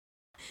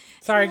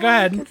 Sorry, go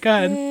ahead.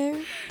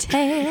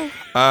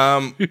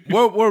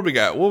 What do we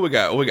got? What we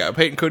got?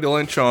 Peyton Cody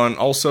Lynch on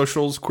all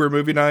socials. Queer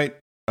Movie Night.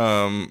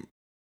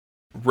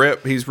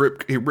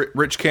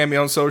 Rich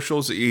cameo on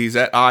socials. He's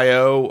at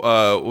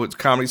IO. With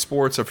Comedy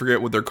Sports. I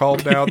forget what they're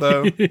called now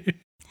though.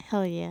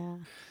 Hell yeah.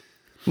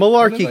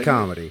 Malarkey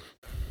comedy.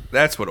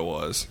 That's what it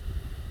was.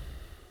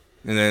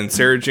 And then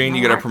Sarah Jane,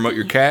 you got to promote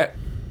your cat.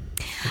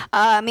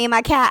 Me and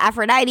my cat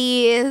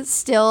Aphrodite is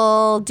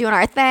still doing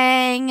our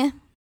thing.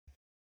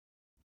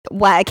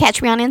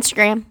 Catch me on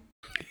Instagram.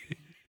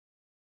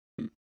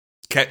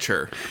 Catch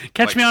her.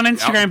 Catch me on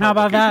Instagram. How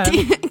about that?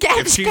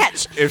 Catch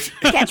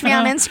me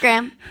on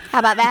Instagram. How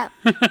about that?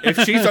 If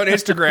she's on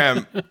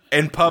Instagram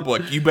in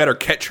public, you better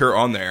catch her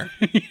on there.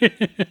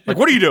 Like,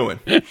 what are you doing?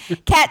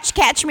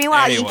 Catch me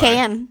while you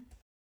can.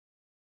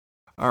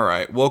 All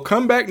right. Well,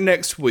 come back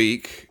next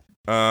week.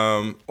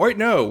 Wait,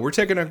 no. We're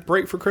taking a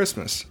break for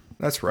Christmas.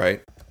 That's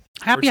right.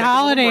 Happy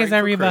holidays,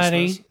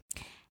 everybody.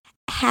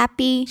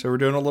 Happy. So we're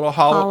doing a little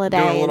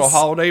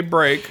holiday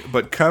break,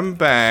 but come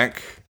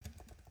back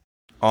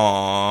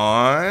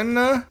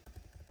on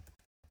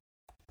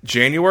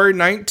January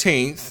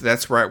 19th.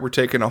 That's right. We're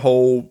taking a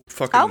whole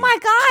fucking. Oh my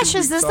gosh!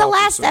 Is this the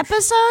last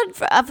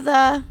episode of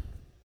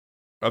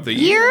the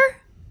year?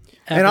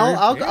 And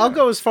I'll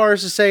go as far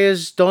as to say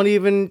is don't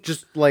even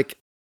just like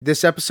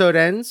this episode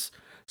ends.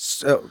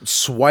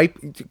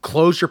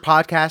 Close your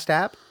podcast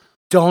app.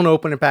 Don't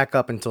open it back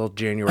up until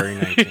January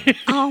 19th.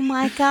 Oh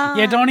my god!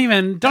 Yeah, don't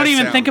even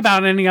think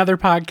about any other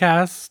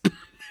podcast.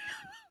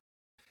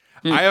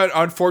 I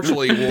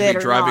unfortunately will be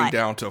driving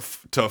down to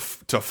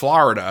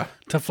Florida.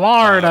 To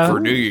Florida for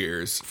New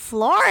Year's.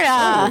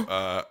 Florida.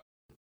 So,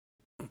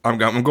 I'm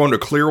going to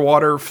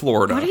Clearwater,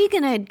 Florida. What are you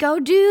gonna go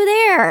do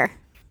there?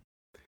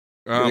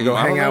 Gonna go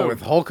hang out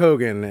with Hulk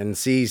Hogan and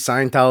see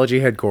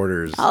Scientology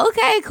headquarters.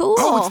 Okay, cool.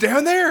 Oh, it's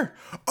down there.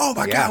 Oh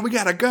my god, we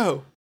gotta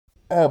go.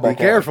 Oh, be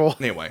careful.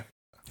 Anyway,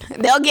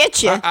 they'll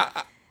get you.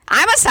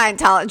 I'm a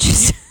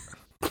Scientologist.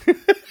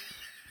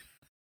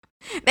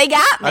 They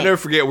got me. I never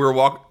forget we're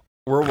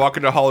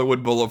walking to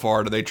Hollywood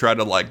Boulevard and they tried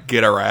to like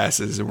get our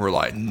asses and we're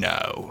like,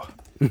 no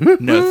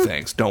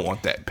thanks, don't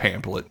want that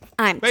pamphlet.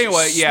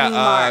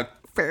 Smart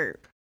for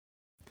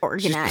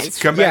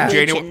organized. Come back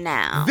January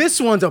now. This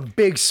one's a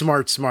big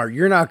smart.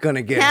 You're not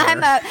gonna get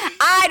her.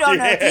 I don't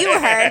know if you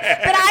heard,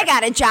 but I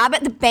got a job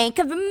at the Bank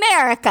of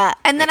America,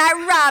 and then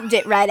I robbed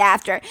it right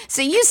after.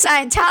 So you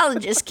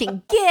Scientologists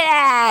can get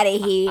out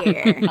of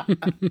here.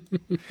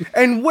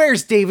 And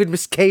where's David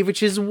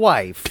Miscavige's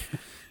wife?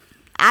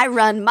 I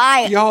run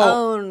my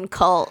own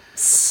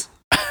cults.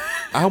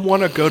 I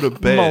want to go to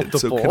bed. Multiple.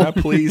 So can I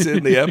please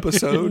end the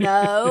episode?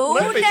 No,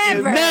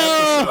 never.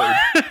 No.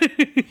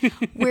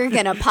 We're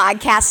going to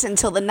podcast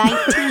until the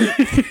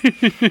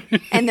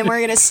 19th. And then we're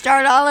going to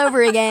start all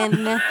over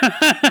again.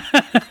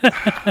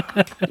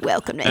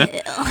 Welcome to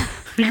hell.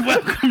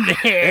 Welcome to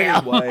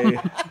hell. Anyway,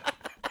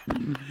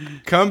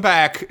 come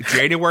back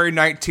January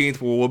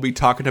 19th where we'll be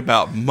talking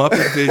about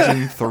Muppet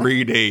Vision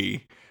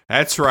 3D.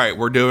 That's right.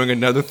 We're doing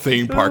another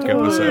theme park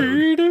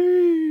episode.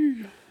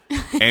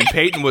 And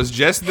Peyton was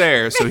just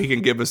there so he can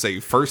give us a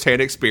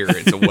first-hand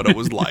experience of what it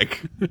was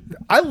like.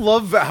 I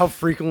love how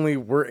frequently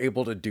we're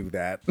able to do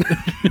that.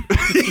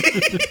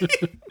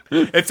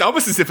 It's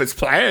almost as if it's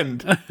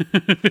planned. I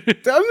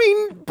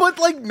mean, but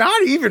like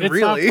not even It's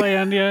really. not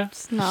planned, yeah.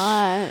 It's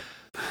not.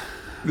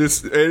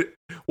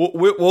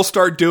 We'll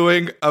start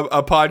doing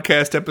a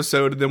podcast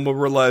episode, and then we'll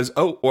realize,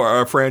 or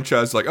our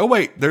franchise, like, oh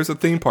wait, there's a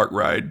theme park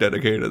ride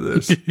dedicated to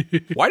this.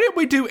 Why didn't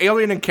we do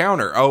Alien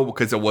Encounter? Oh,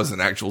 because it was an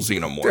actual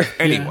xenomorph.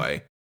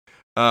 Anyway,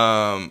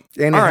 and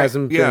it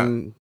hasn't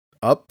been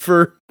up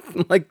for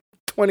like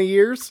 20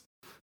 years.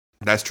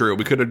 That's true.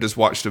 We could have just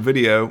watched a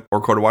video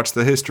or could have watched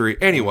the history.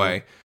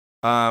 Anyway,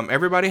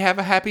 everybody have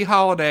a happy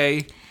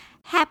holiday.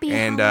 Happy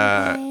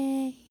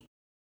holiday.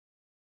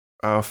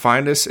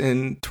 Find us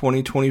in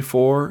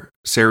 2024.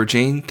 Sarah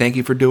Jean, thank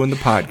you for doing the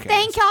podcast.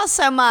 Thank y'all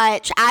so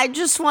much. I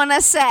just want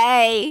to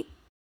say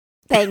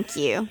thank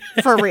you.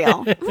 For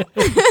real.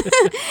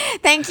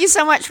 Thank you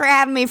so much for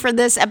having me for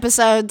this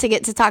episode to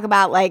get to talk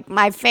about like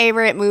my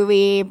favorite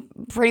movie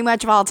pretty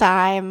much of all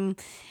time.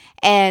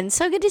 And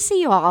so good to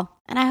see you all.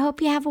 And I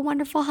hope you have a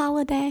wonderful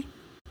holiday.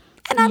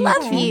 And I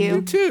love you.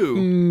 You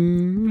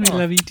too. I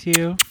love you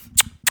too.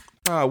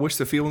 I wish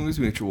the feeling was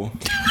mutual.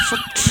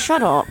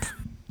 Shut up.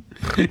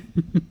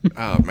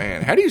 Oh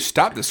man, how do you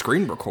stop the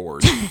screen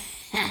record?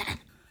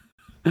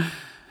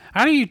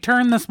 How do you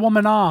turn this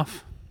woman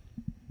off?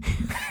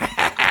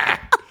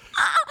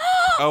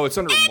 Oh, it's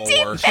under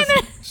more.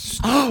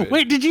 Oh,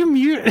 wait, did you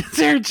mute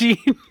Sarah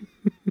Jean?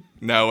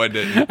 No, I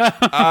didn't.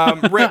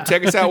 Rip,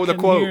 take us out with a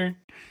quote.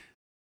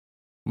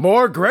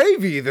 More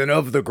gravy than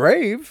of the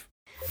grave.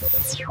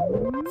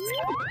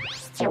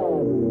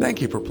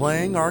 Thank you for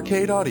playing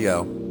Arcade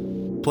Audio.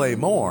 Play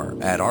more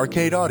at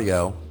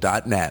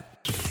arcadeaudio.net.